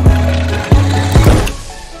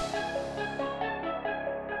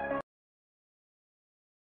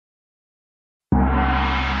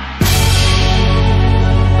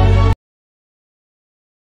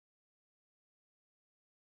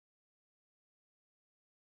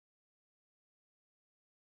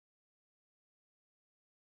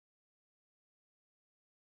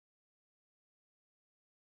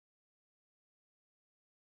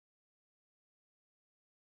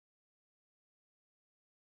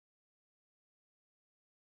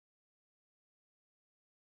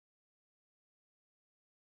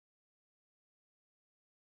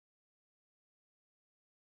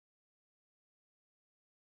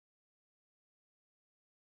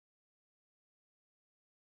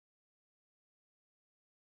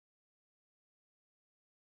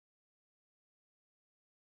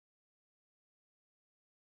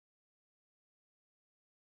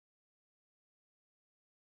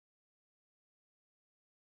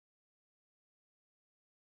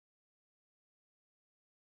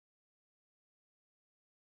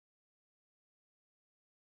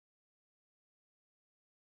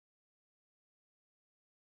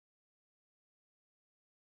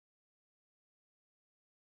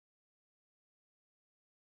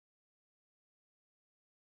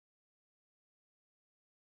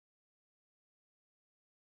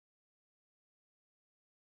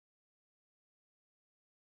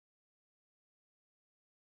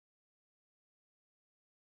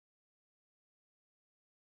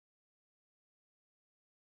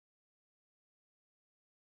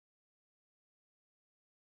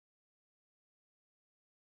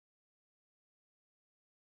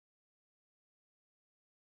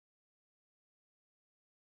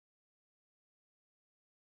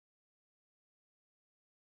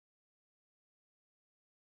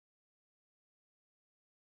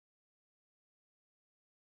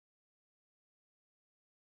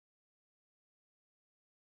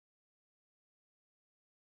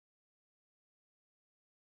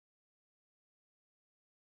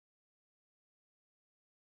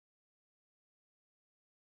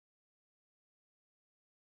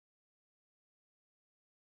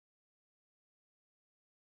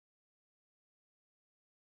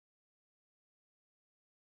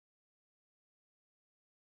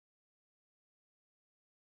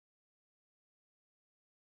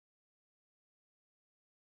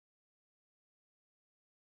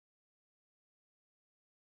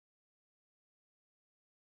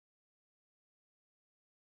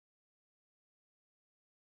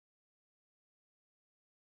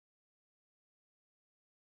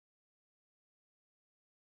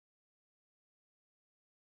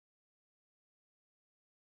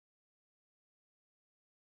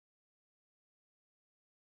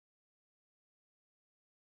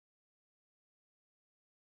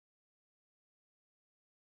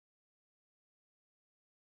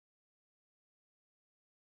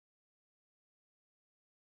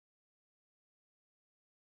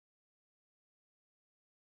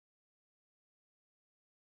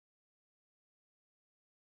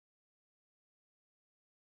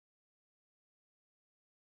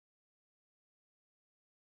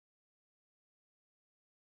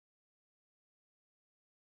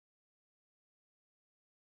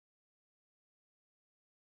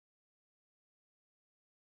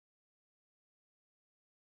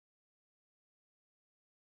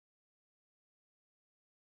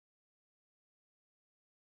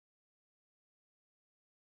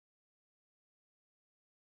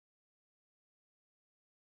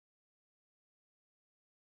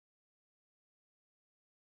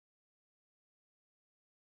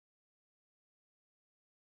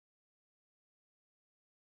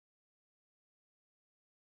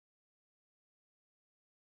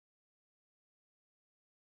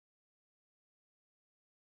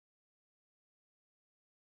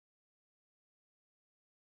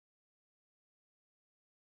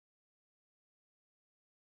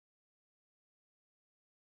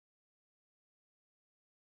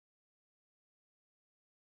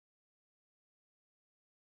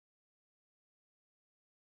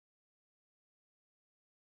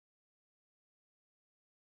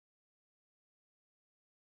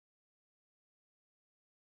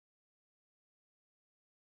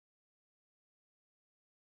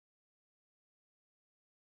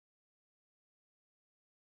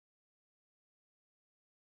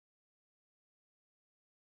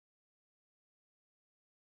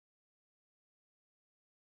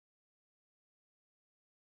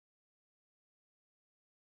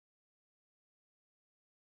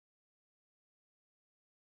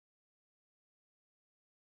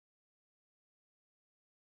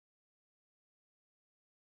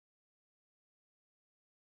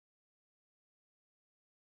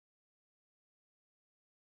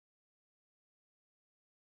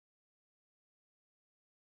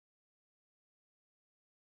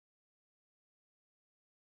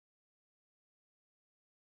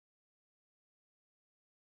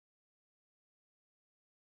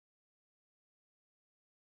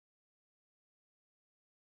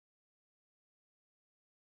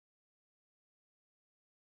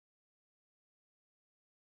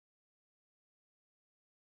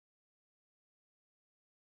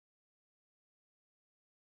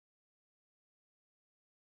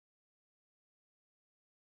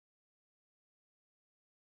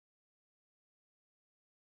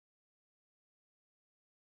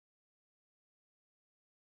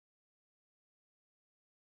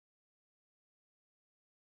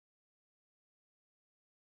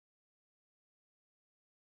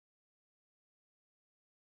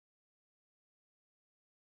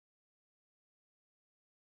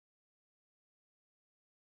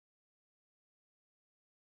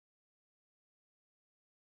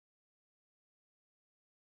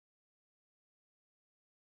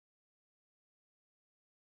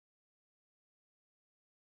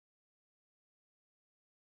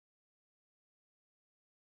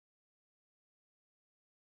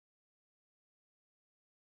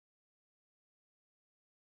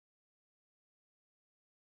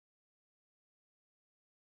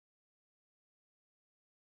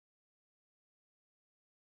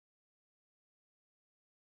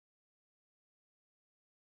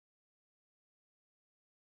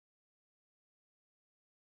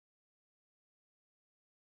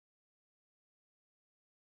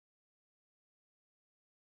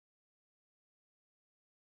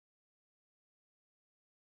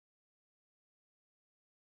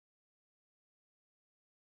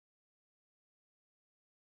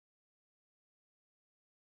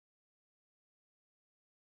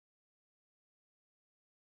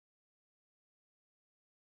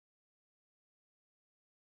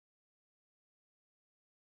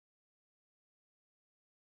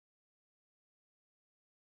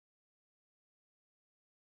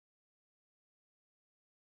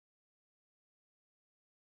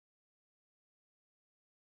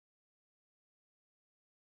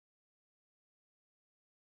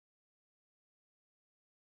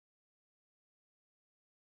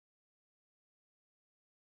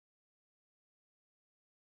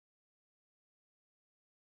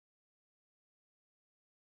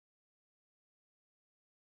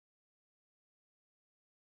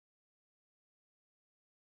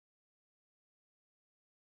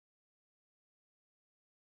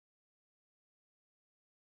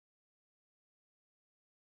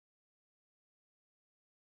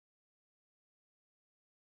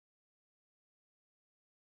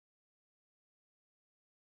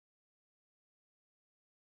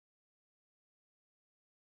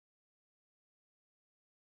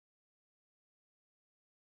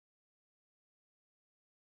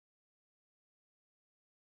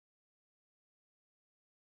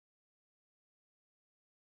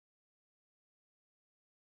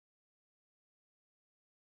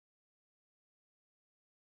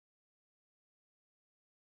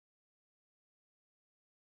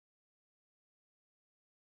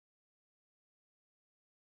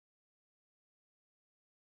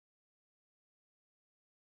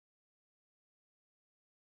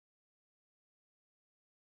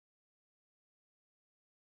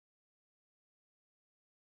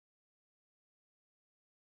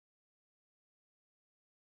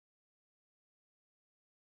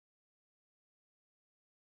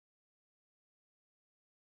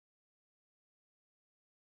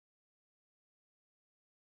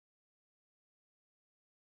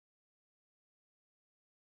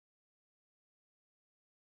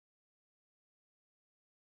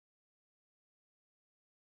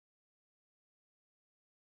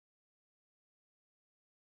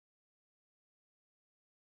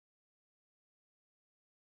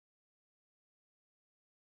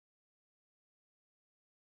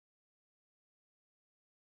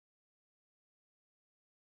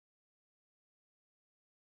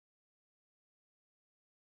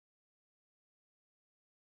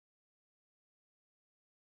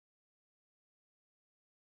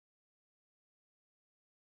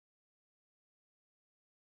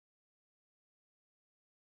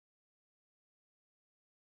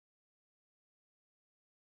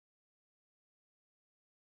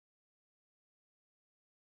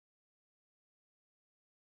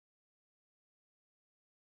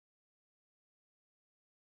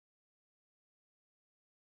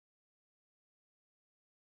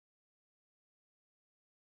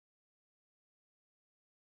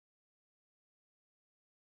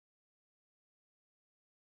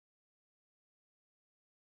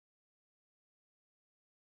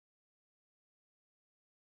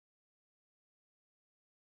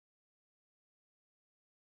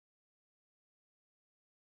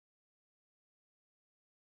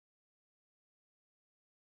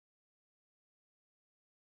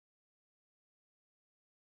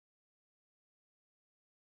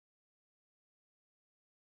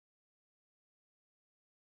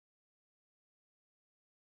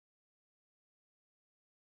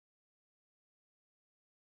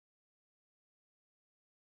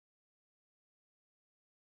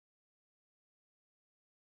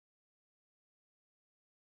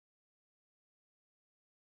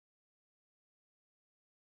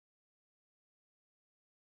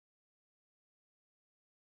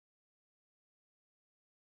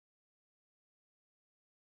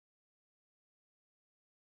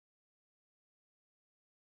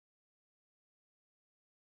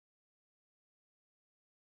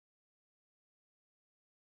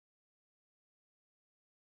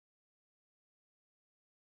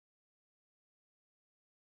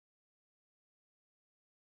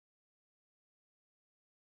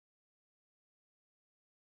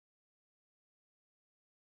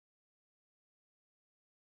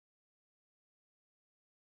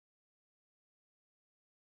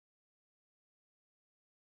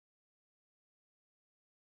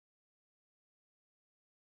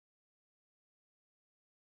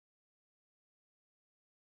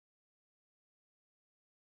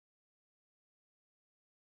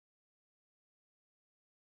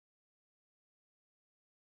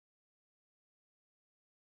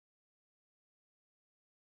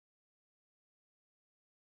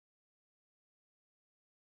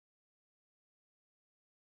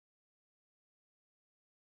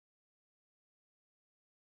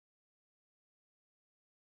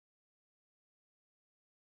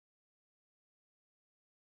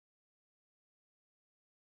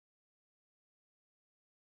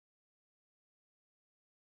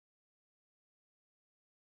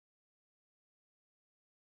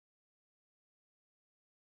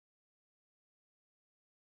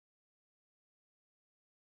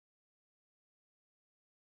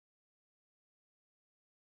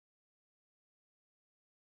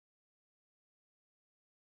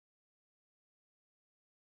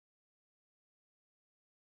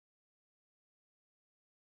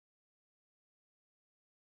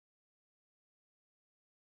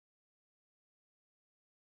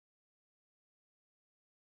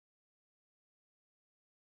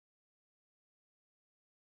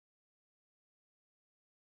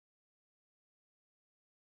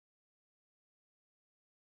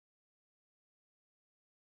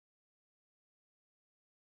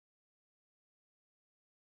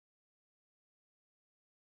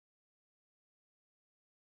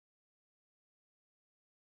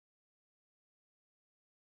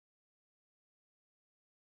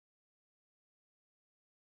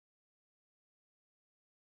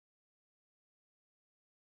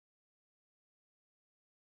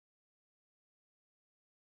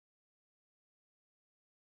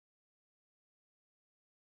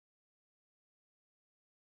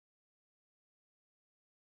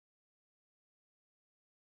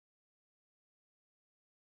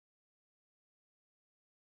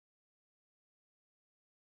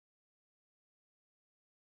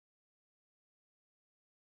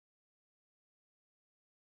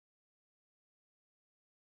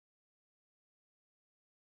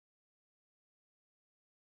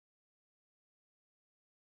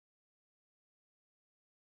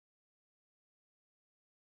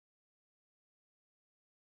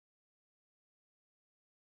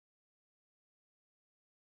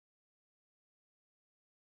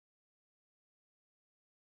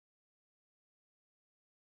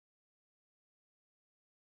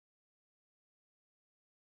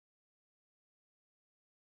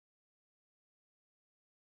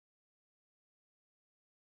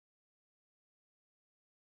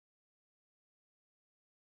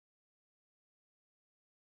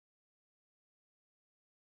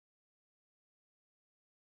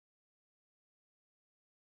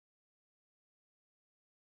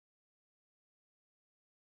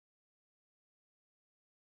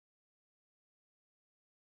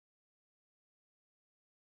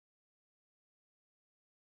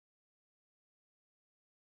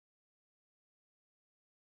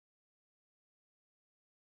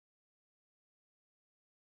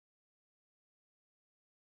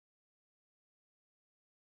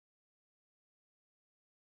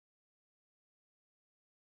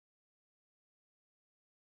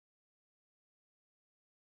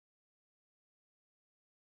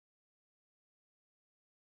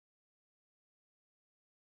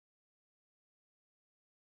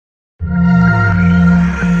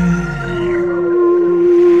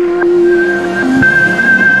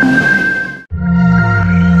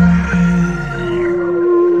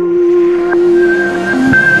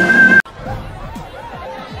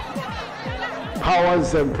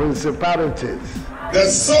 principalities.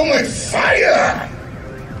 There's so much fire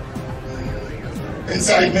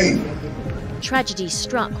inside me. Tragedy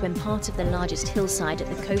struck when part of the largest hillside at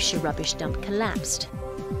the kosher rubbish dump collapsed.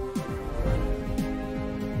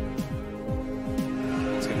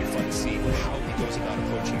 It's going to be fun to see how he goes about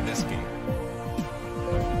approaching this game.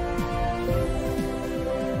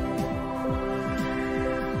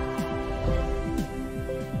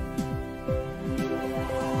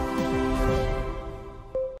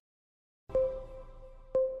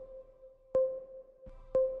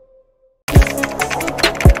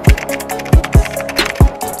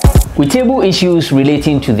 We table issues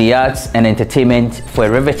relating to the arts and entertainment for a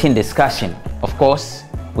riveting discussion, of course,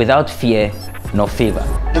 without fear nor favor.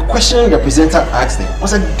 The question the presenter asked them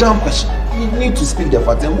was a dumb question. You need to speak the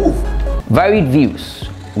fact and move. Varied views.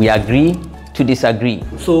 We agree to disagree.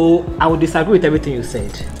 So I would disagree with everything you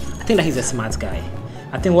said. I think that he's a smart guy.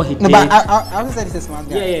 I think what he did. No, but I also said he's a smart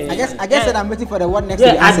guy. Yeah. I guess that I'm waiting for the what next.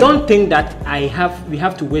 Yeah, I don't think that we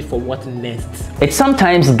have to wait for what next. It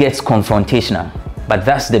sometimes gets confrontational, but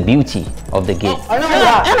that's the beauty of the game. Today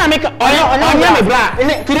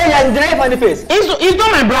you deny funny face. It's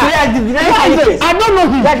not my brother. Today you deny funny face. I don't know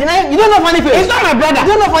him. You don't know funny face. It's not my brother. You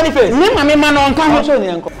don't know funny face.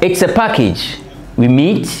 It's a package. We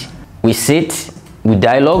meet, we sit, we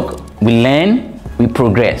dialogue, we learn, we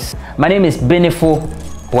progress. My name is Benefo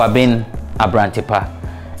Abrantepa,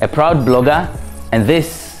 a proud blogger, and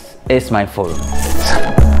this is my forum.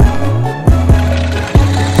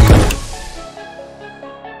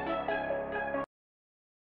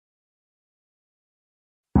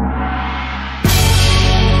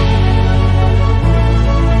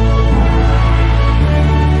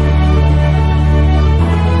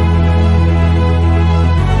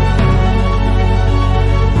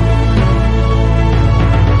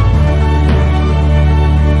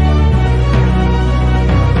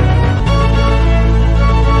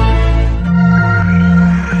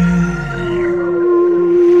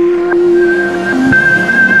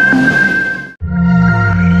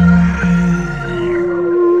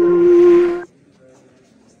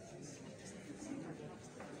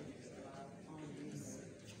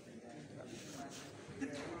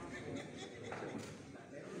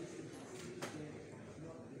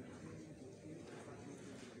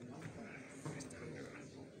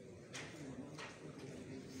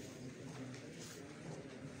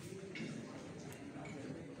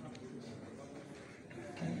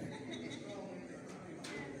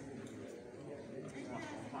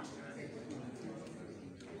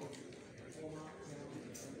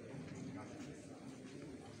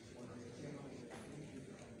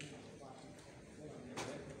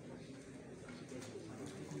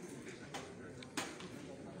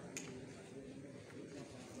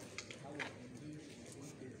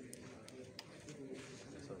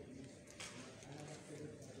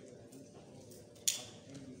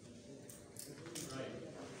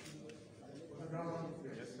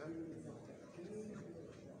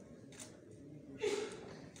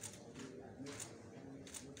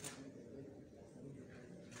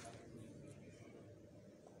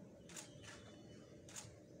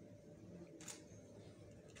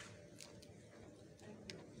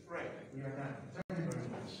 We are done. Thank you very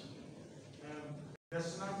much. The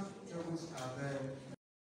snap tables are there.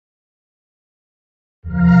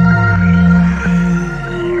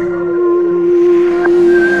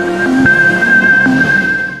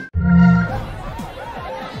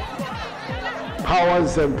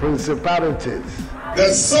 Powers and principalities.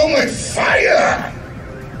 There's so much fire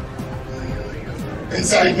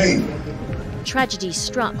inside me. Tragedy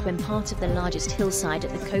struck when part of the largest hillside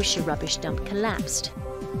at the kosher rubbish dump collapsed.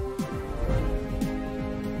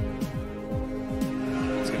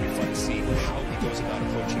 It's going to be fun to see how he goes about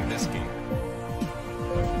approaching this game.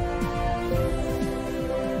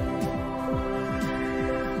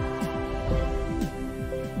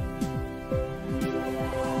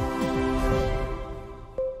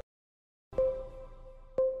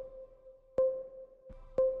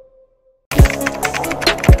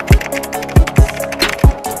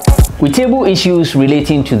 We table issues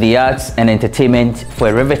relating to the arts and entertainment for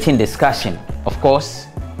a riveting discussion, of course,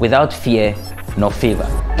 without fear nor favor.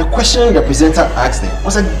 The question the presenter asked them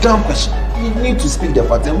was a dumb question. You need to speak the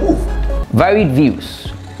fact and move. Varied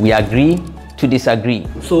views. We agree to disagree.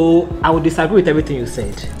 So I would disagree with everything you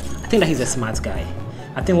said. I think that he's a smart guy.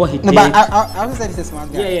 I think what he did. No, but I also said he's a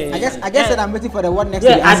smart guy. Yeah. I guess that I'm waiting for the what next.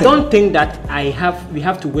 Yeah, I don't think that we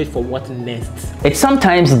have to wait for what next. It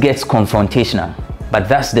sometimes gets confrontational, But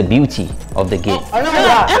that's the beauty of the game. Today you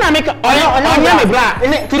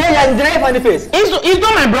are denying funny face. It's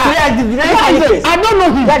not my brother. You are denying funny face. I don't know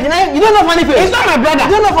him. You don't know funny face. It's not my brother.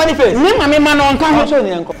 You don't know funny face.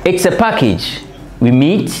 It's a package. We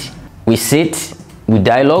meet, we sit, we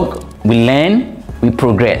dialogue, we learn, we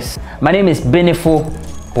progress. My name is Benefo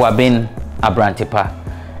Abrantepa,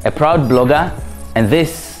 a proud blogger, and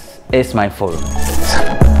this is my forum.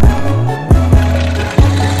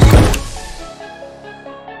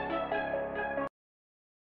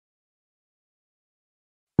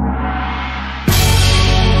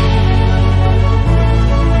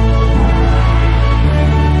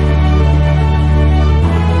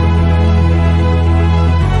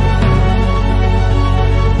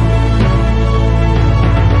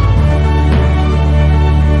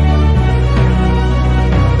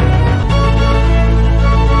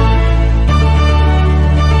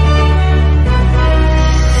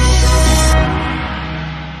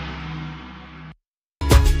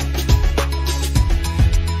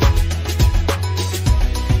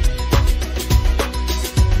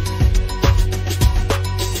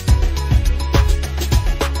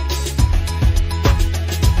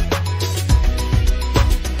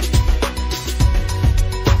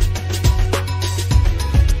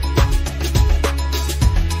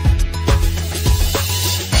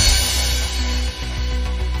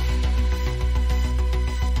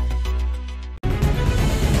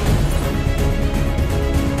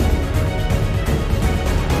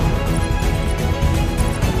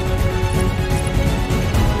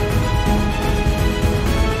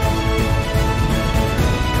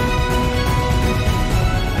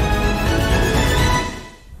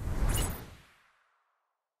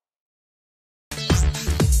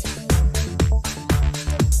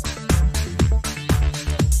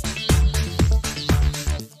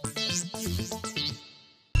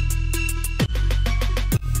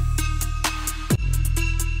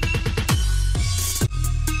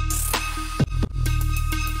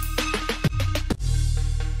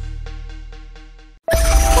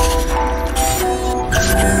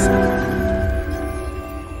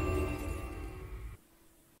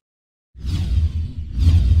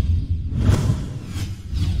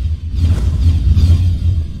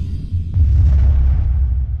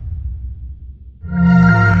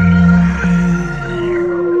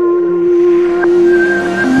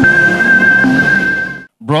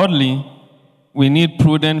 Broadly, we need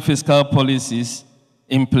prudent fiscal policies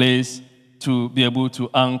in place to be able to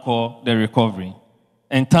anchor the recovery.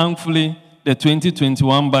 And thankfully, the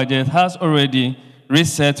 2021 budget has already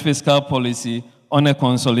reset fiscal policy on a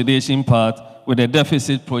consolidation path, with the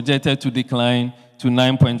deficit projected to decline to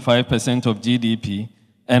 9.5% of GDP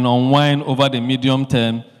and unwind over the medium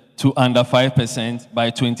term to under 5% by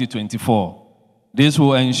 2024. This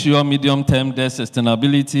will ensure medium-term debt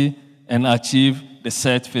sustainability and achieve the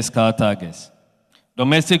set fiscal targets.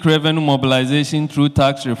 Domestic revenue mobilization through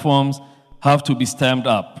tax reforms have to be stepped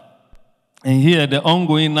up. And here, the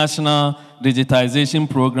ongoing national digitization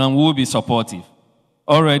program will be supportive.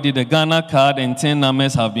 Already, the Ghana card and TIN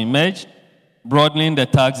numbers have been merged, broadening the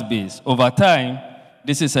tax base. Over time,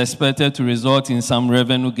 this is expected to result in some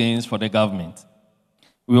revenue gains for the government.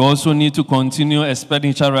 We also need to continue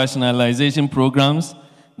expenditure rationalization programs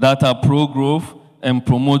that are pro-growth and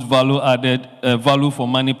promote value for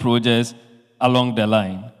money projects along the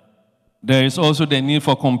line. There is also the need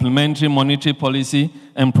for complementary monetary policy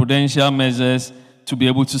and prudential measures to be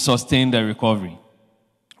able to sustain the recovery.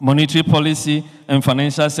 Monetary policy and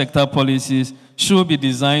financial sector policies should be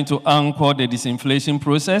designed to anchor the disinflation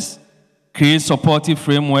process, create supportive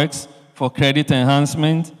frameworks for credit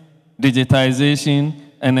enhancement, digitization,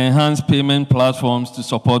 and enhanced payment platforms to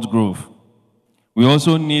support growth. We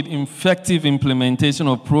also need effective implementation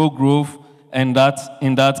of pro-growth, and that,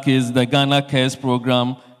 in that case, the Ghana Cares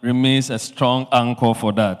program remains a strong anchor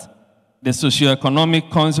for that. The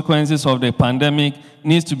socioeconomic consequences of the pandemic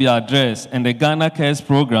needs to be addressed, and the Ghana Cares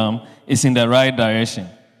program is in the right direction.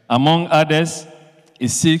 Among others, it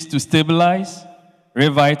seeks to stabilize,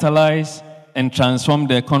 revitalize, and transform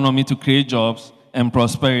the economy to create jobs and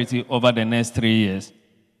prosperity over the next 3 years.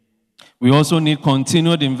 We also need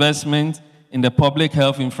continued investment in the public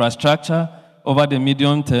health infrastructure over the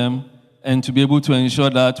medium term, and to be able to ensure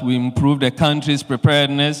that we improve the country's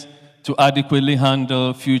preparedness to adequately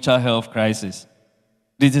handle future health crises.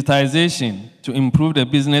 Digitization to improve the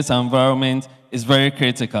business environment is very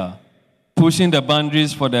critical. Pushing the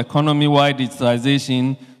boundaries for the economy-wide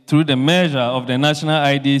digitization through the measure of the national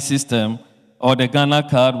ID system or the Ghana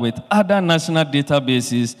card with other national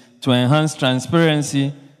databases to enhance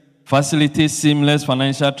transparency, facilitate seamless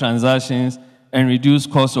financial transactions, and reduce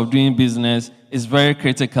cost of doing business is very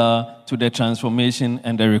critical to the transformation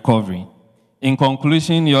and the recovery. In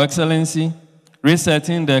conclusion, Your Excellency,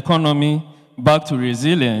 resetting the economy back to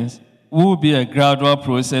resilience will be a gradual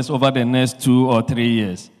process over the next 2 or 3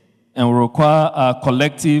 years and will require our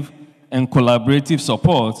collective and collaborative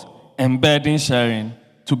support and burden sharing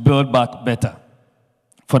to build back better.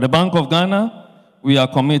 For the Bank of Ghana, we are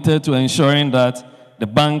committed to ensuring that the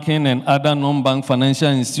banking and other non-bank financial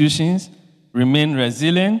institutions remain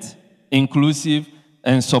resilient, inclusive,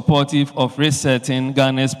 and supportive of resetting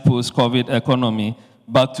Ghana's post-COVID economy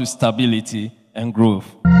back to stability and growth.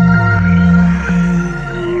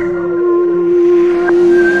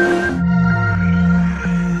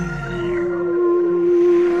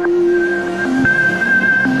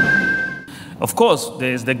 Of course,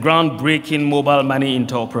 there is the groundbreaking mobile money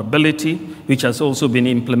interoperability, which has also been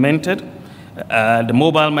implemented. The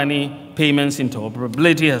mobile money payments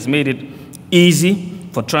interoperability has made it easy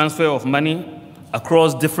for transfer of money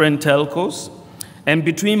across different telcos and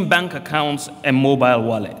between bank accounts and mobile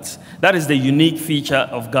wallets. That is the unique feature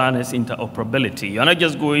of Ghana's interoperability. You're not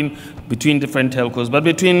just going between different telcos, but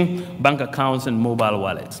between bank accounts and mobile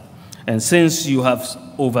wallets. And since you have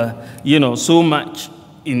over, so much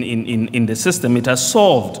in the system, it has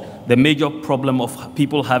solved the major problem of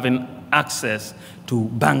people having access to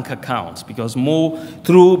bank accounts, because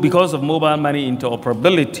of mobile money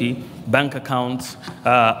interoperability, bank accounts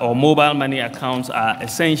or mobile money accounts are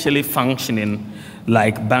essentially functioning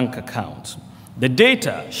like bank accounts. The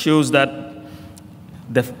data shows that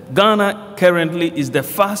Ghana currently is the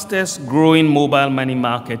fastest growing mobile money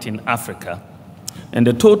market in Africa, and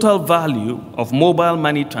the total value of mobile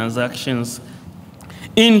money transactions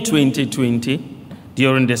in 2020,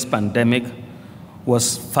 during this pandemic,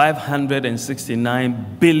 was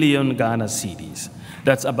 569 billion Ghana cedis.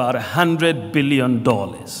 That's about $100 billion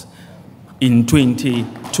in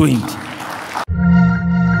 2020.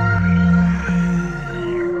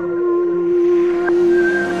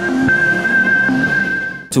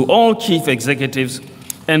 To all chief executives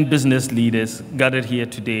and business leaders gathered here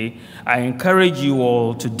today, I encourage you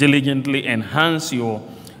all to diligently enhance your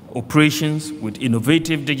operations with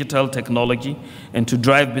innovative digital technology and to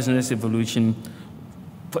drive business evolution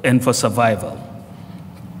and for survival.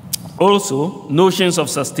 Also, notions of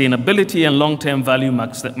sustainability and long-term value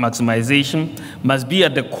maximization must be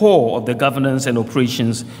at the core of the governance and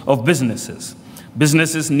operations of businesses.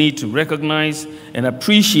 Businesses need to recognize and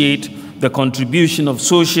appreciate the contribution of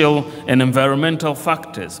social and environmental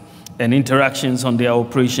factors and interactions on their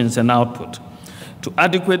operations and output. To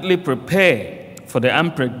adequately prepare for the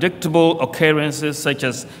unpredictable occurrences such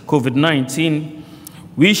as COVID-19,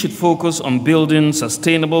 we should focus on building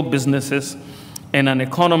sustainable businesses and an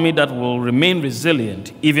economy that will remain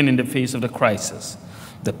resilient even in the face of the crisis.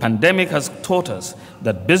 The pandemic has taught us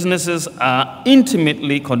that businesses are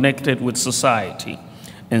intimately connected with society,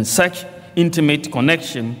 and such intimate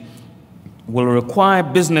connection will require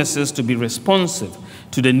businesses to be responsive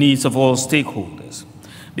to the needs of all stakeholders.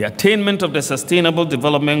 The attainment of the Sustainable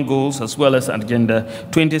Development Goals, as well as Agenda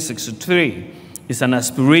 2063, is an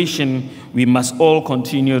aspiration we must all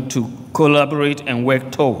continue to collaborate and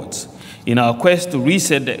work towards in our quest to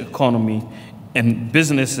reset the economy and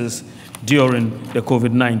businesses during the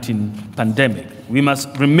COVID-19 pandemic. We must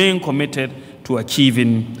remain committed to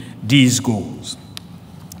achieving these goals.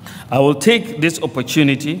 I will take this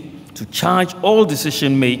opportunity to charge all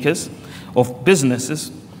decision makers of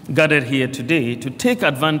businesses gathered here today to take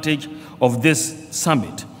advantage of this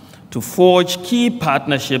summit to forge key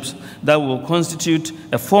partnerships that will constitute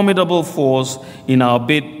a formidable force in our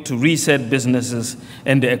bid to reset businesses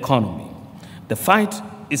and the economy. The fight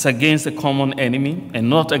is against a common enemy and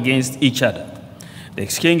not against each other. The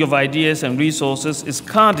exchange of ideas and resources is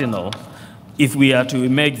cardinal if we are to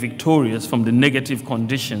emerge victorious from the negative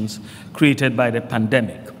conditions created by the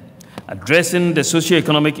pandemic. Addressing the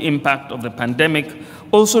socioeconomic impact of the pandemic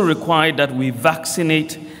also required that we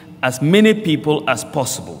vaccinate as many people as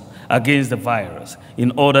possible against the virus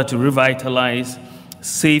in order to revitalize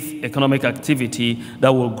safe economic activity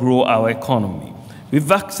that will grow our economy. We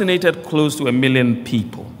vaccinated close to 1 million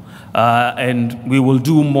people, and we will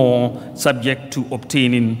do more subject to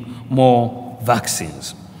obtaining more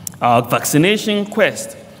vaccines. Our vaccination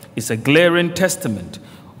quest is a glaring testament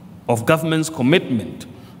of government's commitment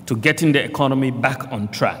to getting the economy back on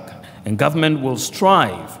track, and government will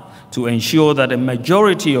strive to ensure that a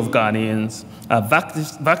majority of Ghanaians are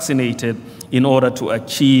vaccinated in order to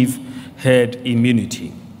achieve herd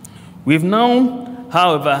immunity. We've now,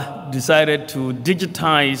 however, decided to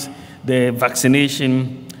digitize the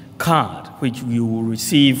vaccination card, which you will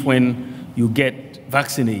receive when you get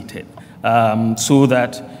vaccinated. so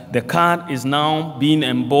that the card is now being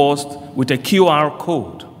embossed with a QR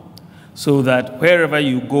code, so that wherever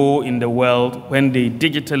you go in the world, when they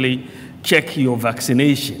digitally check your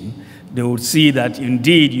vaccination, they will see that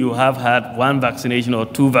indeed you have had 1 vaccination or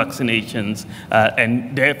 2 vaccinations,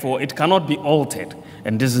 and therefore it cannot be altered.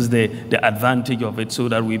 And this is the advantage of it, so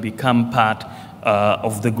that we become part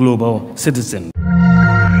of the global citizen.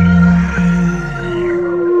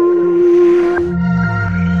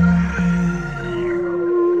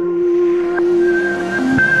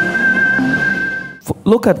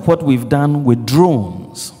 Look at what we've done with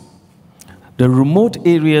drones. The remote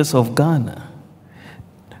areas of Ghana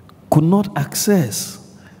could not access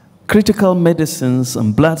critical medicines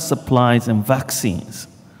and blood supplies and vaccines,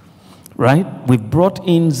 right? We've brought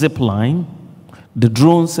in Zipline. The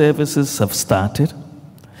drone services have started.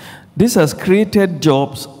 This has created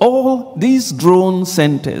jobs. All these drone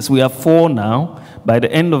centers, we have 4 now. By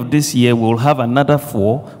the end of this year, we'll have another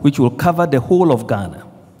 4, which will cover the whole of Ghana.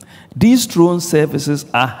 These drone services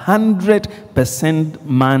are 100%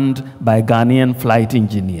 manned by Ghanaian flight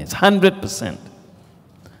engineers, 100%.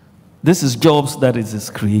 This is jobs that it is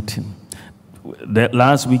creating.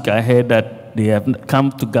 Last week I heard that they have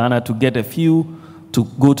come to Ghana to get a few to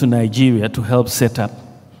go to Nigeria to help set up,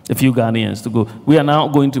 a few Ghanaians to go. We are now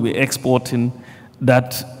going to be exporting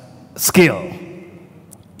that skill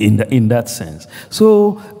in that sense.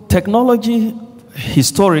 So technology,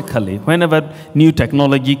 historically, whenever new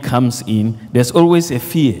technology comes in, there's always a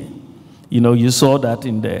fear. You know, you saw that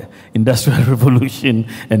in the Industrial Revolution,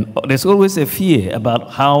 and there's always a fear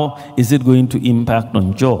about how is it going to impact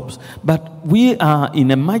on jobs. But we are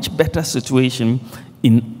in a much better situation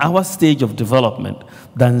in our stage of development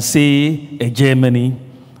than, say, a Germany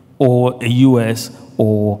or a US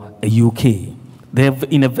or a UK. They're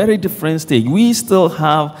in a very different stage. We still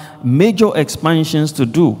have major expansions to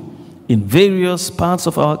do in various parts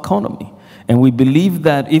of our economy. And we believe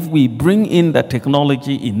that if we bring in the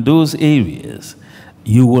technology in those areas,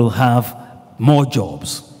 you will have more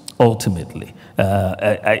jobs, ultimately.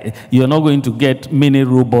 You're not going to get many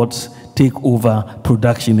robots take over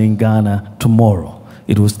production in Ghana tomorrow.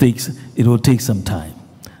 It will take some time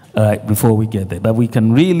before we get there. But we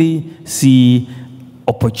can really see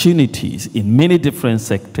opportunities in many different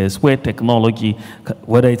sectors where technology,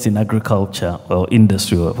 whether it's in agriculture or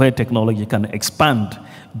industry, where technology can expand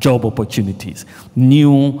job opportunities.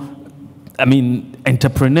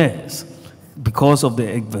 Entrepreneurs, because of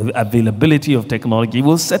the availability of technology,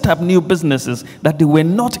 will set up new businesses that they were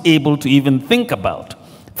not able to even think about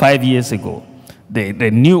 5 years ago. The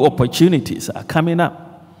new opportunities are coming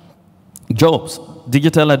up. Jobs,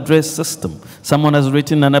 digital address system. Someone has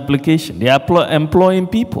written an application. They are employing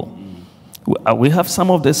people. We have some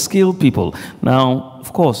of the skilled people. Now,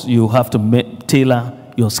 of course, you have to tailor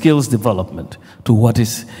your skills development to what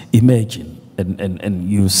is emerging. And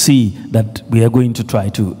you see that we are going to try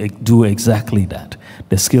to do exactly that.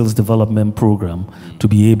 The skills development program to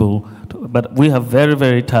be able to, but we have very,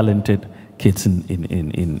 very talented kids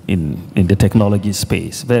in the technology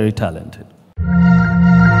space, very talented.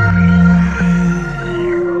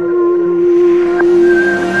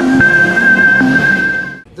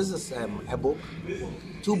 This is a book,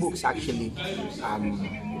 2 books actually,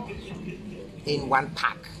 in one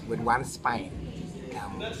pack with one spine.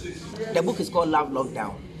 The book is called Love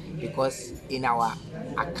Lockdown because in our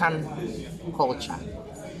Akan culture,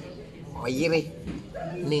 Oyere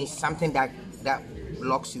means something that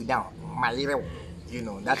locks you down. Mayere, you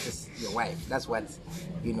know, that is your wife. That's what,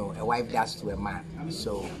 you know, a wife does to a man.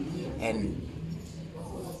 So, and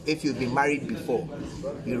if you've been married before,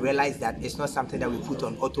 you realize that it's not something that we put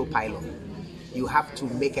on autopilot. You have to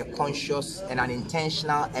make a conscious and an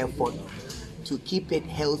intentional effort to keep it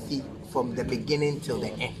healthy from the beginning till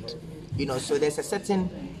the end. You know, so there's a certain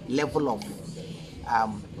level of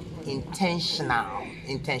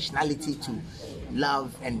intentionality to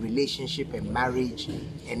love and relationship and marriage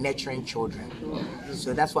and nurturing children.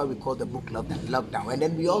 So that's why we call the book Lockdown. And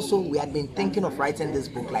then we had been thinking of writing this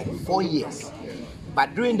book like 4 years.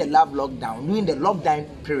 But during the lockdown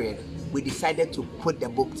period, we decided to put the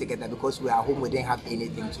book together because we are home, we didn't have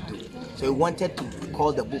anything to do. So we wanted to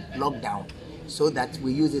call the book Lockdown so that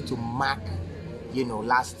we use it to mark, you know,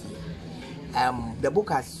 last year. The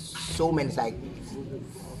book has so many, it's like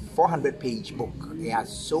 400-page book. It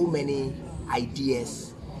has so many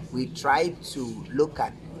ideas. We tried to look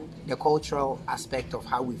at the cultural aspect of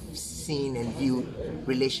how we've seen and viewed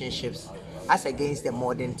relationships as against the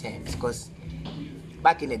modern terms, because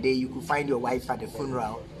back in the day you could find your wife at the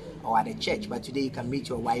funeral or at a church, but today you can meet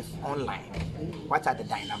your wife online. What are the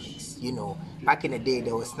dynamics? You know, back in the day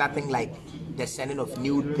there was nothing like the sending of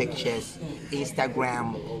nude pictures,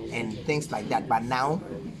 Instagram, and things like that. But now,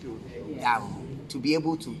 to be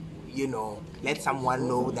able to, let someone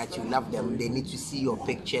know that you love them, they need to see your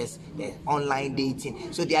pictures, the online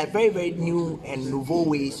dating. So there are very, very new and nouveau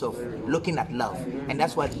ways of looking at love. And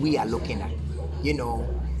that's what we are looking at,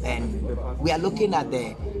 and we are looking at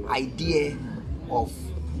the idea of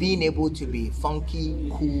being able to be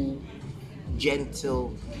funky, cool,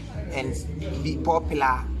 gentle, and be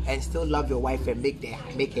popular, and still love your wife and make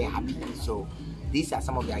her happy. So these are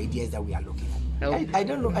some of the ideas that we are looking at. I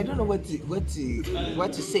don't know what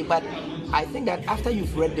to say, but I think that after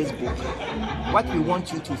you've read this book, what we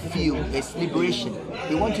want you to feel is liberation.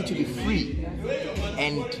 We want you to be free,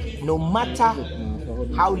 and no matter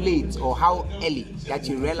how late or how early that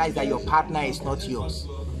you realize that your partner is not yours,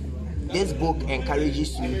 this book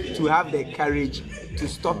encourages you to have the courage to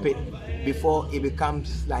stop it before it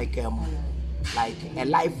becomes like a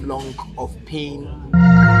lifelong of pain.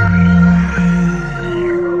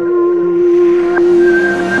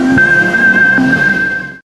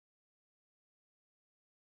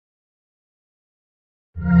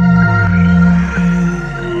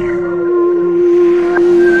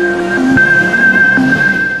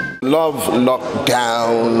 Love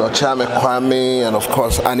Lockdown, Ochame Kwame, and of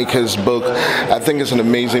course Annika's book. I think it's an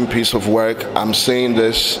amazing piece of work. I'm saying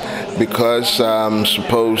this because I'm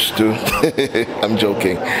supposed to. I'm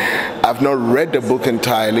joking. I've not read the book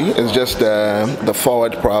entirely. It's just the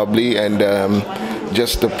forward probably, and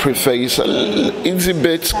just the preface, easy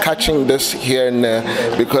bits, catching this here and there,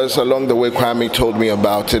 because along the way Kwame told me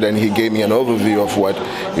about it and he gave me an overview of what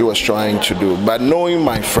he was trying to do. But knowing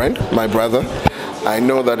my friend, my brother, I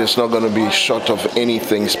know that it's not going to be short of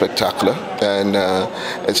anything spectacular, and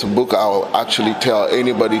it's a book I'll actually tell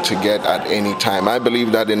anybody to get at any time. I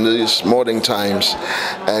believe that in these modern times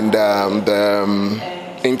and the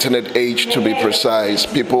internet age, to be precise,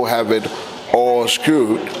 people have it all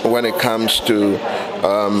screwed when it comes to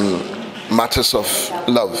matters of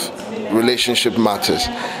love, relationship matters.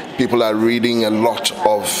 People are reading a lot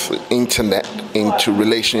of internet into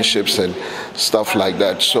relationships and stuff like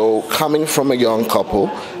that. So coming from a young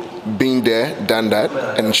couple, being there, done that,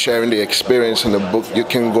 and sharing the experience in the book, you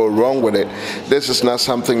can go wrong with it. This is not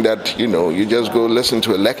something that, you just go listen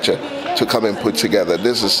to a lecture to come and put together.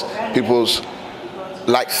 This is people's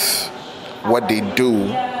life, what they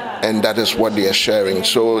do, and that is what they are sharing.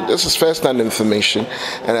 So this is first-hand information,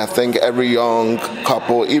 and I think every young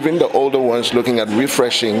couple, even the older ones looking at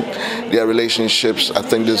refreshing their relationships, I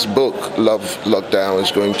think this book, Love Lockdown,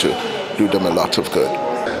 is going to do them a lot of good.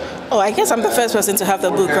 Oh, I guess I'm the first person to have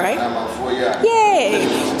the book, right?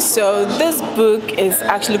 Yay! So this book is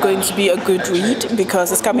actually going to be a good read because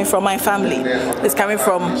it's coming from my family. It's coming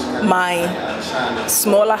from my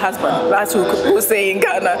smaller husband. That's who we say in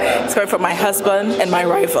Ghana. It's coming from my husband and my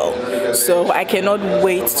rival. So I cannot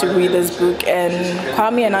wait to read this book. And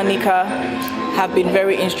Kwame and Annika have been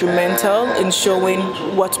very instrumental in showing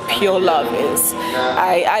what pure love is.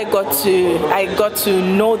 I got to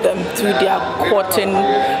know them through their courting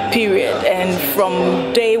period, and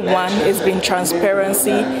from day one it's been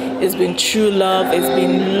transparency, it's been true love, it's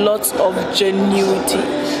been lots of genuinity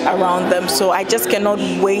around them. So I just cannot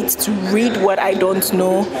wait to read what I don't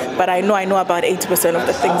know, but I know about 80% of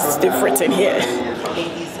the things they've written here.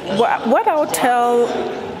 What I'll tell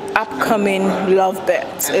upcoming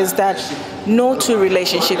lovebirds is that no two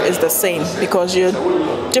relationship is the same, because you're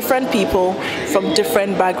different people from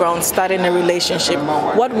different backgrounds starting a relationship.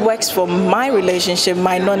 What works for my relationship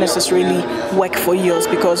might not necessarily work for yours,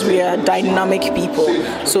 because we are dynamic people.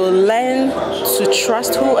 So learn to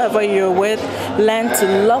trust whoever you're with, learn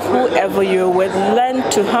to love whoever you're with, learn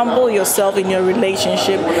to humble yourself in your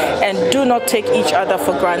relationship, and do not take each other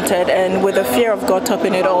for granted. And with the fear of God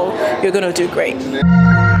topping it all, you're going to do great.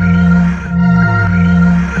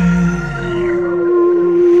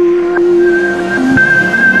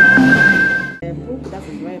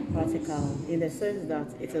 In the sense that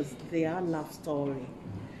it is their love story.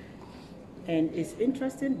 And it's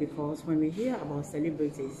interesting because when we hear about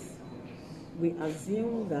celebrities, we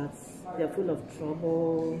assume that they're full of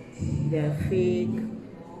trouble, they're fake,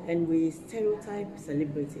 and we stereotype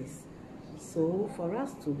celebrities. So for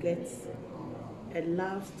us to get a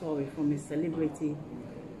love story from a celebrity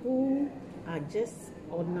who are just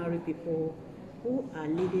ordinary people who are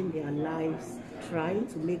living their lives, trying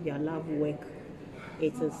to make their love work,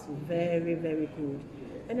 it is very, very good.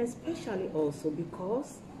 And especially also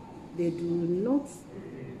because they do not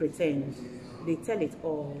pretend, they tell it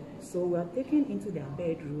all. So we are taken into their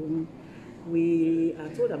bedroom, we are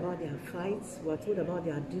told about their fights, we are told about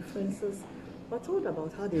their differences, we are told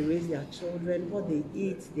about how they raise their children, what they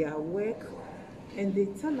eat, their work, and they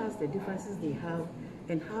tell us the differences they have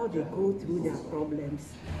and how they go through their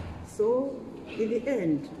problems. So in the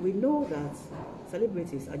end, we know that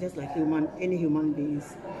celebrities are just like any human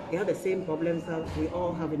beings. They have the same problems that we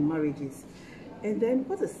all have in marriages. And then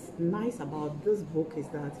what is nice about this book is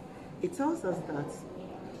that it tells us that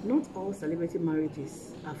not all celebrity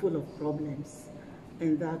marriages are full of problems,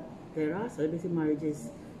 and that there are celebrity marriages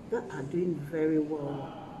that are doing very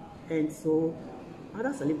well. And so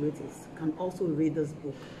other celebrities can also read this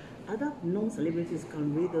book. Other non-celebrities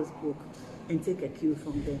can read this book and take a cue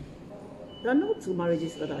from them. There are no two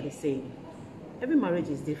marriages that are the same. Every marriage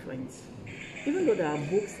is different. Even though there are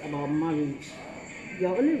books about marriage, you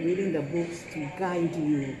are only reading the books to guide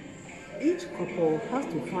you. Each couple has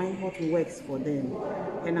to find what works for them.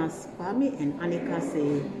 And as Kwame and Anika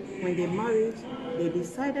say, when they married, they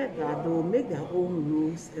decided that they will make their own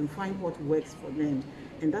rules and find what works for them.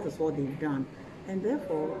 And that is what they've done. And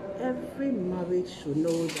therefore, every marriage should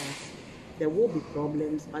know that there will be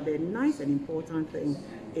problems, but the nice and important thing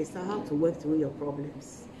is how to work through your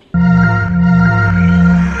problems.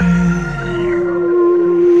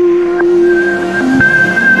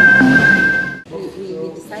 We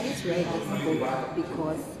decided to write this book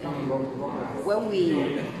because when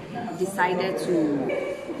we decided to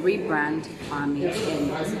rebrand Kwame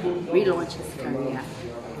and relaunch his career,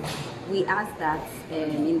 we asked that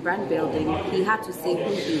in brand building, he had to say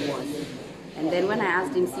who he was. And then when I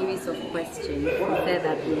asked him a series of questions, he said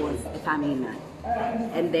that he was a family man.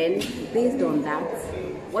 And then based on that,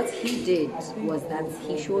 what he did was that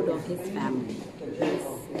he showed off his family. He's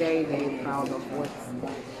very, very proud of what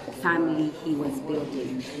family he was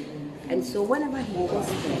building. And so whenever he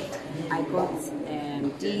posted, I got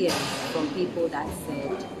DMs from people that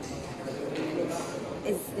said,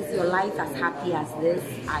 is your life as happy as this?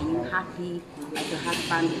 Are you happy that your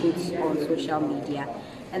husband puts on social media?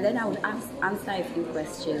 And then I would answer a few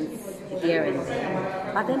questions here and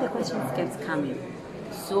there. But then the questions kept coming.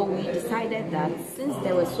 So we decided that since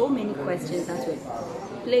there were so many questions that were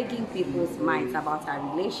plaguing people's minds about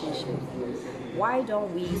our relationship, why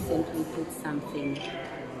don't we simply put something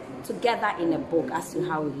together in a book as to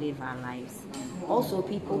how we live our lives? Also,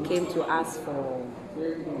 people came to us for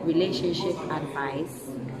relationship advice,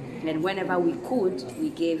 and whenever we could, we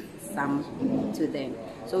gave some to them.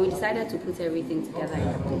 So we decided to put everything together in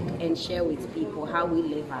a book and share with people how we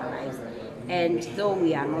live our lives. And though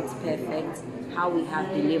we are not perfect, how we have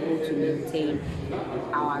been able to maintain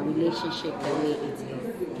our relationship the way it is.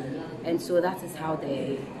 And so that is how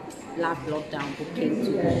the Love Lockdown book came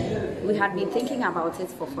to be. We had been thinking about it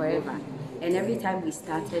for forever, and every time we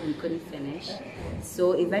started, we couldn't finish.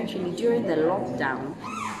 So eventually, during the lockdown,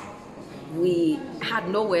 we had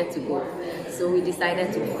nowhere to go. So we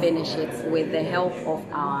decided to finish it with the help of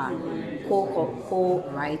our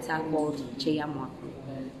co-writer called Cheyamwa.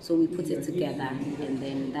 So we put it together, and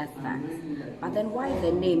then that's that. But then why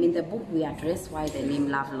the name? In the book we address why the name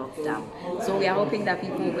Love Lockdown. So we are hoping that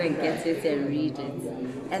people will go and get it and read it.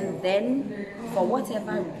 And then for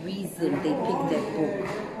whatever reason they pick the book,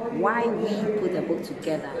 why we put the book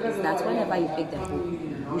together is that whenever you pick the book,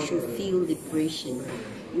 you should feel liberation.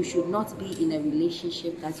 You should not be in a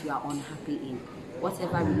relationship that you are unhappy in.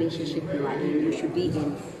 Whatever relationship you are in, you should be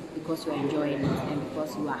in because you are enjoying it and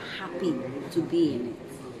because you are happy to be in it.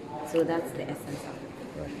 So that's the essence of it.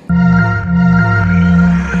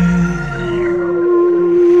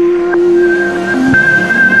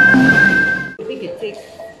 I think it takes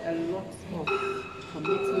a lot of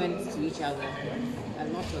commitment to each other, a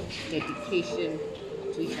lot of dedication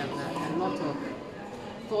to each other, a lot of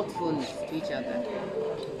thoughtfulness to each other.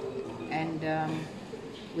 And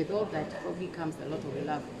with all that probably comes a lot of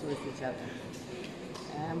love towards each other.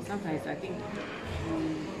 Sometimes I think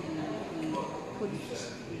we put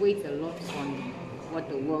weight a lot on what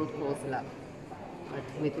the world calls love. But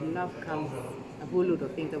with love comes a whole load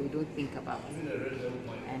of things that we don't think about.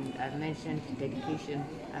 And I've mentioned dedication,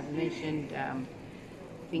 I've mentioned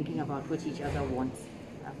thinking about what each other wants.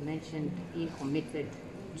 I've mentioned being committed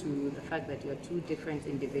to the fact that you're two different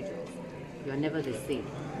individuals. You're never the same.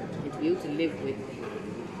 And to be able to live with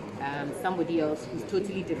somebody else who's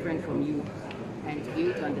totally different from you, and to be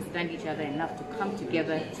able to understand each other enough to come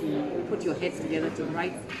together, to put your heads together to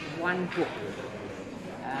write one book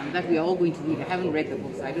that we are all going to read. I haven't read the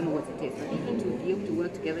book, so I don't know what it is. But even to be able to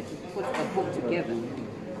work together to put a book together,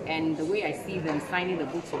 and the way I see them signing the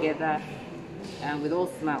book together with all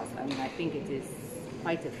smiles, I mean, I think it is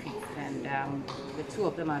quite a feat. and the two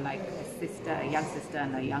of them are like a young sister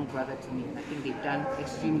and a young brother to me. And I think they've done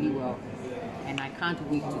extremely well. And I can't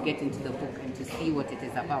wait to get into the book and to see what it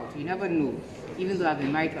is about. You never know. Even though I've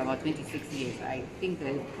been married for about 26 years, I think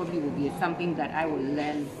there probably will be something that I will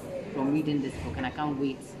learn from reading this book, and I can't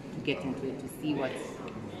wait to get into it, to see what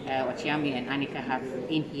Ochiami and Annika have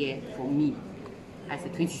in here for me as a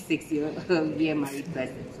 26-year married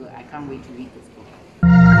person. So I can't wait to read this book.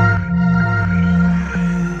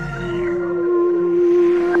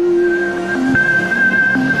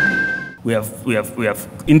 We have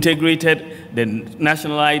integrated the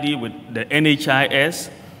national ID with the NHIS,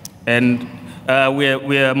 and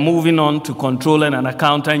we are moving on to Controller and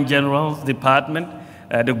Accountant General's Department.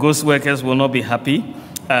 The ghost workers will not be happy,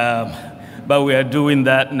 but we are doing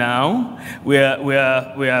that now. We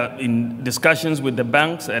are in discussions with the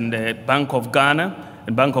banks and the Bank of Ghana.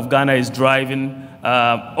 The Bank of Ghana is driving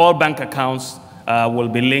all bank accounts will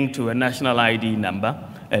be linked to a national ID number.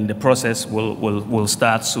 And the process will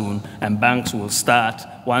start soon, and banks will start,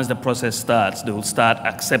 once the process starts, they will start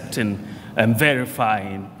accepting and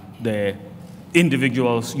verifying the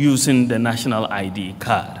individuals using the national ID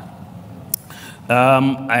card.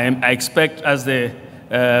 I expect, as the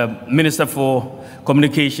Minister for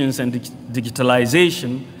Communications and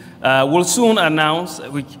Digitalization, will soon announce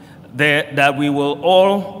that we will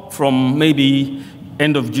all, from maybe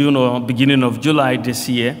end of June or beginning of July this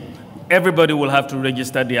year, everybody will have to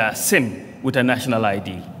register their SIM with a national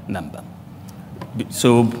ID number.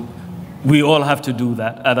 So we all have to do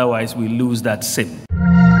that, otherwise we lose that SIM.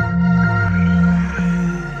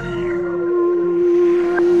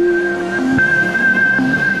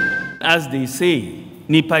 As they say,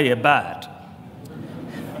 nipa ye bad.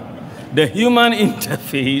 The human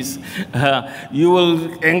interface, you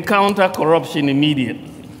will encounter corruption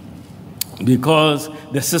immediately because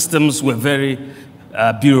the systems were very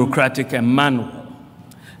bureaucratic and manual.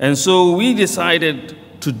 And so we decided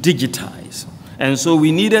to digitize. And so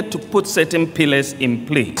we needed to put certain pillars in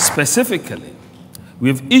place. Specifically,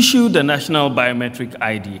 we've issued the National Biometric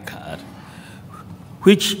ID card,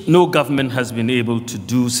 which no government has been able to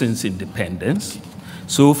do since independence.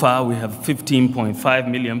 So far, we have 15.5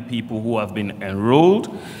 million people who have been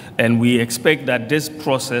enrolled, and we expect that this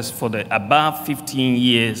process for the above 15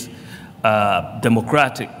 years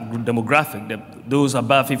demographic, those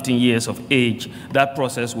above 15 years of age, that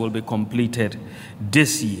process will be completed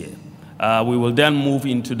this year. We will then move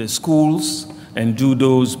into the schools and do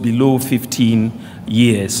those below 15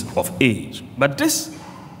 years of age. But this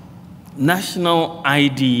national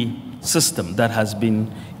ID system that has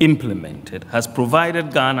been implemented has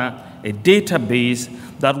provided Ghana a database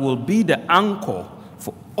that will be the anchor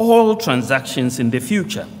for all transactions in the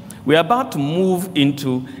future. We are about to move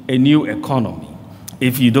into a new economy,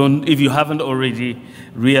 if you haven't already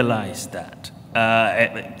realized that,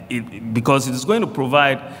 because it is going to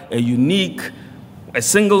provide a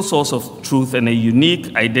single source of truth and a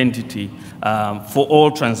unique identity for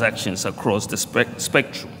all transactions across the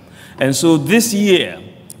spectrum. And so this year,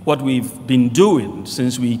 what we've been doing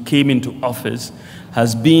since we came into office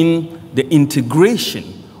has been the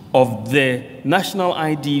integration of the national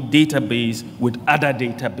ID database with other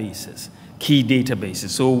databases, key databases.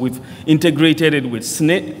 So we've integrated it with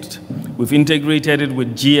SNIT, we've integrated it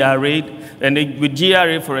with GRA, and with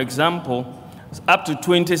GRA, for example, up to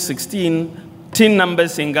 2016, TIN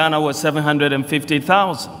numbers in Ghana were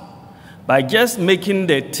 750,000. By just making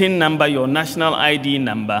the TIN number your national ID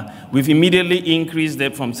number, we've immediately increased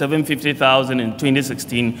it from 750,000 in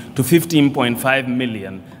 2016 to 15.5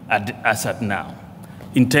 million as at now,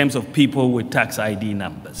 in terms of people with tax ID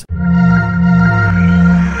numbers.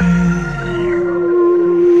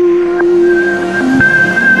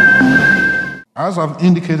 As I've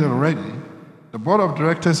indicated already, the Board of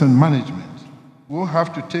Directors and Management will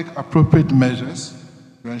have to take appropriate measures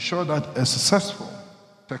to ensure that a successful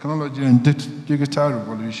technology and digital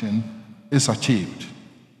revolution is achieved.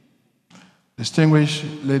 Distinguished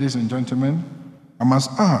ladies and gentlemen, I must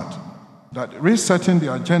add that resetting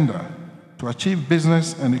the agenda to achieve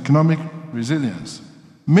business and economic resilience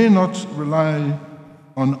may not rely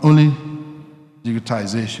on only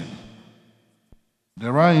digitization.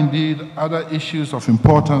 There are indeed other issues of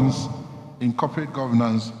importance in corporate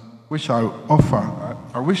governance which I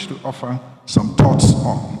wish to offer some thoughts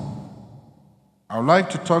on. I would like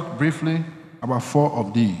to talk briefly about 4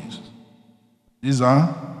 of these. These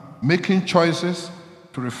are making choices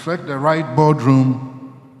to reflect the right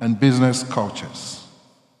boardroom and business cultures,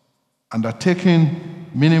 undertaking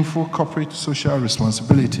meaningful corporate social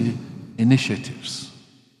responsibility initiatives,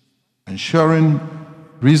 ensuring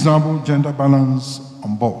reasonable gender balance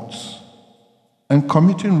on boards, and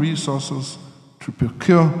committing resources to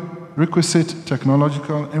procure requisite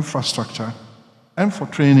technological infrastructure and for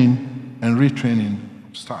training and retraining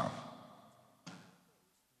of staff.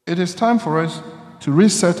 It is time for us to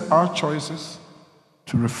reset our choices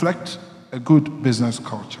to reflect a good business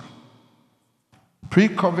culture.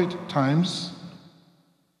 Pre-COVID times,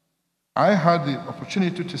 I had the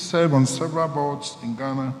opportunity to serve on several boards in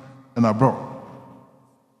Ghana and abroad.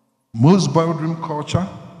 Most boardroom culture,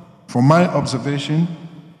 from my observation,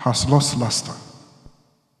 has lost luster.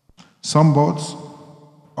 Some boards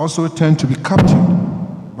also tend to be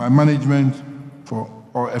captured by management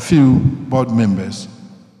or a few board members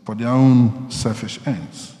for their own selfish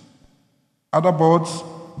ends. Other boards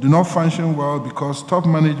do not function well because top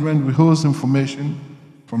management withholds information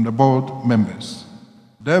from the board members,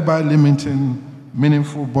 thereby limiting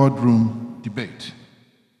meaningful boardroom debate.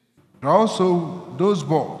 There are also those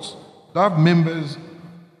boards that have members,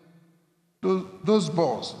 those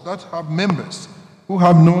boards that have members who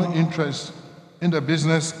have no interest in the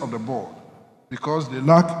business of the board because they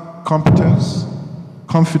lack competence,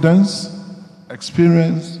 confidence,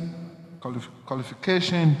 experience,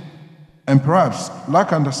 qualification, and perhaps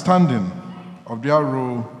lack understanding of their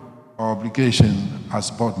role or obligation as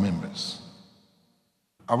board members.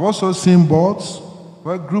 I've also seen boards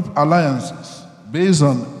where group alliances based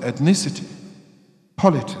on ethnicity,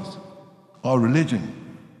 politics, or religion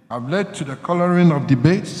have led to the coloring of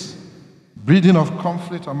debates, breeding of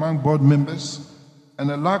conflict among board members, and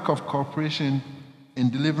a lack of cooperation in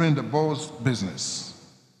delivering the board's business.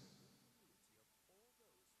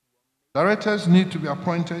 Directors need to be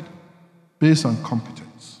appointed based on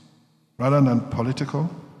competence, rather than political,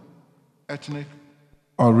 ethnic,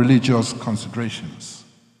 or religious considerations.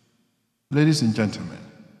 Ladies and gentlemen,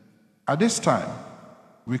 at this time,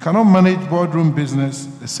 we cannot manage boardroom business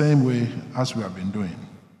the same way as we have been doing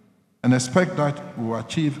and expect that we will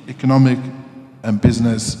achieve economic and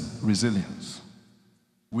business resilience.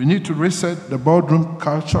 We need to reset the boardroom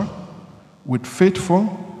culture with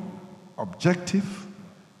faithful, objective,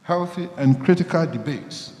 healthy, and critical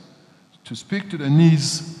debates to speak to the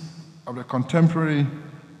needs of the contemporary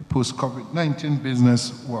post-COVID-19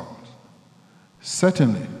 business world.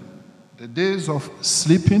 Certainly, the days of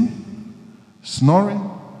sleeping, snoring,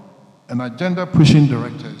 and agenda-pushing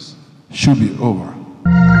directors should be over.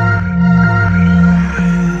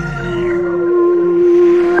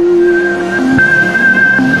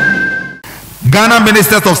 Ghana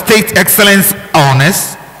Ministers of State Excellence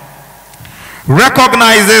Honors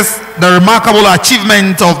recognizes the remarkable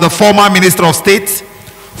achievement of the former Minister of State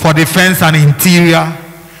for Defense and Interior,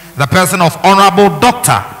 the person of Honorable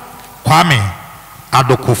Dr. Kwame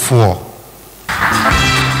Adokofuo.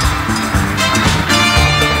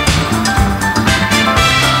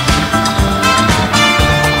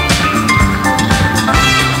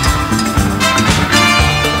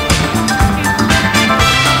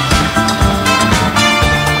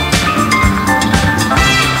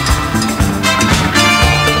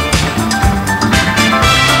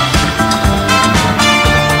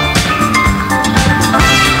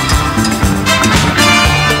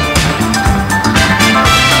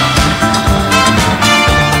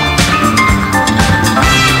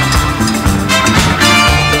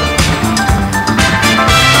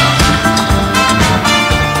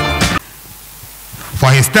 For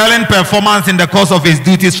his sterling performance in the course of his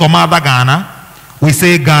duties for Mother Ghana, we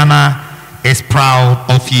say Ghana is proud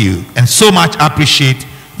of you and so much appreciate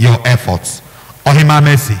your efforts. Ohima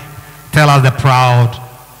Mercy, tell us the proud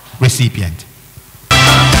recipient.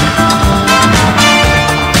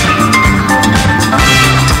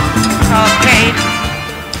 Okay.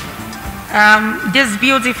 This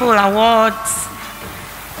beautiful award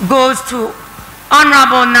goes to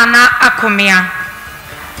Honorable Nana Akumia,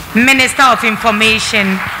 Minister of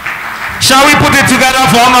Information. Shall we put it together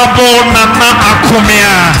for Honorable Nana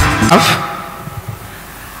Akumia?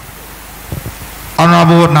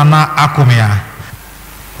 Honorable Nana Akumia.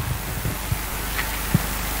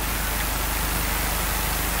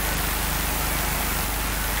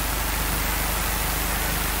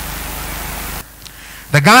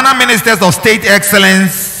 The Ghana Ministers of State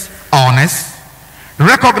Excellence Honors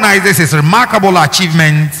recognizes his remarkable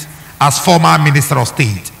achievement as former Minister of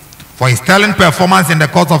State. For his sterling performance in the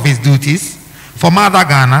course of his duties for Mother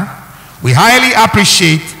Ghana, we highly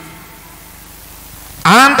appreciate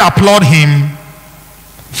and applaud him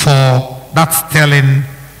for that sterling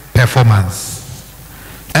performance.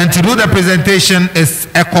 And to do the presentation is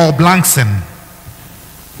Eko Blankson.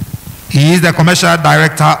 He is the Commercial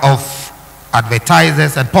Director of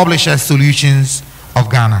Advertisers and Publishers Solutions of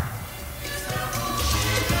Ghana.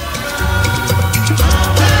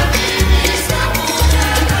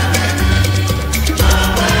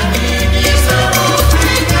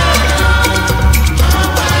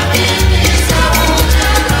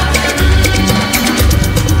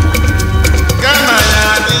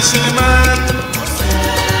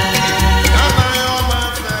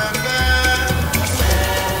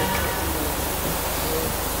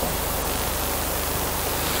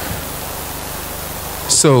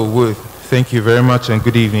 So, thank you very much and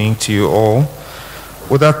good evening to you all.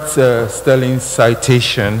 With that sterling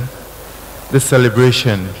citation, this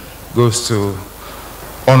celebration goes to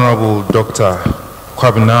Honorable Dr.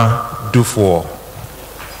 Kwabena Dufour.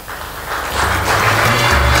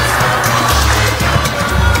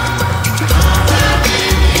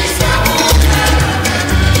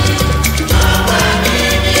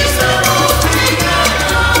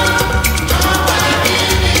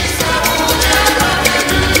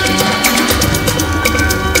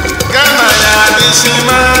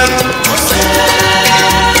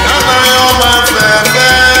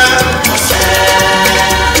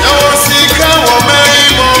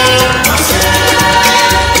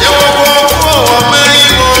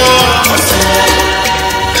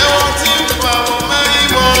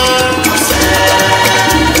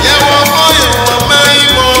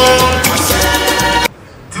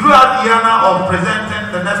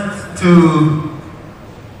 To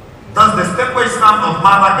thus distinguished son of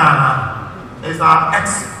Mother Ghana is our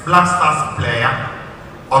ex-Black Stars player,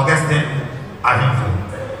 Augustine Ahimfu.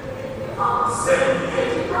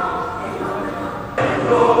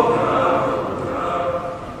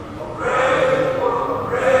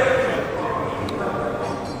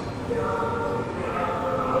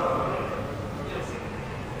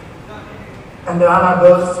 And the honor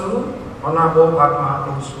goes to Honorable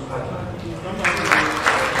Fatma Osu.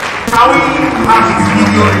 Shall we have his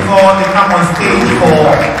video before they come on stage for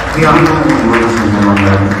the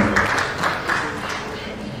honor?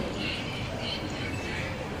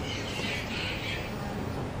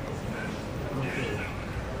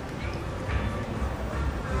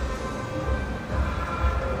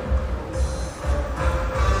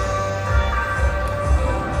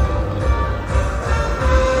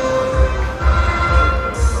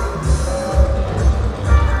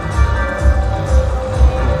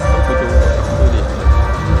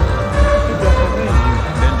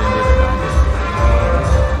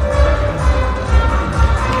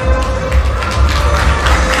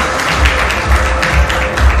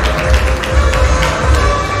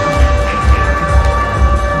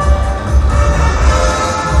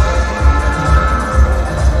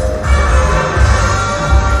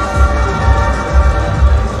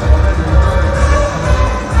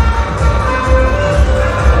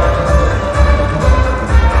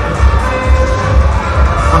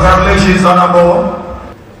 Congratulations, Honorable.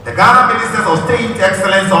 The Ghana Minister of State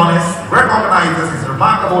Excellence Honors recognizes his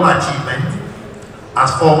remarkable achievement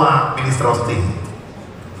as former Minister of State.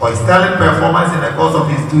 For his sterling performance in the course of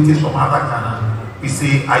his duties from Mother Ghana, we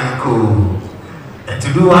say Ayiko. And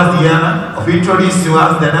to do us the honor of introducing you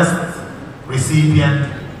as the next recipient,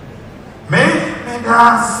 may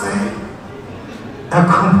I say,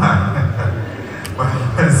 Akuma.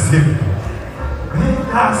 May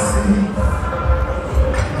I say,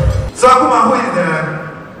 so Akuma, who is the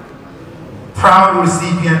proud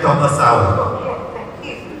recipient of the South?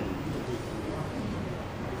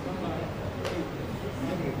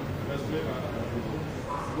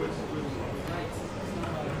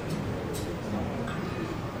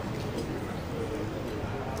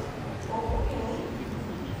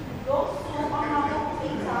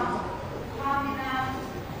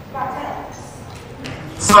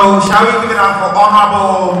 So shall we give it up for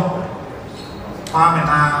Honorable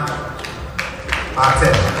Kwabena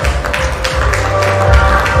Patel.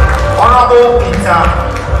 Honorable Peter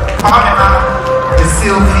Kwabena de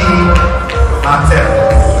Sylvie Patel.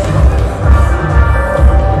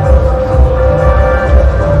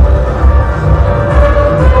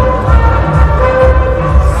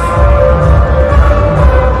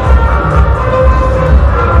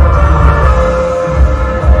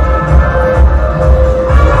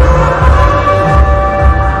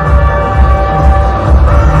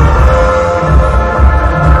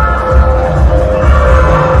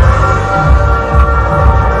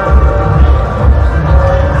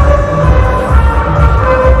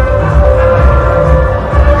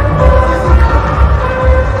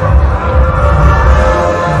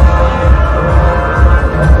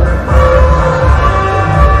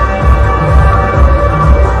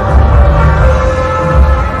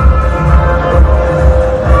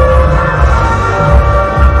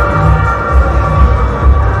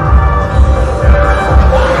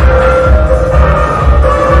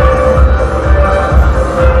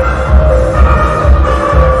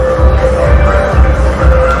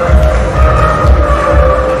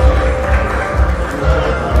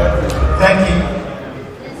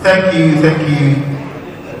 Thank you.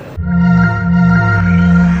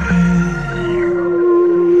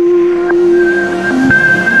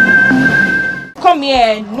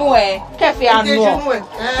 me no cafe and no.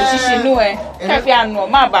 She no cafe and no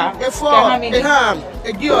maba.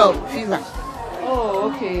 A girl fever.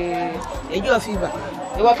 Oh, okay. A girl fever.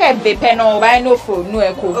 You work at the pen or buy no food, no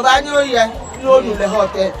echo. I know ya, no, the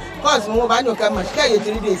hotel. Cause more by no come, carry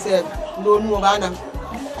 3 days, no, banana.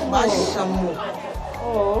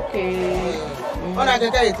 Oh, okay. When I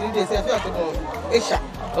get 3 days, I feel to go.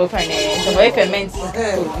 Oh, fine. So, if I meant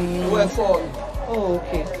oh,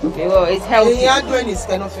 okay. Okay, well, it's healthy. Yeah, doing this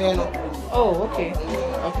kind of oh, okay.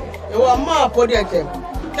 Okay. You are more podium.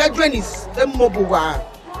 That drain is the mobile one.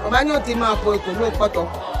 I'm not in my pocket, no photo.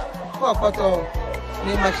 For photo,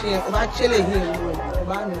 the machine, about chilling here.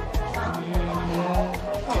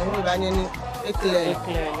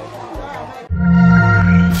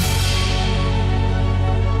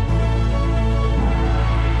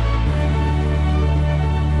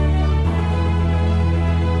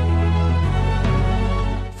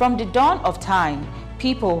 From the dawn of time,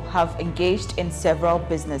 people have engaged in several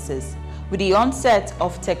businesses. With the onset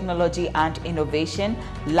of technology and innovation,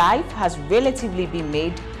 life has relatively been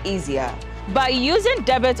made easier. By using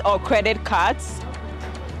debit or credit cards,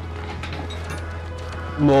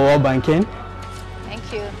 mobile banking.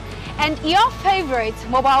 Thank you. And your favorite,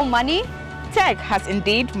 mobile money? Tech has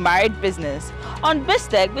indeed married business. On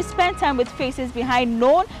BizTech, we spend time with faces behind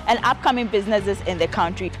known and upcoming businesses in the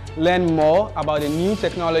country. Learn more about the new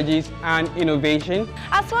technologies and innovation,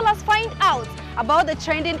 as well as find out about the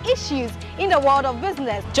trending issues in the world of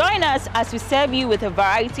business. Join us as we serve you with a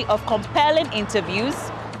variety of compelling interviews,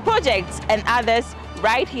 projects, and others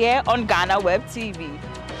right here on GhanaWeb TV.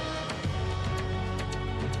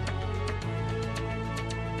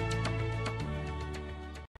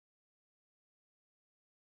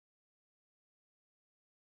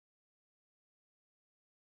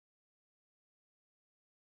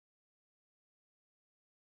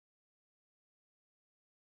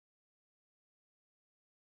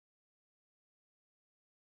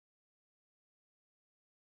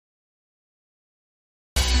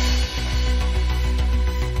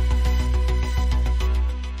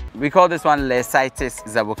 We call this one Lecitus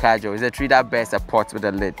zabucajo. It's a tree that bears a pot with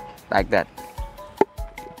a lid, like that.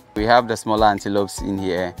 We have the smaller antelopes in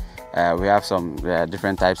here. We have some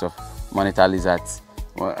different types of monitor lizards.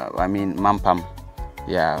 I mean, mampam.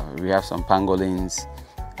 Yeah, we have some pangolins,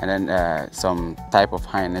 and then some type of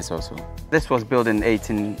hyenas also. This was built in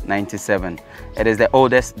 1897. It is the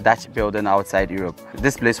oldest Dutch building outside Europe.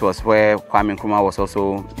 This place was where Kwame Nkrumah was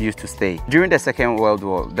also used to stay. During the Second World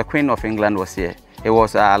War, the Queen of England was here. It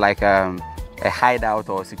was like a hideout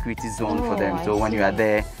or security zone for them. So when you are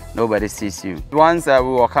there, nobody sees you. Once we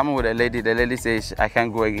were coming with a lady, the lady says, I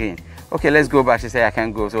can't go again. Okay, let's go back. She said, I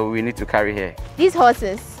can't go, so we need to carry her. These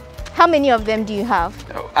horses, how many of them do you have?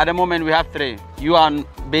 At the moment, we have 3. You are on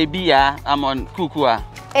Baby, I'm on Kukua.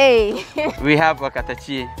 Hey. We have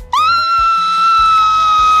Wakatachi.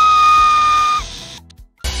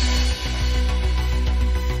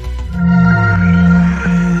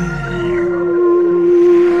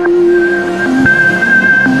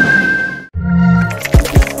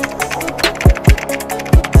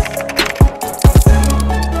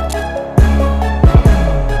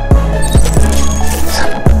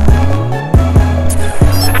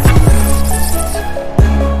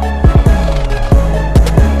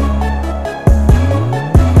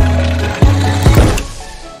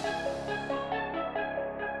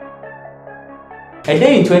 And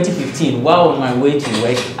then in 2015, while on my way to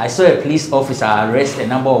work, I saw a police officer arrest a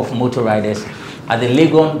number of motor riders at the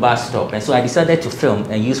Legon bus stop. And so I decided to film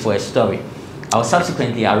and use for a story. I was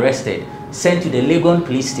subsequently arrested, sent to the Legon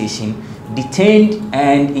police station, detained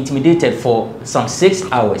and intimidated for some 6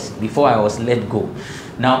 hours before I was let go.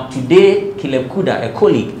 Now today, Caleb Kuda, a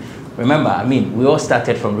colleague, remember, I mean, we all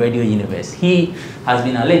started from Radio Universe. He has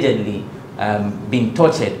been allegedly been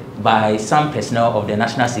tortured by some personnel of the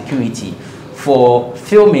national security for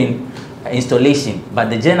filming installation,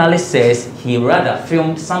 but the journalist says he rather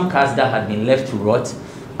filmed some cars that had been left to rot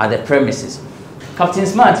at the premises. Captain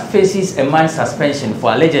Smart faces a month suspension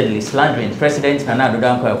for allegedly slandering President Nana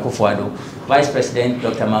Addo Akufo-Addo, Vice President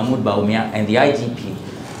Dr. Mahmoud Bawumia, and the IGP,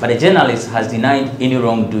 but the journalist has denied any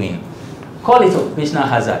wrongdoing. Call it occupational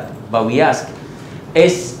hazard, but we ask,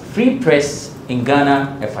 is free press in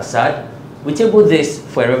Ghana a facade? We table this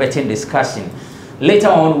for a riveting discussion. Later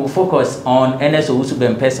on, we'll focus on NSO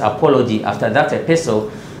Usubempe's apology after that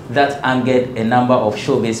episode that angered a number of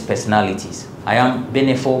showbiz personalities. I am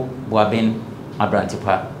Benefo Boabin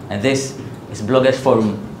Abrantipa, and this is Bloggers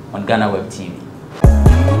Forum on GhanaWeb TV.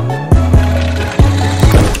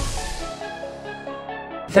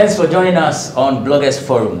 Thanks for joining us on Bloggers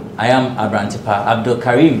Forum. I am Abrantipa Abdul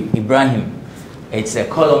Karim Ibrahim. It's a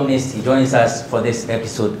columnist. He joins us for this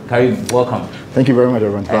episode. Karim, welcome. Thank you very much,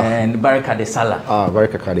 Reverend. And Baraka de Sala.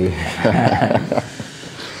 Baraka Kadi.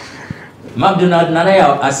 Mabdunad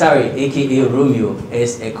Nanaya Asari, aka Romeo,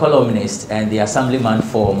 is a columnist and the assemblyman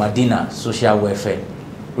for Medina Social Welfare.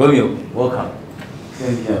 Romeo, welcome.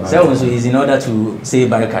 So is in order to say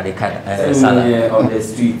Baraka de Sala on the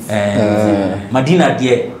streets. Medina,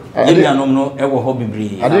 dear. I didn't know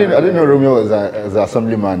Romeo was an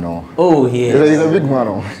assemblyman. No. Oh, he's a big man.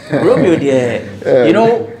 No. Romeo, dear. You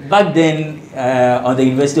know, back then on the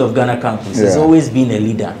University of Ghana campus, he's always been a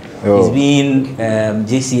leader. He's been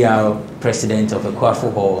JCR president of a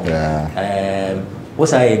Kwafu Hall.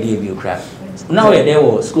 What's our idea of your craft? Now we're there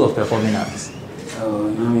with School of Performing Arts. Oh,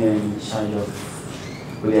 now we're in charge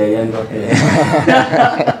of the young doctor.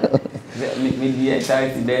 Maybe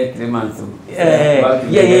excited there 3 months.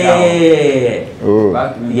 Yeah.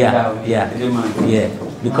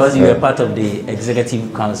 Because you were part of the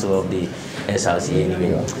executive council of the SRC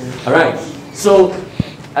anyway. All right. So,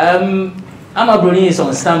 Ama Bruni is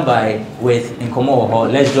on standby with Nkomo Hall.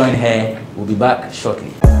 Let's join her. We'll be back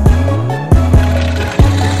shortly.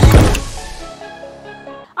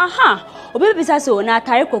 Aha. Obebisa so na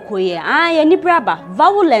atare kokoye ya ni braba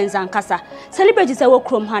violence ankasa celebrate say wo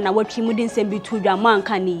krom ha na watwi mudin sem bi tudwa man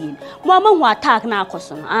kan yin mo amahu attack na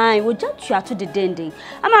akoso wo jatwa to the dending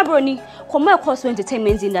amabroni komo ekoso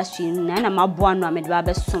entertainment industry na maboa no amede ba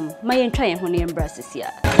besom maye ntwa ye ho ne embracesia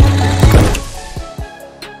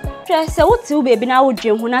se wuti ube bi na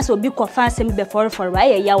wodwen ho na se obi kofa asem be for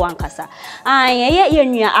ya wankasa ye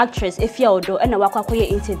nua actress efia odo na wakwakoye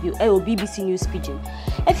interview BBC News Pidgin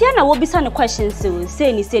efia na wo bisa no questions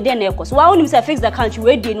say ni say dey na ekos wa onim say fix the country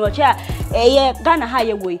we dey no cha Ghana ha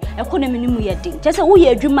ye boy economy ni mu ye dey se wo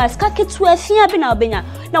ye adwuma ska ketu afia bi na obenya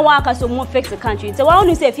na wakasa mo fix the country say wa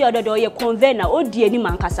onim say efia odo ye convey na odi ani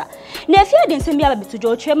mankasa na efia dey nsem bia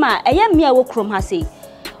betujo twema mia wo krom ha say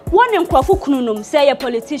one nkrofo kununum say ye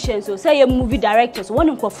politicians so say ye movie directors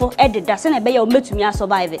one nkrofo edida say na be ye o metumi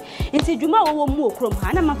survive nti dwuma wo mu okrom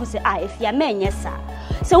ha na mafo say efia ma enye sa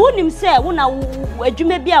se wonim say wo na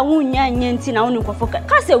adwuma bia wo nya nya nti na wo nkrofo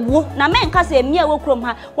ka say wo na men ka say mia wo krom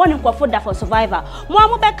ha one nkrofo da for survivor mo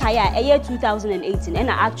amu be kaya eye 2018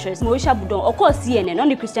 na actress Moisha Budon okọ CNN no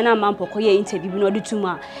the Christiana Mampo koye interview no de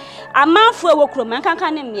tuma amanfo wo krom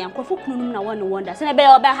ankanka ne mia nkrofo kununum na one wonder say na be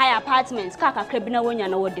obe high apartments ka kakra bi na wonya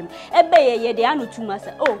na wodem ebe ye de anu tuma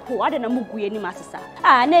say oh ade na muguye ni masesa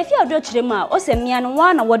na efi odo kirema o se mia no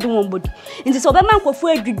wa na wode won bodi nti so be man nkrofo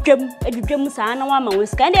adwudwam saa na wa ma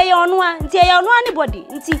weska nde ye ono a nti ye ono ani body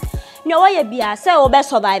nti ne wo ye bia say obe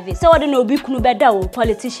survive say wode na obi kunu be da o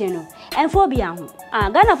politician no enfo bia ho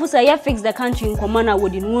Ghana for say fix the country in common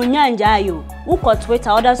wodi no nyanja ayo wo ko Twitter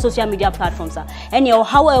other social media platforms and your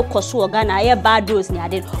how e koso Ghana ye bad news ni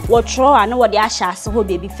ade wo tro ana wo de ashase ho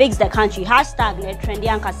baby fix the country hashtag na trendy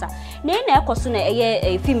ankasa na e koso na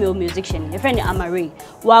a female musician a friend Amare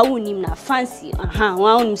wa unim na fancy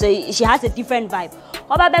wa unim say she has a different vibe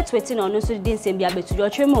oba bet tweeting on so din sem bia betu do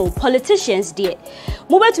twemo politicians there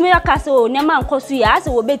mo betumi akase o nema nkoso ya ase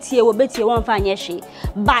wo betie won fa anye hwe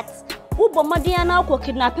but ubo madian na ko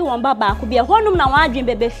kidnap won baba ko bia honum na wan adwen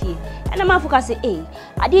bebe fie ena mafuka se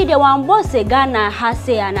ade de wan boss Ghana ha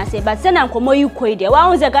se ana se but se na nkomo yi koi de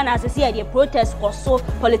wan ze Ghana se se de protest koso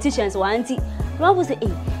politicians wanti wan se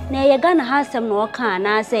na ye Ghana ha sem no ka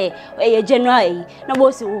na se ye general na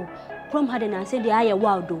bo se from had na say the aye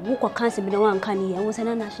waldo wo ko cancel bi na wan kan ye wo se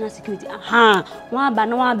na national security wan ba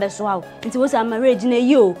na wan be so aw nti wo se amarage na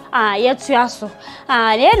yi o ye tua so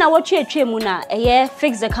le na wo twetwe mu na ye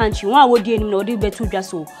fix the country wan wo die nim na wo de betu dwa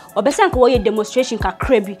so obesan ka wo ye demonstration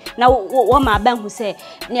kakra bi na wo ma ban hu se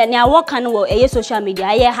ne wo kan wo ye social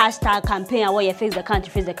media ye hashtag campaign wo ye fix the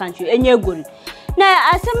country enye gol na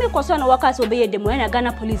asemi koso na wakase obeye demo na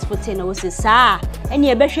Ghana police for 10 wo se saa eni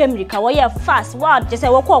ebehwe America wo ye fast wa je se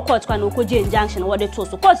wo court kwa na okoje injunction wo de to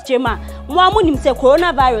so court chema mo amunim se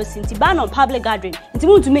coronavirus nti ban on public gathering nti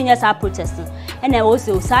muntu menya sa protest ena wo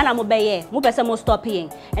se saa na mo beye mo pese mo stop yen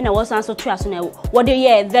ena wo san so twa so na wo de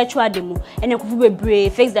ye virtual demo ena kufu bebre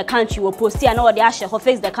fix the country wo post ya na wo de ahye ho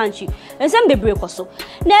fix the country ensem bebre koso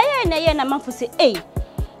na ye na manfo se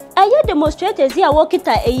aye demonstrators here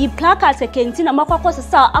wokita placard sekenti na makwakọ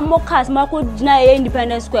sesa amokas mako dina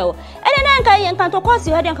Independence Square ene na nka to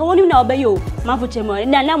kosi hade nka woni na obeyo mafuchemo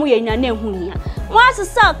na mu ye nya na ehu hia wa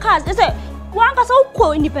sesa cars say wa nka so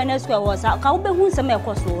ko Independence Square was ka wo be hu nsem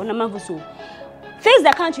ekoso na mafuso face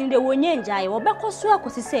the country de wonye njai wo be koso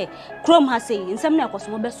akosi se Chrome ha say nsem na akoso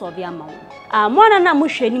mo be solve ama wo mo na mo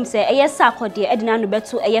hwenim se eye sa akode e de na no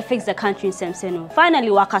beto eye fix the country nsem se no finally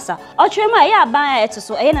wakasa o twema eye aban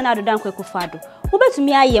eto eye na do dan kwekufado wo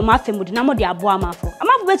betumi aye mo afemudi na mo de abo amafo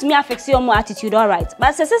betumi affect your more attitude, all right.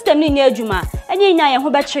 But the system ni ejuma enye nya ye ho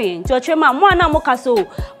be twe nti o twema mo na mo kaso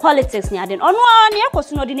politics ni aden ono na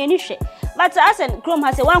yakoso no de nani hwe. But as Chrome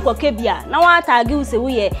has a one koke bia na wa tag you say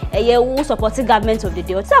we ye wo support government of the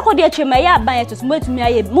day. O ti akode twema ye aban to mo betumi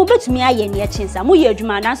aye mo betumi aye ne chinsa mo ye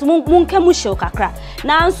ejuma na so mo nka mu hwe kakra.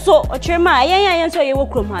 Na so o twema ye so ye wo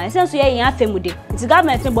Chrome ha se so ye afemude. Nti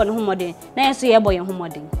government bo ne ho modern na ye so ye bo ye ho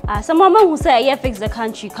modern. Some mama who say ye fix the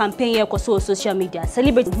country campaign ye koso social media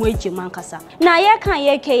celebrate who eje mankasa na ye kan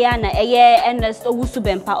ye ke ya na eye Ernest Owusu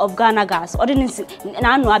Bempa of Ghana Gas ordinance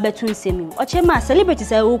na anu abetu nsemi o chema celebrity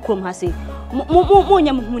say wo Chrome ha say mo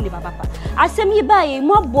nya mo hu ni papa asem yi ba ye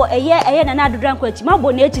mo bo eye na adodran kwachi mo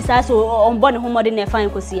bo na echi sa so ombo ne ho modern na fan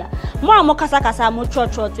kosia mo kasa mo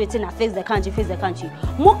trot tweet na fix the country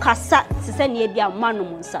mo kasa se na e bia manu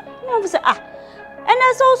mo nsa mo say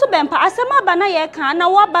Ernest Owusu Bempa asem aba na ye kan na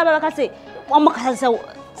wo ba ka say mo kasa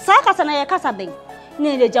sa kasa na ye kasa ben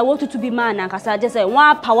ne le jawo tutu bi man na kasa je say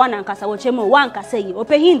one power na kasa wo chemo one kasa yi o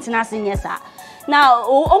pe hint na se nyesa na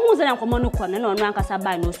o hu ze na nkomo no kɔ na no kasa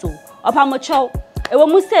ba no so opa mo chow ewo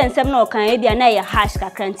mu se nsem na okan e bia na ye hash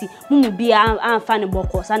kakranti mumu bia amfa ne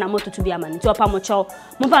bɔkɔ sa na motutu bia man nti opa mo chow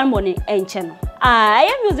mo fa mo ne enche no I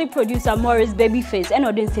am music producer Morris Babyface and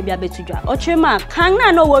odin se bia betudwa o chema kan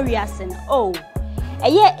na no worry asen oh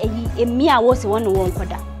eye emi a wo se won no won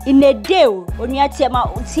koda in a day onua tiema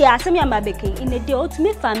ti asem ya mabeke in a day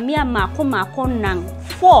otumi famia mako nan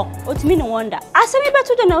 4 otumi no wonder asem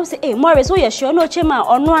betu de na say eh Morris wo ye sure no chema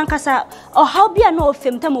ono ankasa o how bia no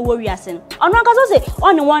ofem tam wo wiase ono ankasa say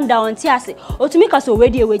on wonder on ti ase otumi kaso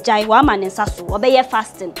wedi ewejai wa ma ne nsaso obeye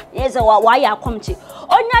fasting yes wa ya akomchi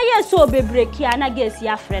onya ye so bebreki ana gesi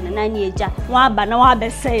afre na na eja wa aba na wa be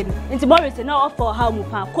say nti Morris na offer how mu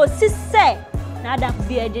pa ko sise na da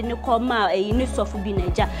bi e de ne koma ni sofu bi na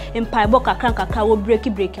eja empaibo kakra wo break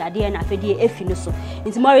ade na afede efi no so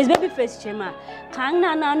nti Morris Babyface chema kan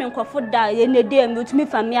na ne nkofo da ye ne de mi utumi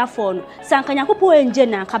famia for no sankanya kopo enje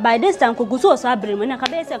na ka by this time koguso so abrem na ka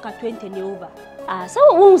be se ka 20 ne over so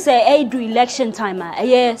won say do election time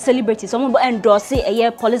celebrities some endorse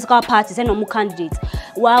political parties and no candidates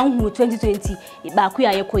wa hu 2020 ba ku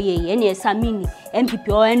ya yekoye ne Samini MPP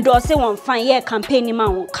or endorse one fine campaign ma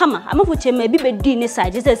won kama amafo chema bi be di ne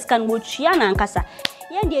side just scan wo twia na nkasa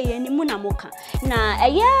ye ni mu na moka na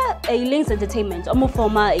Links Entertainment omo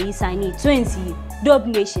former sign 20 Dub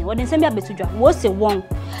Nation what dem bia betudwa wo se won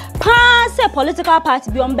pa se political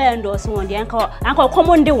party bi on be endorse won de anka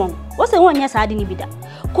common de won wo se won nya saade ni bida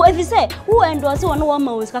ko efi se wo endorse won won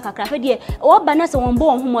ma won ska kakra fe de wo ba na se won bo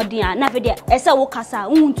won homodin a na fe de ese wo kasa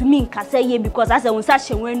untumi nkasa ye because ase won sa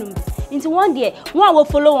hwenwanum into one day one will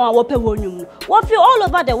follow one will pay one what feel all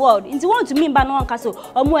over the world into one to mean by no one castle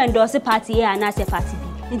or more endorse party here and I say party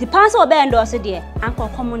B in the past or be endorse there and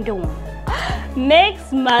common the one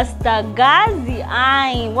Mix Master Gazi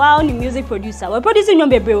wow the music producer we're producing no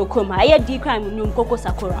baby will come I D crime no Coco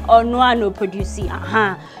Sakura or no producing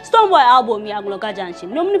Stoneboy album ya Gloga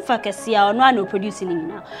Junction no mfakesia or no producing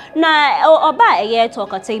now na oba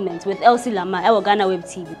talk entertainment with Elsie Lama GhanaWeb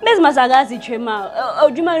TV Mix Master Gazi trema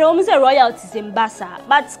odwuma no say royalties in Basa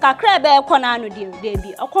but kakra be kona no deal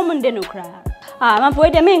dey o common de no kra man for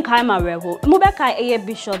the main kind my rebel Mubeka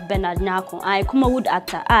Bishop Bernard Nako I Kumawood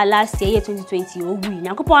actor last year 2020 o wi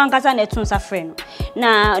Nyankopon ankasa na etunsa frɛ no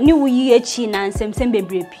na ni wuyi echi na nsɛmsɛm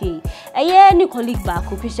bebree pie ni colleague back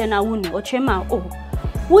Christian Awuni o trema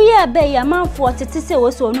wuyi abe ya manfo tete se wo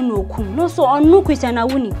so onu no okum no so onu Christian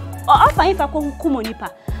Awuni o afa ifa ko hukum onipa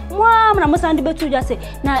mwa na musande betu ja se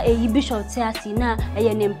na Bishop Teasi na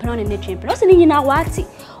ne mpeno ne twempeno so ni nyina wati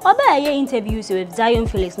oba interviews with Zion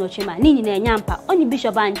Felix no chema ni nyina nyampa oni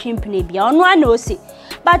Bishop an twempene bia ono ana osi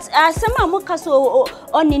but asema muka so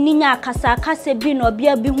oni ninya akasa bi no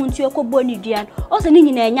bia bi huntu ekobɔ ni duan o se ni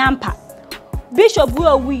nyina nyampa Bishop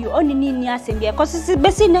wi oni ni asem bia kosisi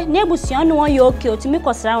besi ne ebusuan no won ye okay otumi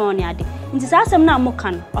kosra won ne ade nti sa asem na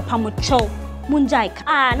muka no opamocho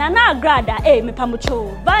Munjaika na grada me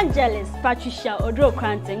pamucho Evangelist Patricia Odro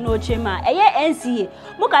Cranting no chema NCA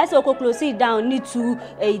muka se okọ close down need to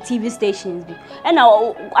TV stations bi and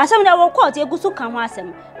now asem na wo court egusu kan ho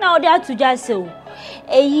asem na o dey to just say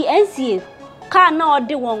NCA car na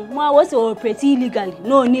odi won mo was operate illegally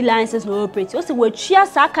no need license no operate o se we tua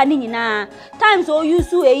sa aka ni nyina times o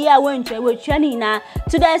use a year when we tua ni nyina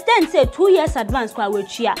to the extent say 2 years advance kwa we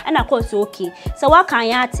tua and of course okay so wa kan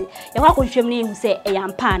ya ate ye kwa kohwem ni hu say e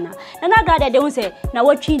yampa na grade de hu say na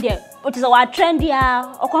we twi de what is our trend ya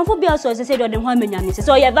okonfo bia so say de ho amanyame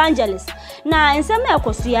so ye evangelist na nsem na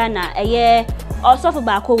ekosua na eye osofu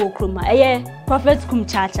ba ko wo kroma eye prophet kum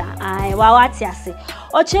chacha ai wa wati ase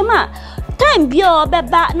ochema time bio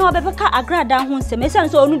beba na obebeka agrada ho nsem ese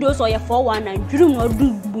so onu do so ye 419 dwurum no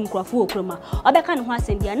du bunkrofo wo kroma obeka ne ho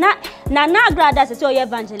asem bia na agrada se so ye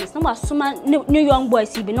evangelist no wasoma new young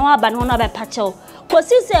boys bi no aba no na be pachel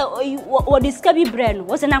kosi se wo discover brain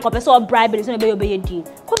wo se na ko person bribe so be obeye din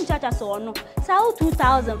kum chacha so no sa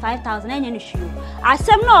 2000 5000 enya no hwio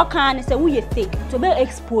asem na o kan se wo ye fake to be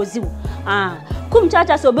expose you kum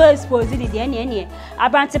chacha so be expose di de ene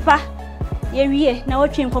abrantepa ye wie na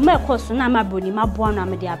wotwe nkomo ekoso na maboni maboa no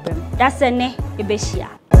amede abrem that's ene ebehia.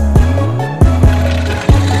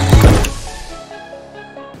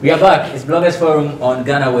 We are back. It's Bloggers Forum on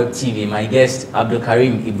GhanaWeb TV. My guest, Abdul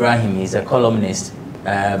Karim Ibrahim, is a columnist.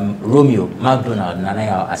 Romeo McDonald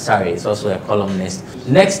Nanaya Asare is also a columnist.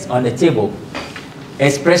 Next on the table,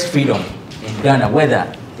 express freedom in Ghana,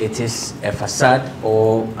 whether it is a facade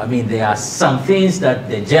or, I mean, there are some things that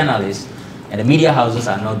the journalists and the media houses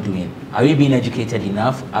are not doing. Are we being educated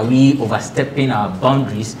enough? Are we overstepping our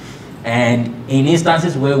boundaries? And in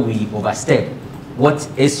instances where we overstep, what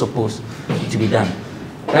is supposed to be done?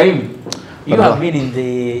 Karim, you have been in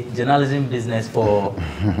the journalism business for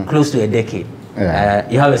close to a decade. Yeah.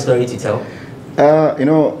 You have a story to tell? You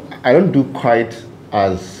know, I don't do quite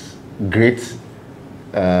as great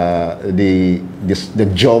the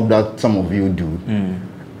job that some of you do.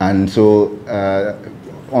 And so,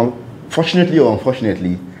 fortunately or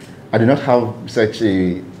unfortunately, I do not have such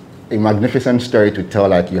a magnificent story to tell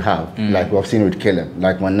like you have, like we've seen with Caleb,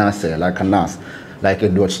 like Manasseh, like Anas, like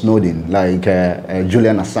Edward Snowden, like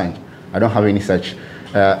Julian Assange. I don't have any such,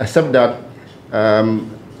 except that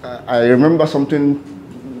I remember something.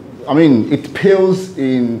 I mean, it pales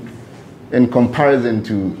in comparison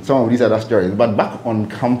to some of these other stories. But back on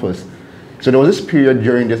campus, so there was this period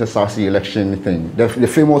during this SRC election thing, the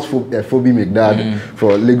famous Phoebe McDad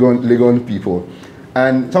for Legon people.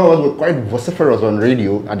 And some of us were quite vociferous on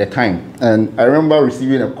radio at the time. And I remember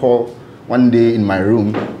receiving a call one day in my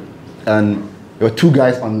room, and there were two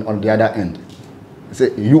guys on the other end. They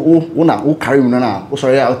said, "You carry me now?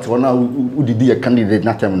 Sorry, out who did a candidate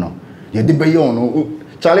not terminal? You did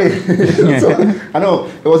Charlie." So, I know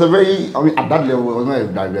it was a very, I mean, at that level, it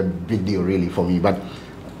was not a big deal really for me. But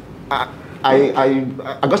I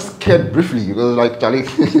got scared briefly because, like, Charlie,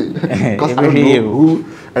 because I don't know who,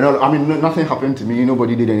 and all, I mean, nothing happened to me,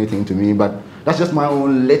 nobody did anything to me, but that's just my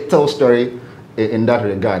own little story in that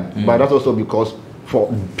regard. But that's also because for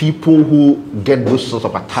people who get those sorts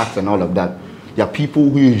of attacks and all of that, there are people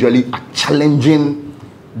who usually are challenging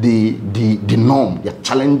the norm, they're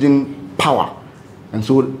challenging power. And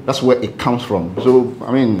so that's where it comes from. So,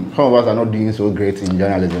 I mean, some of us are not doing so great in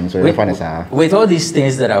journalism. So with all these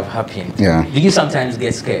things that have happened, do you sometimes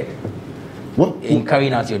get scared in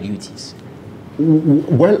carrying out your duties?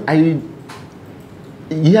 Well,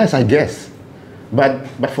 yes, I guess. But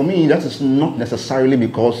for me, that is not necessarily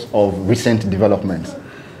because of recent developments.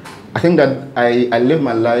 I think that I live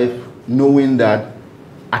my life knowing that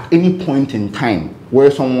at any point in time where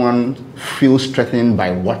someone feels threatened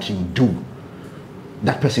by what you do,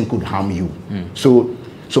 that person could harm you. So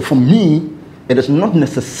for me, it is not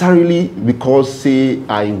necessarily because, say,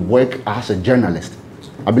 I work as a journalist.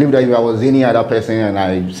 I believe that if I was any other person and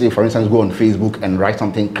I, say, for instance, go on Facebook and write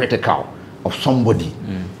something critical of somebody,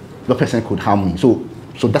 the person could harm me. So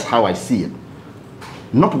that's how I see it.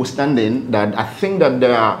 Notwithstanding that, I think that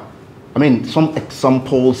there are, I mean, some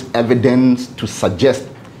examples, evidence to suggest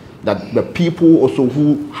that the people also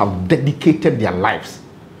who have dedicated their lives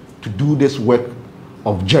to do this work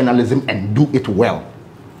of journalism and do it well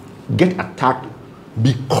get attacked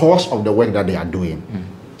because of the work that they are doing.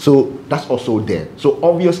 So that's also there. So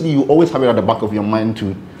obviously you always have it at the back of your mind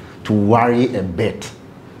to worry a bit.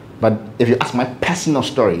 But if you ask my personal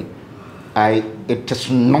story, it is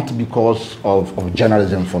not because of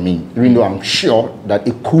journalism for me, even though I'm sure that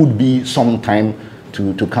it could be some time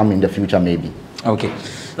to come in the future maybe. Okay,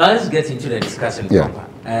 now let's get into the discussion proper.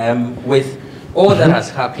 With all that has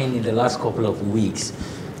happened in the last couple of weeks,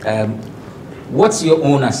 what's your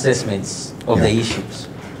own assessments of the issues?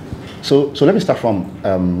 So let me start from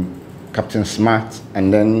Captain Smart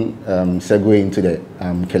and then segue into the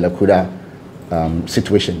Kelakuda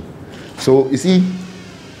situation. So you see,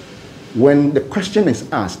 when the question is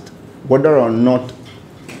asked, whether or not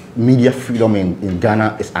media freedom in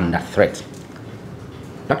Ghana is under threat.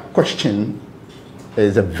 That question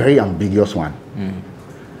is a very ambiguous one.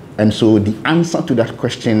 And so the answer to that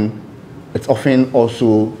question, it's often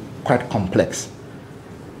also quite complex.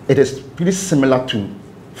 It is pretty similar to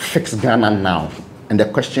fix Ghana now. And the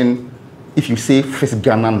question, if you say fix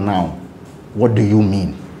Ghana now, what do you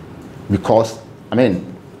mean? Because, I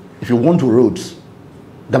mean, if you want roads,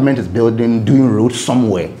 government is doing roads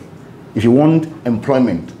somewhere. If you want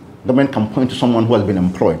employment, government can point to someone who has been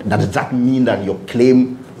employed. Does that mean that your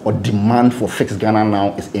claim or demand for fix Ghana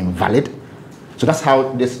now is invalid? So that's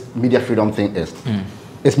how this media freedom thing is.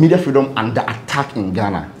 Is media freedom under attack in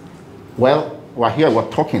Ghana? Well, we're here,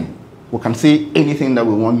 we're talking. We can say anything that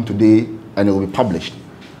we want today and it will be published.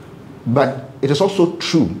 But it is also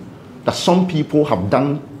true that some people have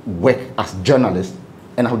done work as journalists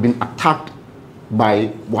and have been attacked by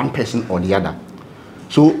one person or the other.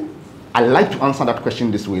 So I like to answer that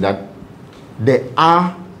question this way, that there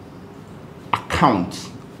are accounts,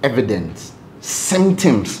 evidence,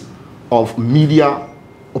 symptoms of media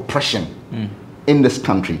oppression in this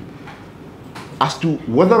country. As to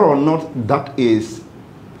whether or not that is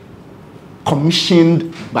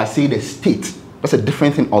commissioned by, say, the state, that's a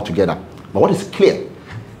different thing altogether. But what is clear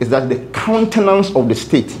is that the countenance of the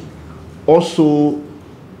state also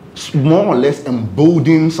more or less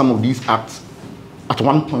emboldens some of these acts at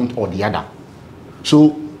one point or the other.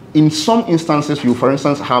 So in some instances, you, for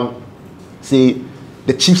instance, have, say,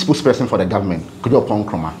 the chief spokesperson for the government, Kujo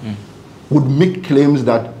Ponkroma, would make claims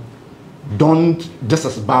that don't, just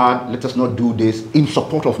as bad, let us not do this, in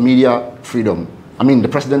support of media freedom. I mean, the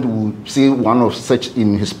president will say one of such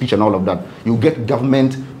in his speech and all of that. You get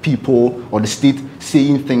government people or the state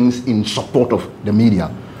saying things in support of the media.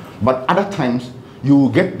 But other times, you will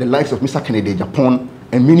get the likes of Mr. Kennedy Japan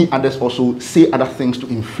and many others also say other things to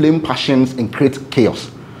inflame passions and create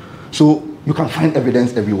chaos. So you can find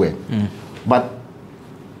evidence everywhere. But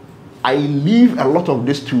I leave a lot of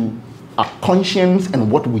this to our conscience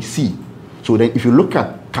and what we see. So that if you look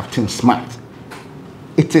at Captain Smart,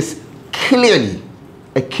 it is clearly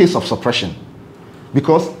a case of suppression.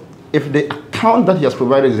 Because if the account that he has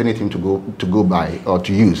provided is anything to go by or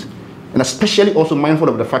to use, and especially also mindful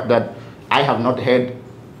of the fact that I have not heard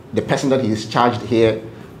the person that he is charged here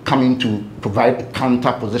coming to provide a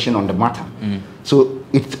counter position on the matter. So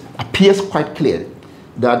it appears quite clear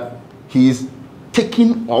that he is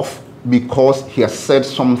taking off because he has said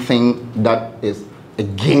something that is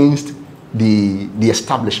against the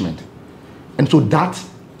establishment. And so that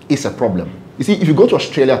is a problem. You see, if you go to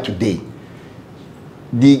Australia today,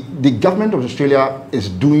 the government of Australia is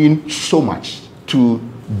doing so much to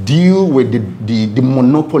deal with the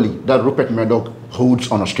monopoly that Rupert Murdoch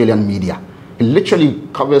holds on Australian media. It literally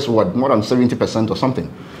covers, what, more than 70% or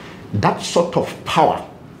something. That sort of power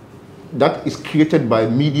that is created by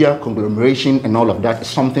media conglomeration and all of that is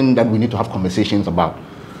something that we need to have conversations about.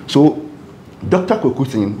 So Dr.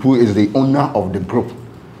 Kokutin, who is the owner of the group,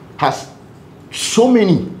 has so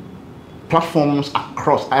many platforms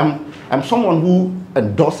across. I'm someone who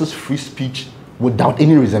endorses free speech without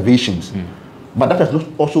any reservations. But that does not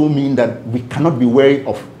also mean that we cannot be wary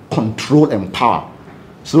of control and power.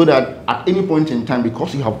 So that at any point in time,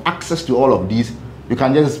 because you have access to all of these, you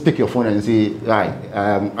can just pick your phone and say, right,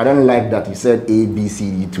 I don't like that you said A, B,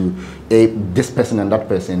 C, D to this person and that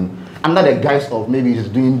person, under the guise of maybe it's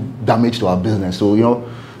doing damage to our business. So, you know,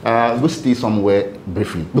 go stay somewhere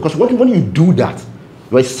briefly. Because when you do that,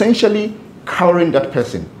 you're essentially cowering that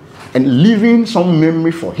person and leaving some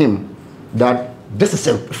memory for him that this is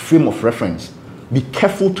a frame of reference. Be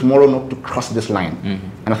careful tomorrow not to cross this line.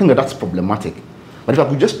 And I think that that's problematic. But if I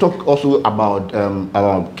could just talk also about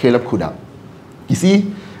Caleb Kuda. You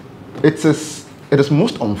see, it is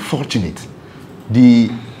most unfortunate,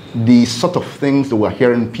 the sort of things that we're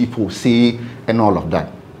hearing people say and all of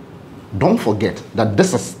that. Don't forget that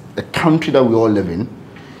this is a country that we all live in.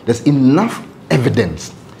 There's enough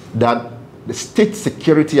evidence that the state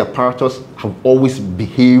security apparatus have always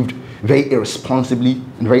behaved very irresponsibly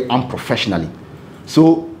and very unprofessionally.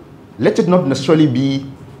 So let it not necessarily be,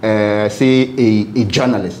 say, a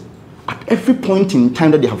journalist. At every point in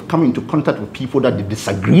time that they have come into contact with people that they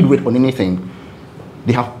disagreed with on anything,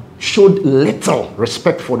 they have showed little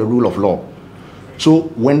respect for the rule of law. So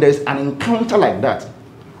when there's an encounter like that,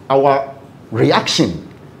 our reaction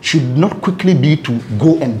should not quickly be to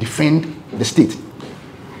go and defend the state.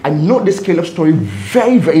 I know this Caleb story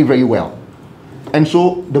very, very, very well. And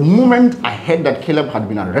so the moment I heard that Caleb had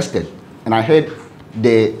been arrested, and I heard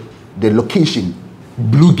the location,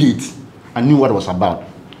 Blue Gate, I knew what it was about.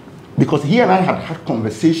 Because he and I had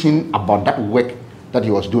conversation about that work that he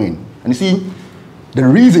was doing. And you see, the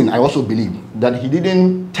reason I also believe that he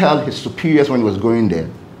didn't tell his superiors when he was going there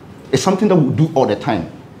is something that we do all the time.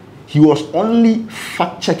 He was only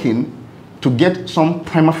fact-checking to get some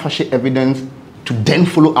prima facie evidence to then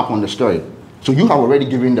follow up on the story. So you have already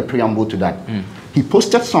given the preamble to that. He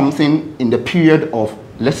posted something in the period of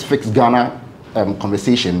Let's Fix Ghana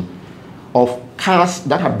conversation of cars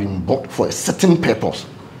that have been bought for a certain purpose,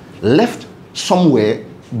 left somewhere,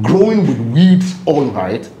 growing with weeds all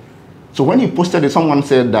right. So when he posted it, someone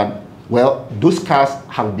said that, well, those cars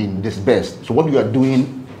have been dispersed. So what you are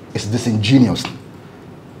doing is disingenuous.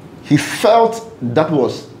 He felt that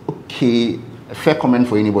was okay, a fair comment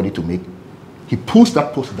for anybody to make. He pulls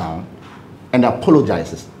that post down and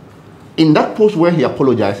apologizes. In that post where he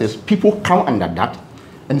apologizes, people come under that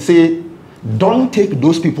and say, don't take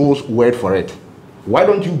those people's word for it. Why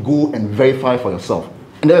don't you go and verify for yourself?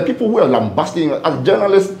 And there are people who are lambasting as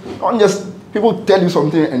journalists, not just people tell you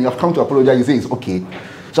something and you have come to apologize, you say it's okay.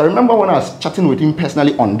 So I remember when I was chatting with him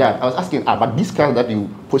personally on that, I was asking, but these cars that you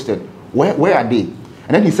posted, where are they?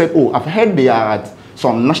 And then he said, oh, I've heard they are at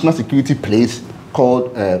some national security place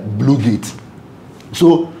called Blue Gate.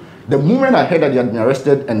 So the moment I heard that he had been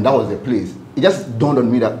arrested and that was the place, it just dawned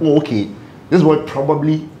on me that, oh, okay, this boy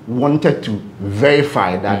probably wanted to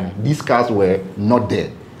verify that these cars were not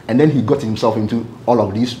there. And then he got himself into all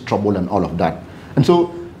of this trouble and all of that. And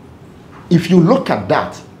so if you look at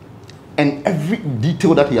that and every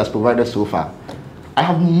detail that he has provided so far, I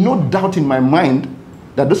have no doubt in my mind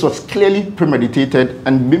that this was clearly premeditated,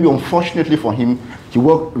 and maybe unfortunately for him, he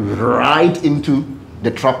walked right into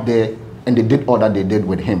the trap there and they did all that they did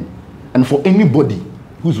with him. And for anybody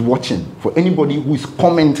who's watching, for anybody who is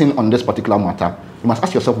commenting on this particular matter, you must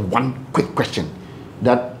ask yourself one quick question,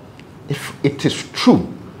 that if it is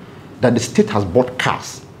true that the state has bought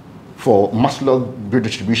cars for mass-log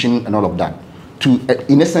redistribution and all of that, to,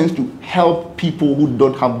 in essence, to help people who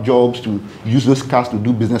don't have jobs to use those cars to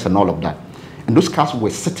do business and all of that, and those cars were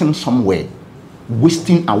sitting somewhere,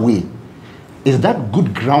 wasting away, is that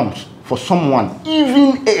good grounds for someone,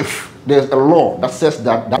 even if there's a law that says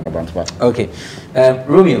that? Okay.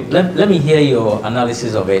 Romeo, let me hear your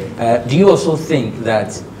analysis of it. Do you also think that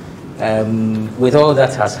with all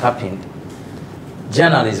that has happened,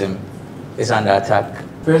 journalism is under attack?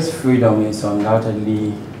 Press freedom is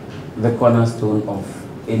undoubtedly the cornerstone of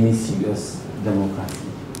any serious democracy.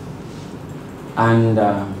 And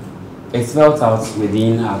it's spelled out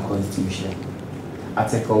within our constitution.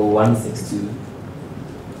 Article 162,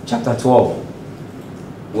 Chapter 12,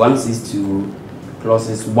 162,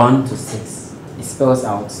 clauses 1 to 6. It spells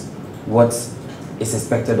out what is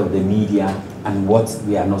expected of the media and what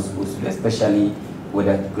we are not supposed to do, especially with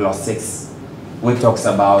the clause 6, which talks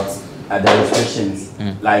about the restrictions,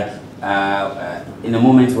 like in a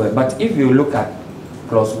moment where, but if you look at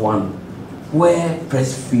clause 1, where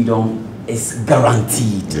press freedom is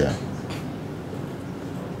guaranteed. Yeah.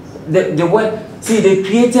 The word, see,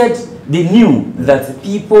 they knew that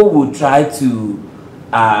people would try to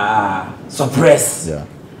suppress. Yeah.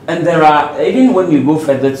 And there are, even when you go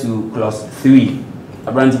further to clause 3,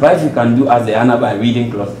 Abrantipa, if you can do as the Anna by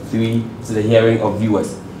reading clause 3 to the hearing of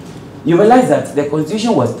viewers, you realize that the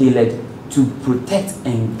constitution was tailored to protect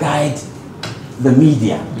and guide the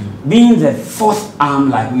media, being the fourth arm,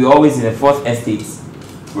 like we always say, the fourth estate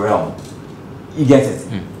realm. You get it?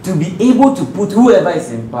 To be able to put whoever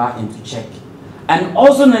is in power into check. And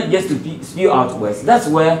also not just to spew out words. That's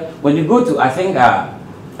where, when you go to, I think,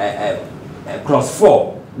 clause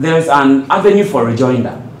 4, there is an avenue for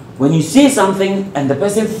rejoinder. When you say something and the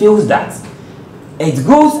person feels that it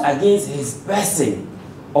goes against his person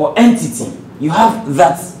or entity, you have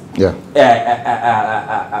that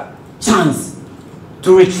chance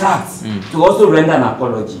to retract, to also render an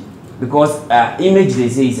apology. Because image, they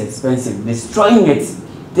say, is expensive. Destroying it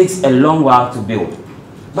takes a long while to build.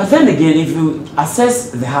 But then again, if you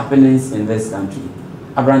assess the happenings in this country,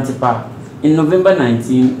 Abrantipa, in November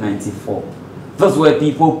 1994, that's where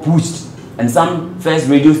people pushed, and some first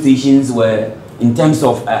radio stations were, in terms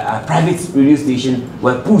of a private radio station,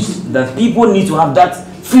 were pushed that people need to have that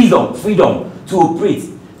freedom to operate.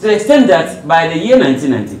 To the extent that by the year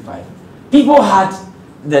 1995, people had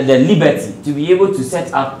the liberty to be able to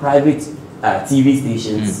set up private TV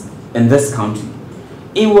stations in this country.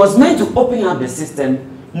 It was meant to open up the system,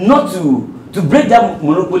 not to break that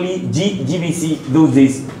monopoly GBC those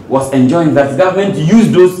days was enjoying, that government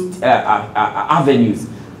used those avenues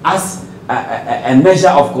as a measure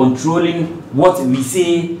of controlling what we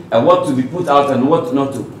say, what to be put out and what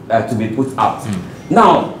not to be put out.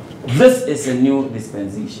 Now, this is a new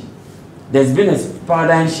dispensation. There's been a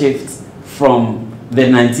paradigm shift from the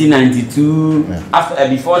 1992, after,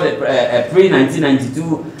 before the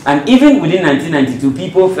pre-1992, and even within 1992,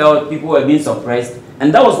 people felt people were being suppressed,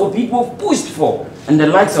 and that was what people pushed for. And the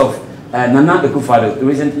likes of Nana Akufo-Addo,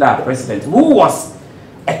 recently our president, who was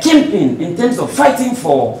a champion in terms of fighting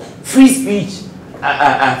for free speech,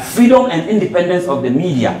 freedom and independence of the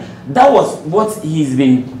media. That was what he's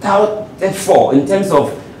been touted for in terms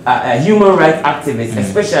of human rights activists,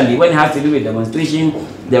 especially when it has to do with demonstration,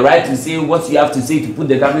 the right to say what you have to say to put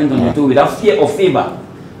the government on the toe without fear or favor.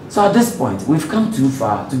 So at this point, we've come too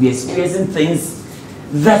far to be experiencing things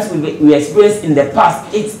that we experienced in the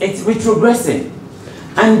past. It's retrogressing.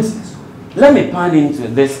 And let me pan into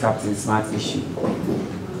this Captain Smart issue.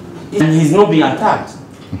 And he's not being attacked.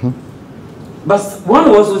 But one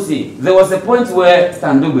will also say, there was a point where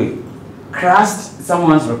Standobe crashed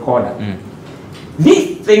someone's recorder.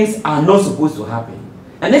 These things are not supposed to happen.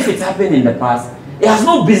 And if it happened in the past, it has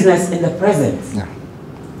no business in the present.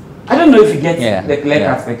 I don't know if you get the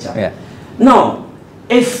clear-cut picture. Now,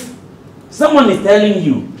 if someone is telling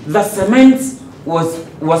you that cement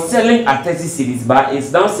was selling at 30 cedis, but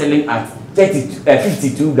it's now selling at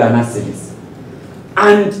 52 Ghana cedis,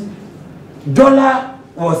 and dollar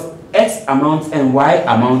was X amount and Y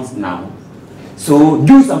amount now, so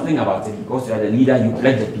do something about it because you are the leader, you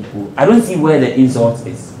pledge the people. I don't see where the insult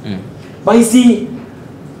is. But you see,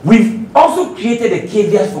 we've also created a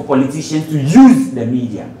caveat for politicians to use the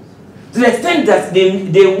media to the extent that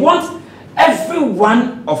they want every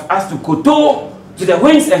one of us to kowtow to the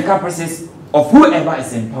whims and caprices of whoever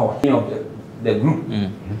is in power of the group.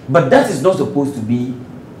 But that is not supposed to be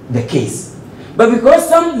the case. But because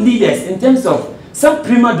some leaders, in terms of some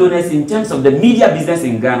prima donors, in terms of the media business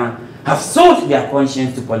in Ghana, have sold their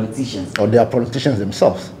conscience to politicians. Or they are politicians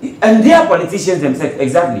themselves. And they are politicians themselves,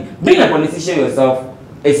 exactly. Being a politician yourself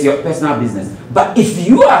is your personal business. But if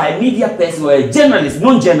you are a media person or a journalist,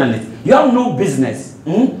 non-journalist, you have no business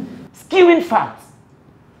skewing facts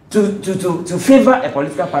to favor a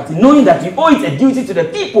political party, knowing that you owe it a duty to the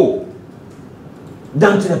people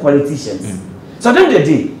than to the politicians. So at the end of the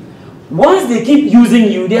day, once they keep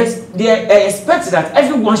using you, they expect that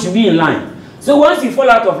everyone should be in line. So once you fall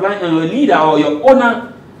out of line and your leader or your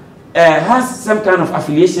owner has some kind of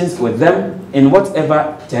affiliations with them in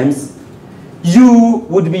whatever terms, you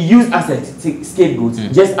would be used as a scapegoat,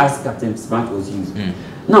 just as Captain Smart was used.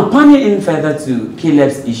 Now, panning in further to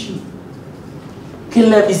Caleb's issue.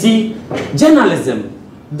 Caleb, you see, journalism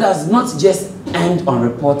does not just end on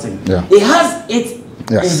reporting. It has its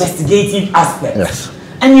investigative aspect.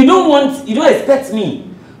 And you don't expect me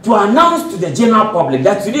to announce to the general public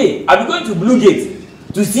that today I'll be going to Blue Gate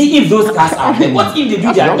to see if those cars are there. What if they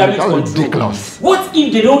do their damage control? What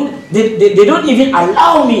if they don't even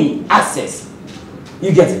allow me access?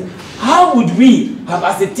 You get it? How would we have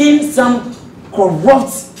ascertained some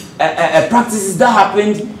corrupt practices that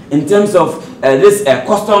happened in terms of this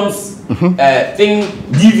customs thing,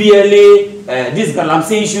 DVLA, these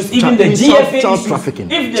Galamsey issues, even the GFA issues? Trafficking.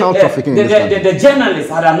 If the journalist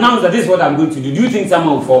had announced that this is what I'm going to do, do you think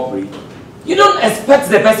someone will fall prey? You don't expect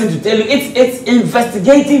the person to tell you. It's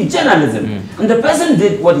investigative journalism. And the person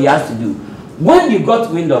did what he has to do. When you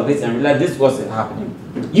got wind of it and realized this wasn't happening,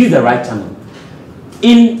 use the right channel.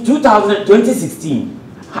 In 2016,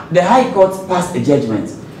 the High Court passed a judgment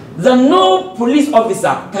that no police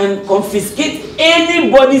officer can confiscate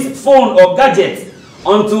anybody's phone or gadget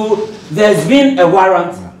until there's been a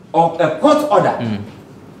warrant or a court order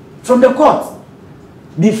from the court.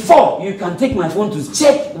 Before you can take my phone to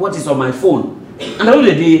check what is on my phone. And at the end of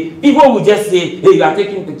the day, people will just say, hey, you are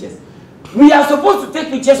taking pictures. We are supposed to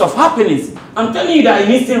take pictures of happenings. I'm telling you that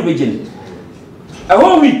in Eastern region, a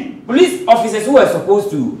whole week, police officers who were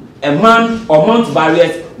supposed to man or mount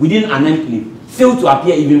barriers within an enclave failed to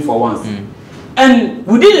appear even for once. And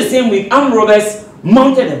within the same week, armed robbers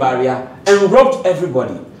mounted a barrier and robbed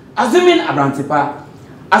everybody. Assuming Abrantepa,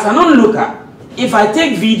 as an onlooker, if I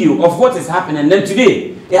take video of what is happening, then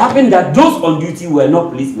today, it happened that those on duty were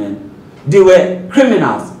not policemen, they were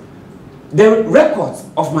criminals. The records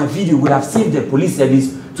of my video would have saved the police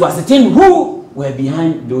service to ascertain who were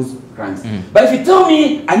behind those crimes. But if you tell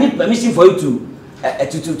me I need permission for you to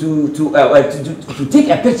take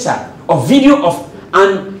a picture or video of,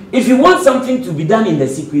 and if you want something to be done in the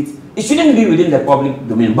secret, it shouldn't be within the public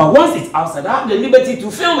domain. But once it's outside, I have the liberty to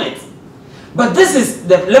film it. But this is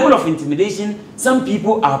the level of intimidation some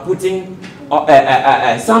people are putting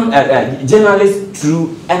some journalists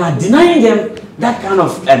through and are denying them that kind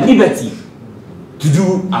of liberty to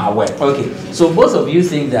do our work. Okay, so both of you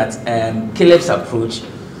think that Caleb's approach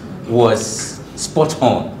was spot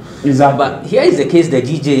on. Exactly. But here is the case: the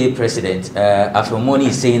GJA president, Afromoni,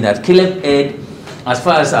 is saying that Caleb erred as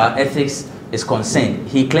far as our ethics is concerned,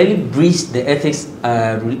 he clearly breached the ethics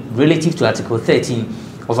relative to Article 13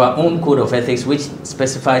 of our own Code of Ethics, which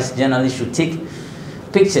specifies journalists should take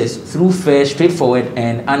pictures through fair, straightforward,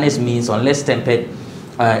 and honest means unless tempered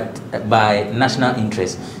by national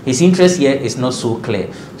interest. His interest here is not so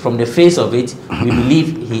clear. From the face of it, we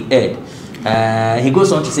believe he erred. He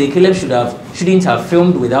goes on to say Caleb shouldn't have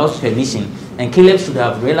filmed without permission, and Caleb should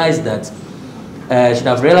have realized that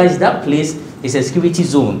place is a security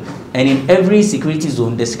zone, and in every security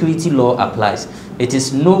zone, the security law applies. It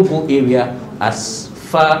is no-go area as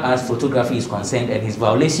far as photography is concerned, and his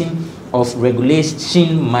violation of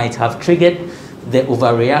regulation might have triggered the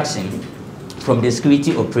overreaction from the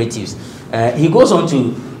security operatives. He goes on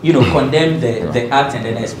to, condemn the act and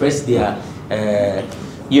then express their,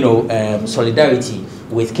 solidarity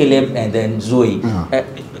with Caleb and then Zoe.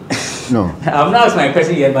 No. I'm not asking my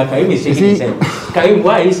question yet, but Karim is shaking his head. Karim,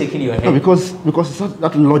 why are you shaking your head? No, because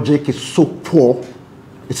that logic is so poor.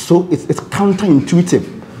 It's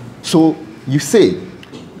counterintuitive. So you say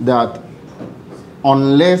that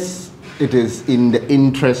unless it is in the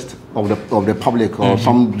interest of the public or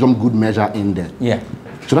some good measure in there. Yeah.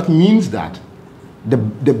 So that means that the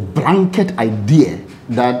blanket idea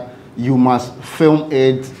that you must film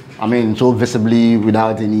it, so visibly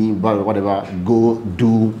without any whatever, go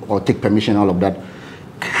do or take permission, all of that,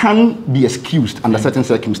 can be excused under certain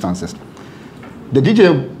circumstances. The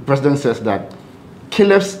DJ president says that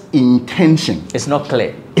Caleb's intention is not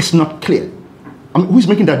clear. It's not clear. Who's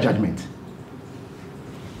making that judgment?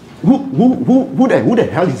 Who the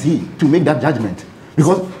hell is he to make that judgment?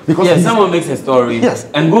 Because someone makes a story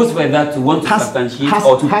and goes further to want to substantiate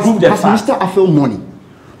or to prove the fact. Has Mr. Afil-Moni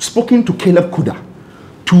spoken to Caleb Kuda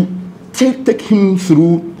to take him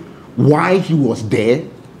through why he was there,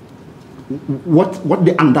 what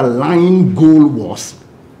the underlying goal was,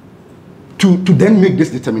 to then make this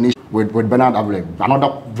determination? With Bernard Abele,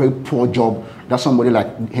 another very poor job that somebody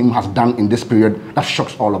like him has done in this period, that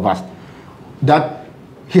shocks all of us. That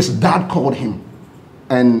his dad called him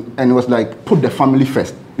and was like, put the family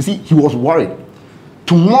first. You see, he was worried.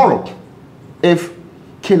 Tomorrow, if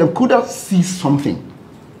Caleb Kuda sees something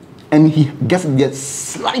and he gets the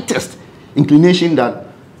slightest inclination that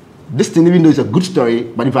this thing, even though it's a good story,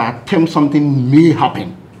 but if I attempt something may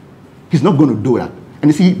happen, he's not going to do that. And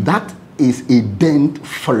you see, that is a dent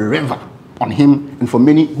forever on him and for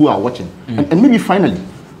many who are watching. And maybe finally,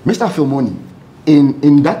 Mr. Afil-Moni,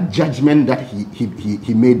 in that judgment that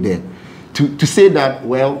he made there, to say that,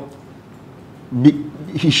 well,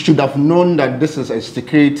 he should have known that this is a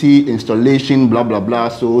security installation, blah, blah, blah,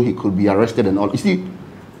 so he could be arrested and all. You see,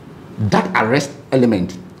 that arrest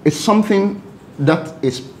element is something that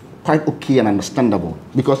is quite okay and understandable,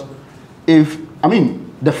 because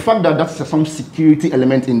the fact that that's some security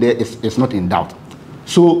element in there is not in doubt.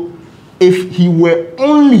 So if he were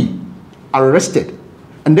only arrested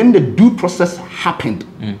and then the due process happened,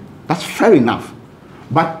 that's fair enough.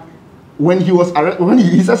 But when he was arrested, when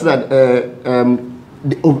he says that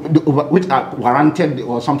which are warranted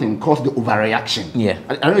or something caused the overreaction. Yeah.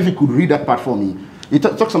 I don't know if you could read that part for me. He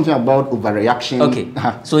talks something about overreaction. Okay.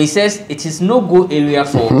 So he says it is no go area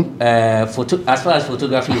for as far as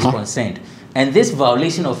photography is concerned. And this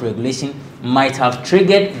violation of regulation might have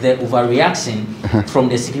triggered the overreaction from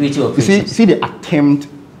the security operations. See the attempt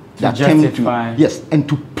to justify. Yes, and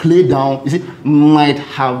to play down, you see, might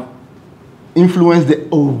have influenced the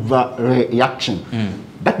overreaction.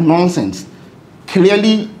 That nonsense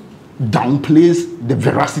clearly downplays the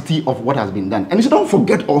veracity of what has been done. And you don't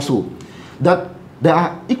forget also that there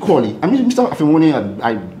are equally, Mr. Afil-Moni,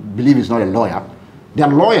 I believe, is not a lawyer. There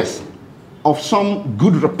are lawyers of some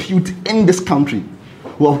good repute in this country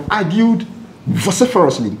who have argued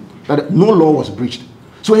vociferously that no law was breached.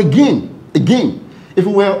 So again, if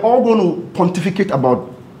we were all going to pontificate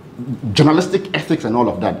about journalistic ethics and all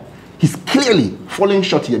of that, he's clearly falling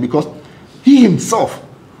short here, because he himself,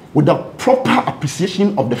 with the proper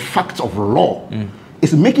appreciation of the facts of law,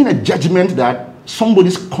 is making a judgment that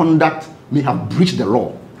somebody's conduct may have breached the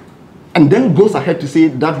law, and then goes ahead to say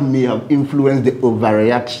that may have influenced the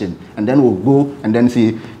overreaction, and then we'll go and then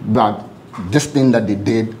say that this thing that they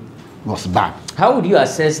did was bad. How would you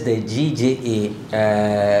assess the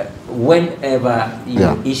GJA whenever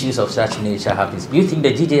issues of such nature happens? Do you think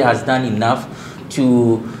the GJA has done enough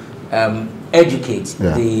to educate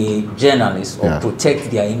the journalists or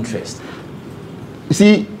protect their interest? You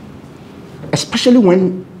see, especially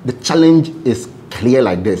when the challenge is clear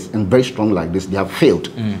like this and very strong like this, they have failed.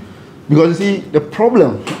 Because you see, the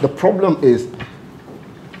problem is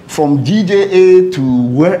from GJA to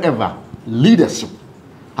wherever, leadership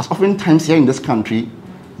has oftentimes here in this country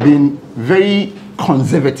been very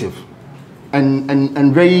conservative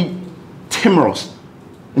and very timorous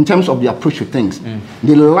in terms of the approach to things.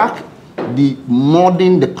 They lack the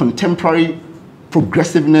modern, the contemporary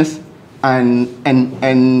progressiveness and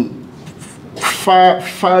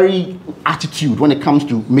fiery attitude when it comes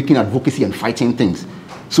to making advocacy and fighting things.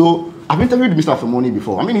 So I've interviewed Mr. Afemoni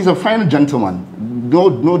before. I mean, he's a fine gentleman.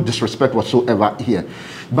 No disrespect whatsoever here.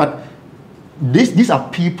 But these are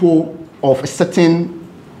people of a certain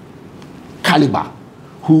caliber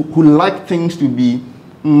who like things to be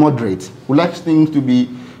moderate, who like things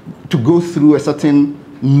to go through a certain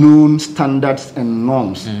known standards and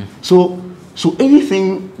norms. So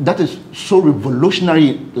anything that is so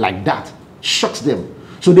revolutionary like that shocks them.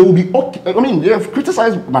 So they will be okay. I mean, they have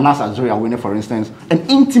criticized Manasseh Azuri, for instance, and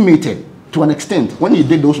intimated to an extent when he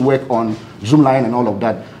did those work on Zoomline and all of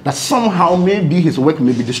that, that somehow maybe his work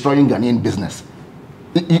may be destroying Ghanaian business.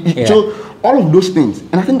 So all of those things,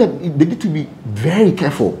 and I think that they need to be very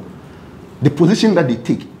careful the position that they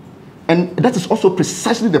take. And that is also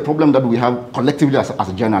precisely the problem that we have collectively as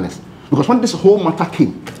journalists. Because when this whole matter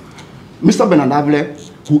came, Mr. Benadavle,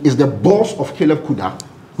 who is the boss of Caleb Kuda,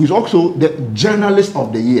 who is also the journalist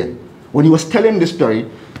of the year, when he was telling this story,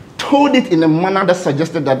 told it in a manner that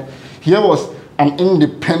suggested that here was an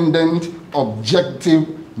independent, objective,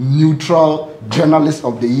 neutral journalist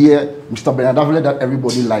of the year, Mr. Benadavle, that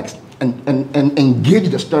everybody likes, and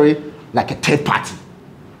engaged the story like a third party.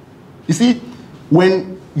 You see,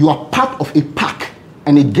 when you are part of a pack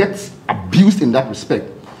and it gets abused in that respect,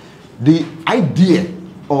 the idea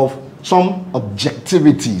of some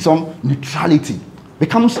objectivity, some neutrality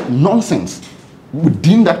becomes nonsense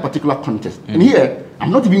within that particular context. And here, I'm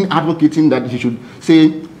not even advocating that he should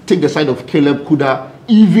say, take the side of Caleb Kuda,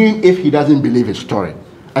 even if he doesn't believe his story.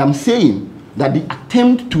 I am saying that the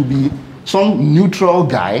attempt to be some neutral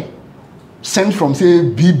guy sent from, say,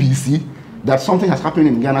 BBC, that something has happened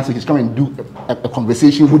in Ghana, so he's coming and do a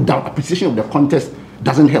conversation without appreciation of the context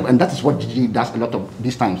doesn't help. And that is what Gigi does a lot of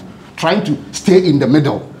these times, trying to stay in the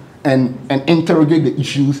middle and interrogate the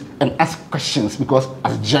issues and ask questions, because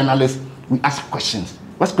as journalists, we ask questions.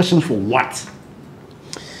 We ask questions for what?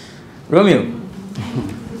 Romeo,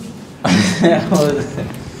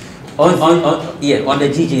 on the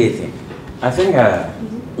GGA thing, I think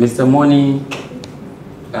Mr. Money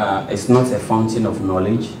is not a fountain of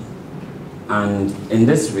knowledge. And in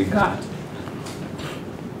this regard,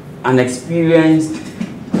 an experienced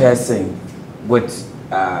person with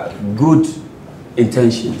good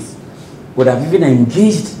intentions would have even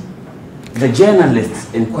engaged the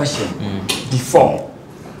journalists in question before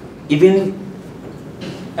even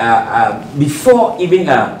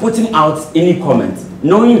putting out any comment,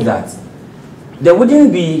 knowing that there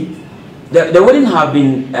wouldn't have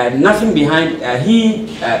been nothing behind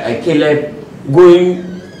Caleb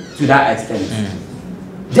going to that extent.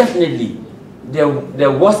 Definitely,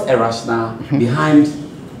 there was a rationale behind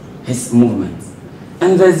his movement,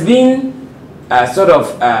 and there's been sort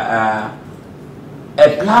of a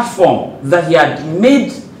platform that he had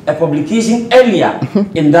made a publication earlier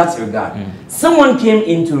in that regard. Someone came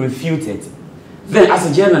in to refute it. Then, as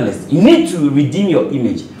a journalist, you need to redeem your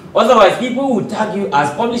image. Otherwise, people will tag you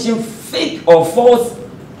as publishing fake or false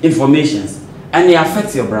informations, and it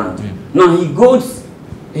affects your brand. Now he goes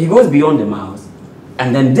beyond the mouse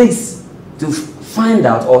and then digs to find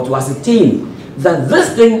out or to ascertain that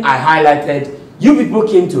this thing I highlighted, you people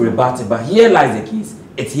came to rebut it, but here lies the case.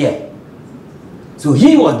 It's here. So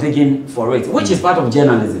he was digging for it, which is part of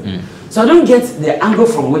journalism. So I don't get the angle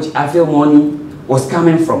from which I feel money was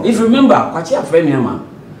coming from. If you remember, Kwachi Afreniama,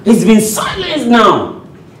 he's been silenced now.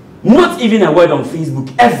 Not even a word on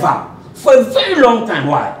Facebook ever for a very long time.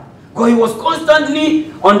 Why? Because he was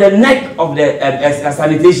constantly on the neck of the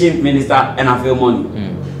sanitation minister and I feel money.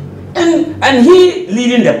 And he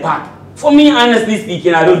leading the pack. For me, honestly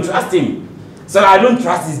speaking, I don't trust him. So I don't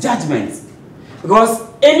trust his judgments. Because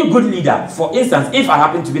any good leader, for instance, if I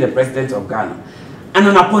happen to be the president of Ghana, and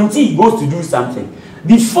an appointee goes to do something,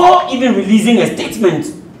 before even releasing a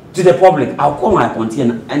statement to the public, I'll call my appointee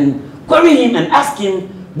and query him and ask him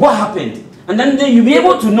what happened. And then you'll be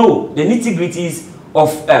able to know the nitty-gritties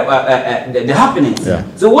of the happenings.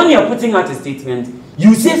 So when you're putting out a statement,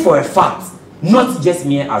 you say for a fact, not just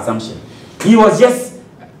mere assumption. He was just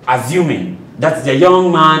assuming that the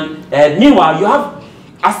young man. Meanwhile, you have,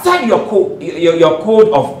 aside your code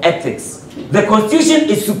of ethics, the Constitution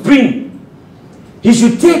is supreme. He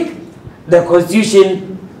should take the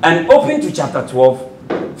Constitution and open to chapter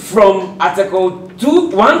 12 from Article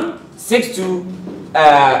 162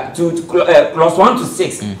 to clause 1 to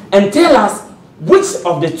 6 and tell us which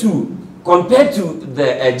of the two, compared to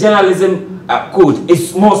the journalism code,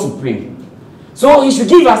 is more supreme. So he should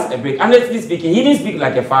give us a break. Honestly speaking, he didn't speak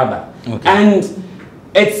like a father. Okay. And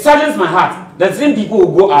it saddens my heart that same people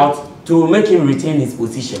will go out to make him retain his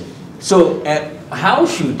position. So, how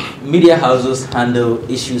should media houses handle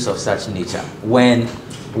issues of such nature when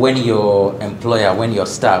your employer, when your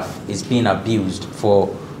staff is being abused for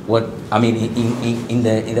what, I mean, in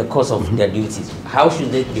the course of their duties? How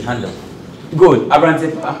should they be handled? Good.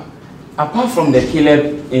 Abrante, apart from the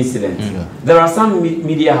Caleb incident, there are some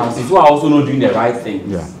media houses who are also not doing the right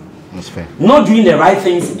things. Yeah, that's fair. Not doing the right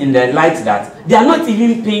things in the light that they are not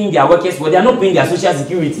even paying their workers well, they are not paying their social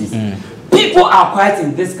securities. People are quiet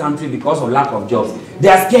in this country because of lack of jobs. They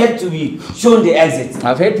are scared to be shown the exit.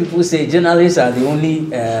 I've heard people say journalists are the only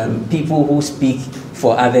people who speak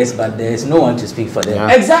for others, but there's no one to speak for them.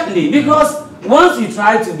 Yeah. Exactly, because once you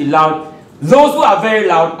try to be loud, those who are very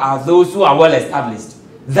loud are those who are well established,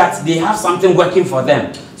 that they have something working for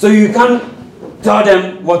them. So you can't tell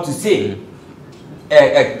them what to say.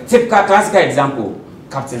 A typical classical example,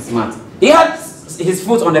 Captain Smart. He had his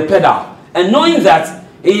foot on the pedal, and knowing that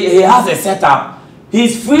he has a setup,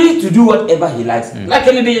 he's free to do whatever he likes. Like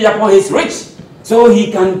Kennedy Japan, he's rich, so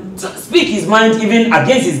he can speak his mind even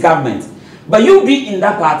against his government. But you be in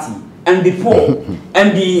that party and be poor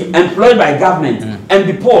and be employed by government and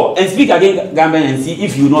be poor and speak against government and see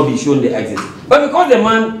if you will not be shown the exit. But because the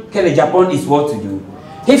man Kennedy Japan is what to do,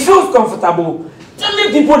 he feels comfortable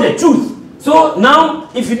telling people the truth. So now,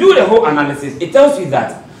 if you do the whole analysis, it tells you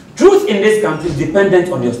that truth in this country is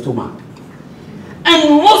dependent on your stomach. And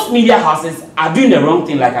most media houses are doing the wrong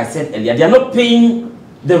thing, like I said earlier. They are not paying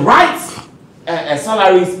the right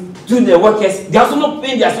salaries to the workers. They are also not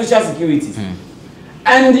paying their social securities.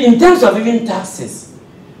 And in terms of even taxes,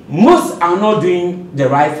 most are not doing the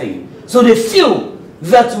right thing. So they feel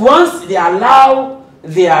that once they allow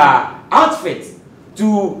their outfit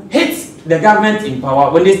to hit the government in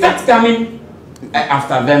power, when they start coming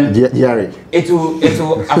after them, it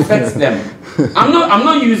will affect them. I'm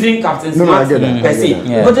not using Captain Smart per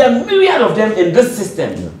se, but there are myriad of them in this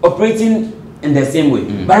system operating in the same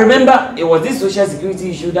way. But remember, it was this social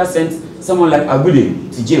security issue that sent someone like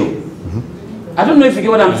Agude to jail. I don't know if you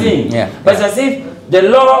get what I'm saying, but it's as if the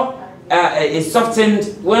law is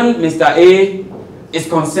softened when Mr. A is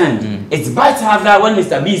concerned. It's bite harder when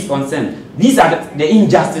Mr. B is concerned. These are the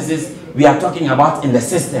injustices we are talking about in the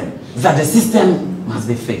system, that the system must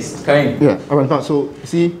be fixed. Yeah, so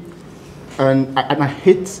see, and I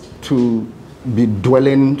hate to be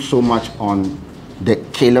dwelling so much on the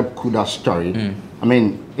Caleb Kuda story. I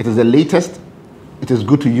mean, it is the latest, it is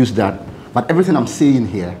good to use that, but everything I'm saying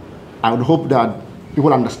here, I would hope that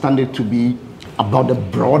people understand it to be about the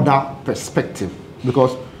broader perspective,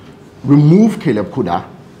 because remove Caleb Kuda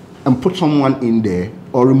and put someone in there,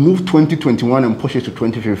 or remove 2021 and push it to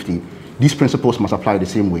 2050, these principles must apply the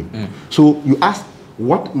same way. So you ask,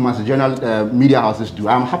 what must general media houses do?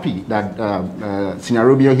 I'm happy that Senior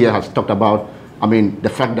Rubio here has talked about, I mean, the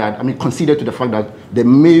fact that, I mean, conceded to the fact that there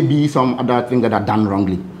may be some other things that are done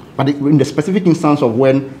wrongly. But in the specific instance of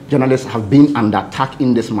when journalists have been under attack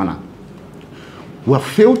in this manner, we have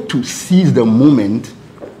failed to seize the moment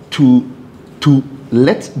to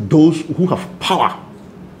let those who have power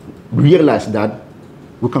realize that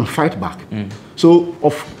we can fight back. So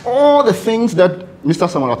of all the things that Mr.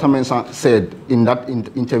 Samuel Atamensa said in that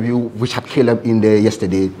interview, which had Caleb in there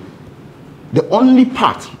yesterday, the only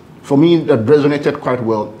part for me that resonated quite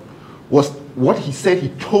well was what he said. He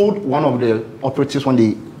told one of the operatives when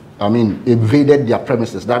they, invaded their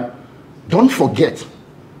premises, that don't forget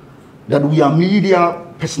that we are media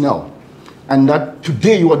personnel and that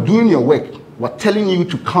today you are doing your work. We're telling you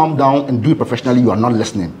to calm down and do it professionally. You are not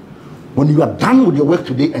listening. When you are done with your work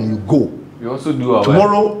today and you go, we also do our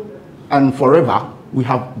tomorrow work. And forever, we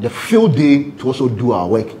have the field day to also do our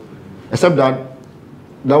work. Except that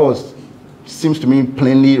seems to me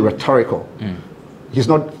plainly rhetorical. He's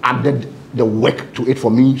not added the work to it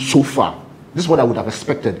for me so far. This is what I would have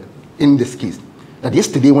expected in this case. That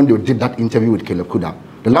yesterday when they did that interview with Caleb Kuda,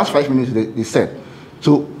 the last 5 minutes they said,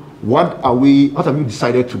 so what have you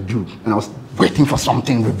decided to do? And I was waiting for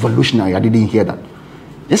something revolutionary. I didn't hear that.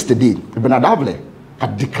 Yesterday, Bernard Avle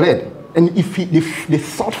had declared, and if they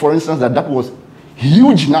thought, for instance, that was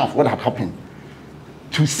huge enough what had happened,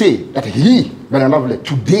 to say that he, Bernard Avle,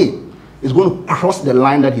 today is going to cross the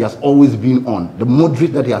line that he has always been on, the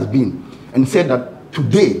moderate that he has been, and said that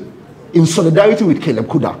today, in solidarity with Caleb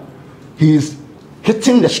Kuda, he is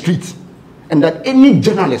hitting the streets, and that any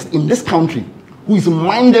journalist in this country who is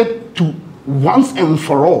minded to once and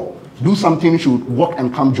for all do something should walk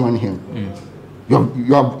and come join him.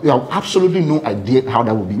 You have absolutely no idea how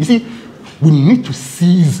that would be. You see, we need to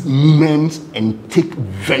seize moments and take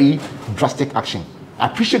very drastic action. I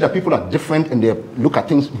appreciate that people are different and they look at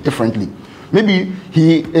things differently. Maybe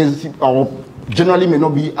he is, or generally may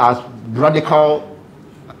not be as radical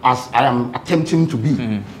as I am attempting to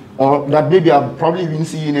be. Or that maybe I've probably been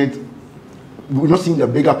seeing it, we're not seeing the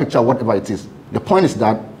bigger picture, whatever it is. The point is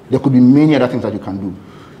that there could be many other things that you can do.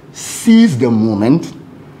 Seize the moment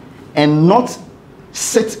and not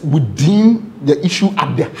sit within the issue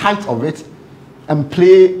at the height of it and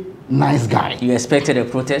play nice guy. You expected a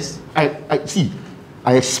protest? I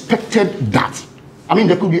expected that. I mean,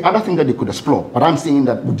 there could be other things that they could explore, but I'm saying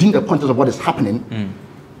that within the context of what is happening,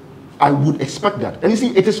 I would expect that. And you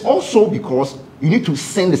see, it is also because you need to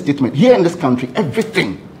send a statement. Here in this country,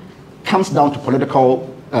 everything comes down to political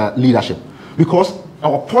leadership, because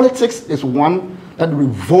our politics is one that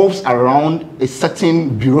revolves around a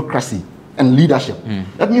certain bureaucracy and leadership.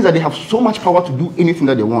 That means that they have so much power to do anything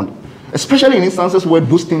that they want, especially in instances where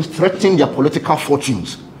those things threaten their political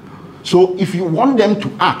fortunes. So if you want them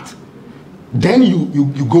to act, then you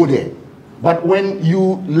go there. But when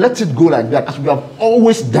you let it go like that, as we have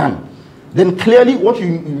always done, then clearly what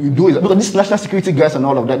you do is, because these national security guys and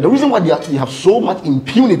all of that, the reason why they actually have so much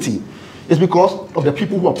impunity is because of the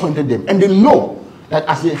people who appointed them. And they know that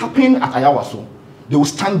as it happened at Ayawaso, they will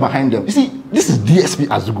stand behind them. You see, this is DSP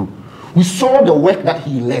Azugu. We saw the work that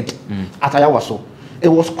he led at Ayawaso. It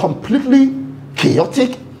was completely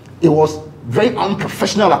chaotic. It was very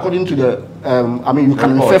unprofessional according to the, I mean, you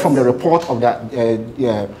can infer from the report of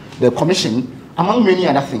the commission, among many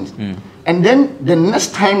other things. And then the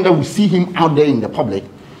next time that we see him out there in the public,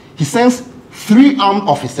 he sends 3 armed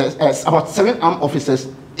officers, about 7 armed officers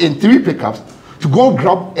in 3 pickups to go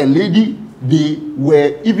grab a lady. They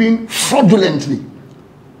were even fraudulently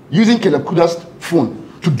using Caleb Kuda's phone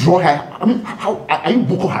to draw her. I mean, how are you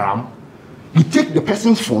Boko Haram? You take the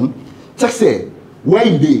person's phone, text her, where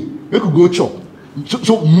are they? We could go chop.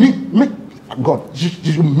 So meet God, you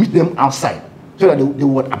should meet them outside so that they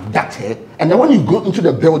would abduct her. And then when you go into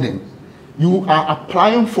the building, you are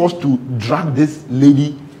applying force to drag this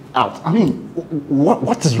lady out. I mean,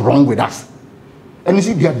 what is wrong with us? And you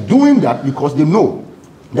see, they are doing that because they know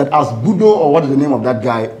that as Budo, or what is the name of that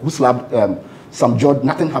guy who slapped some judge,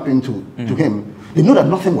 nothing happened to him. They know that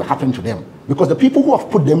nothing will happen to them because the people who have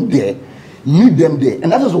put them there need them there.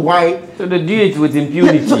 And that is why... So they do it with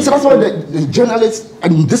impunity. Yeah, so that's why the journalists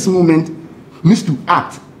in this moment needs to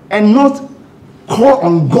act and not call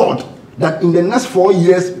on God that in the next 4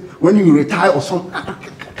 years when you retire or something,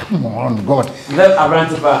 come on, God. The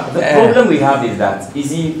problem we have is that, you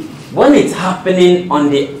see, when it's happening on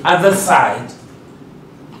the other side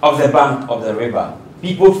of the bank of the river,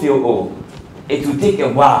 people feel, oh, it will take a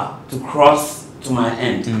while to cross to my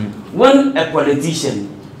end. When a politician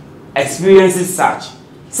experiences such,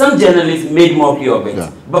 some journalists made mockery of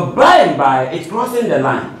it. But by and by, it's crossing the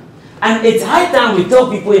line. And it's high time we tell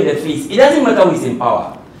people in the face, it doesn't matter who is in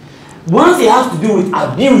power. Once it has to do with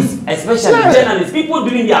abuse, especially journalists, people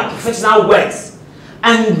doing their professional works,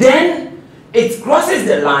 and then it crosses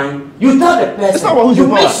the line, you tell the person, you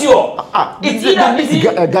make sure. It's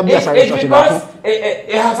because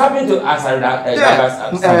it has happened to Asarida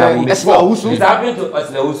before. It's happened to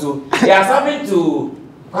Oslewusu. It has happened to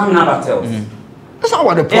Kwame Nabatels. That's not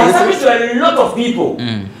what the it has happened to a lot of people.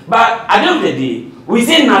 But at the end of the day, we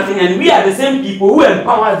say nothing, and we are the same people who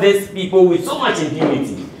empower these people with so much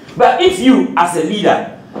impunity. But if you, as a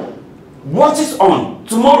leader, watches on,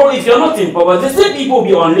 tomorrow if you're not in power, the same people will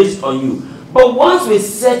be unleashed on you. But once we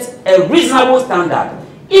set a reasonable standard,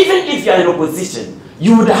 even if you're in opposition,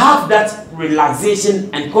 you would have that relaxation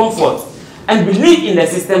and comfort and believe in the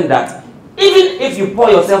system that even if you pour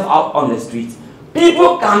yourself out on the street,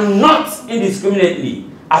 people cannot indiscriminately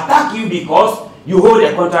attack you because you hold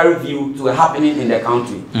a contrary view to a happening in the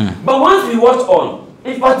country. But once we watch on,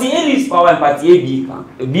 if Party A leaves power and Party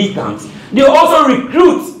A B comes, they also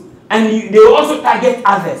recruit and they will also target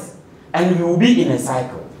others, and we will be in a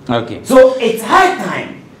cycle. Okay. So it's high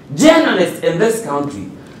time journalists in this country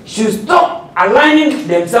should stop aligning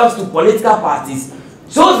themselves to political parties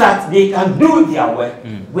so that they can do their work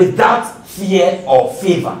without fear or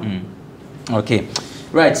favor. Okay.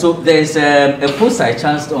 Right. So there's a post I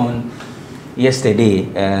chanced on yesterday.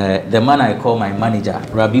 The man I call my manager,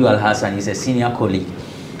 Rabiu Al-Hassan, is a senior colleague.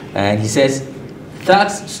 And he says,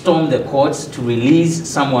 thugs stormed the courts to release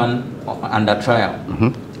someone under trial.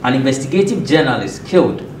 An investigative journalist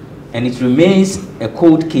killed, and it remains a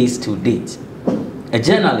cold case to date. A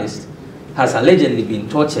journalist has allegedly been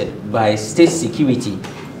tortured by state security,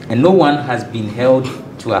 and no one has been held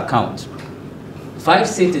to account. 5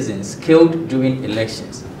 citizens killed during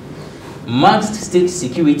elections. masked state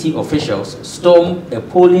security officials storm a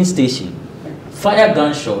polling station, fire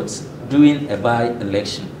gunshots during a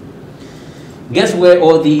by-election. Guess where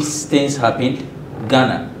all these things happened?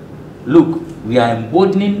 Ghana. Look, we are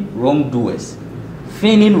emboldening wrongdoers,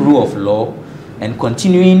 feigning rule of law, and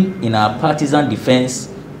continuing in our partisan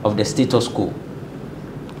defense of the status quo.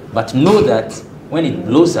 But know that when it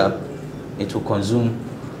blows up, it will consume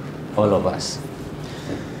all of us.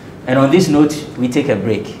 And on this note, we take a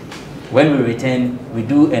break. When we return, we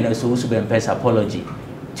do an Osowusubempe's apology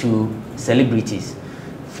to celebrities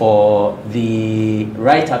for the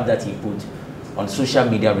write-up that he put on social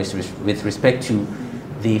media with respect to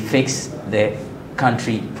the Fix the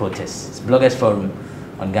Country protests. It's Bloggers Forum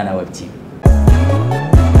on GhanaWeb TV.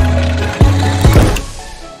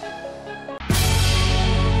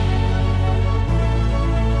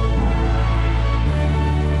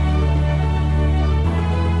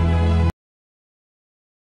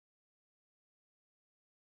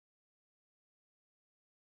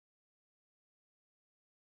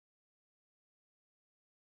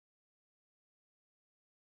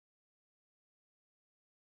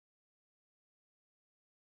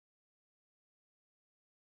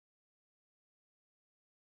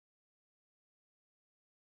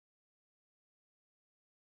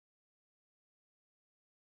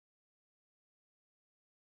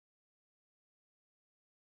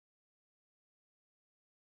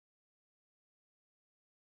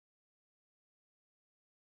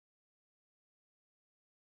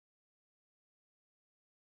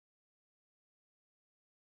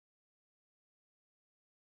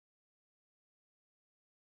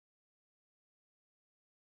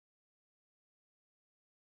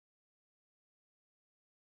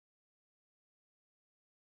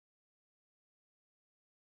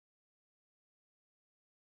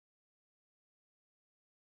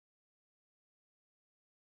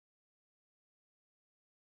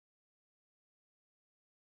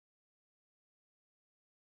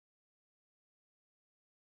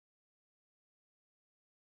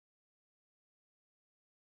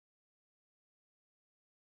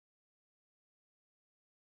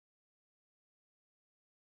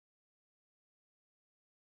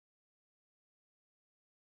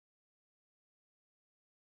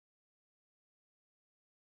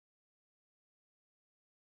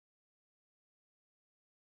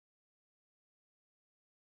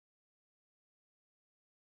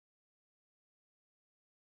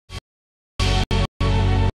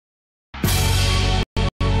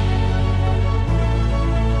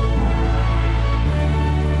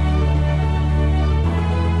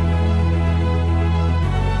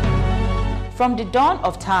 From the dawn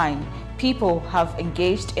of time, people have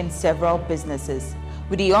engaged in several businesses.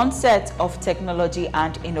 With the onset of technology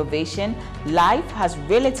and innovation, life has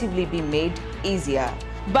relatively been made easier.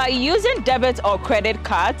 By using debit or credit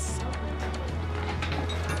cards,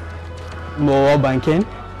 mobile banking.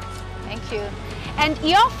 Thank you. And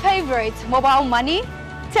your favorite, mobile money?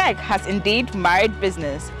 Tech has indeed married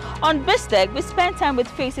business. On BizTech, we spend time with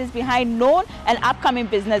faces behind known and upcoming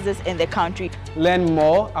businesses in the country. Learn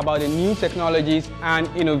more about the new technologies and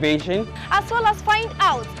innovation, as well as find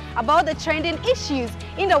out about the trending issues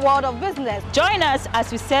in the world of business. Join us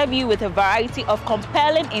as we serve you with a variety of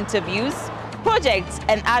compelling interviews, projects,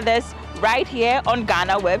 and others right here on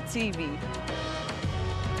GhanaWeb TV.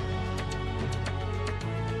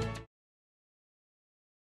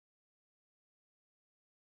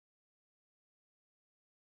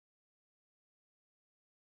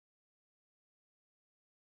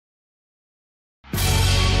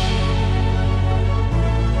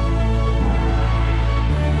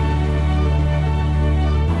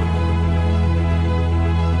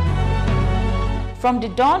 From the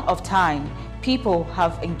dawn of time, people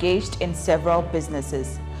have engaged in several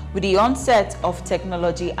businesses. With the onset of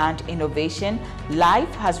technology and innovation, life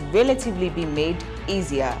has relatively been made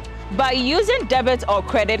easier. By using debit or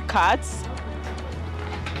credit cards,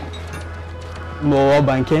 mobile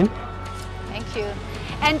banking. Thank you.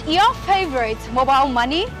 And your favorite, mobile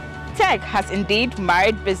money? Tech has indeed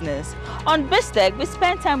married business. On BizTech, we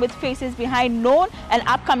spend time with faces behind known and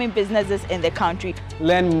upcoming businesses in the country.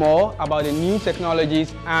 Learn more about the new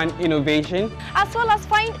technologies and innovation, as well as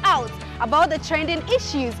find out about the trending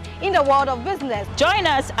issues in the world of business. Join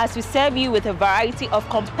us as we serve you with a variety of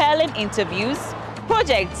compelling interviews,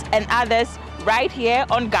 projects, and others right here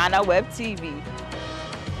on GhanaWeb TV.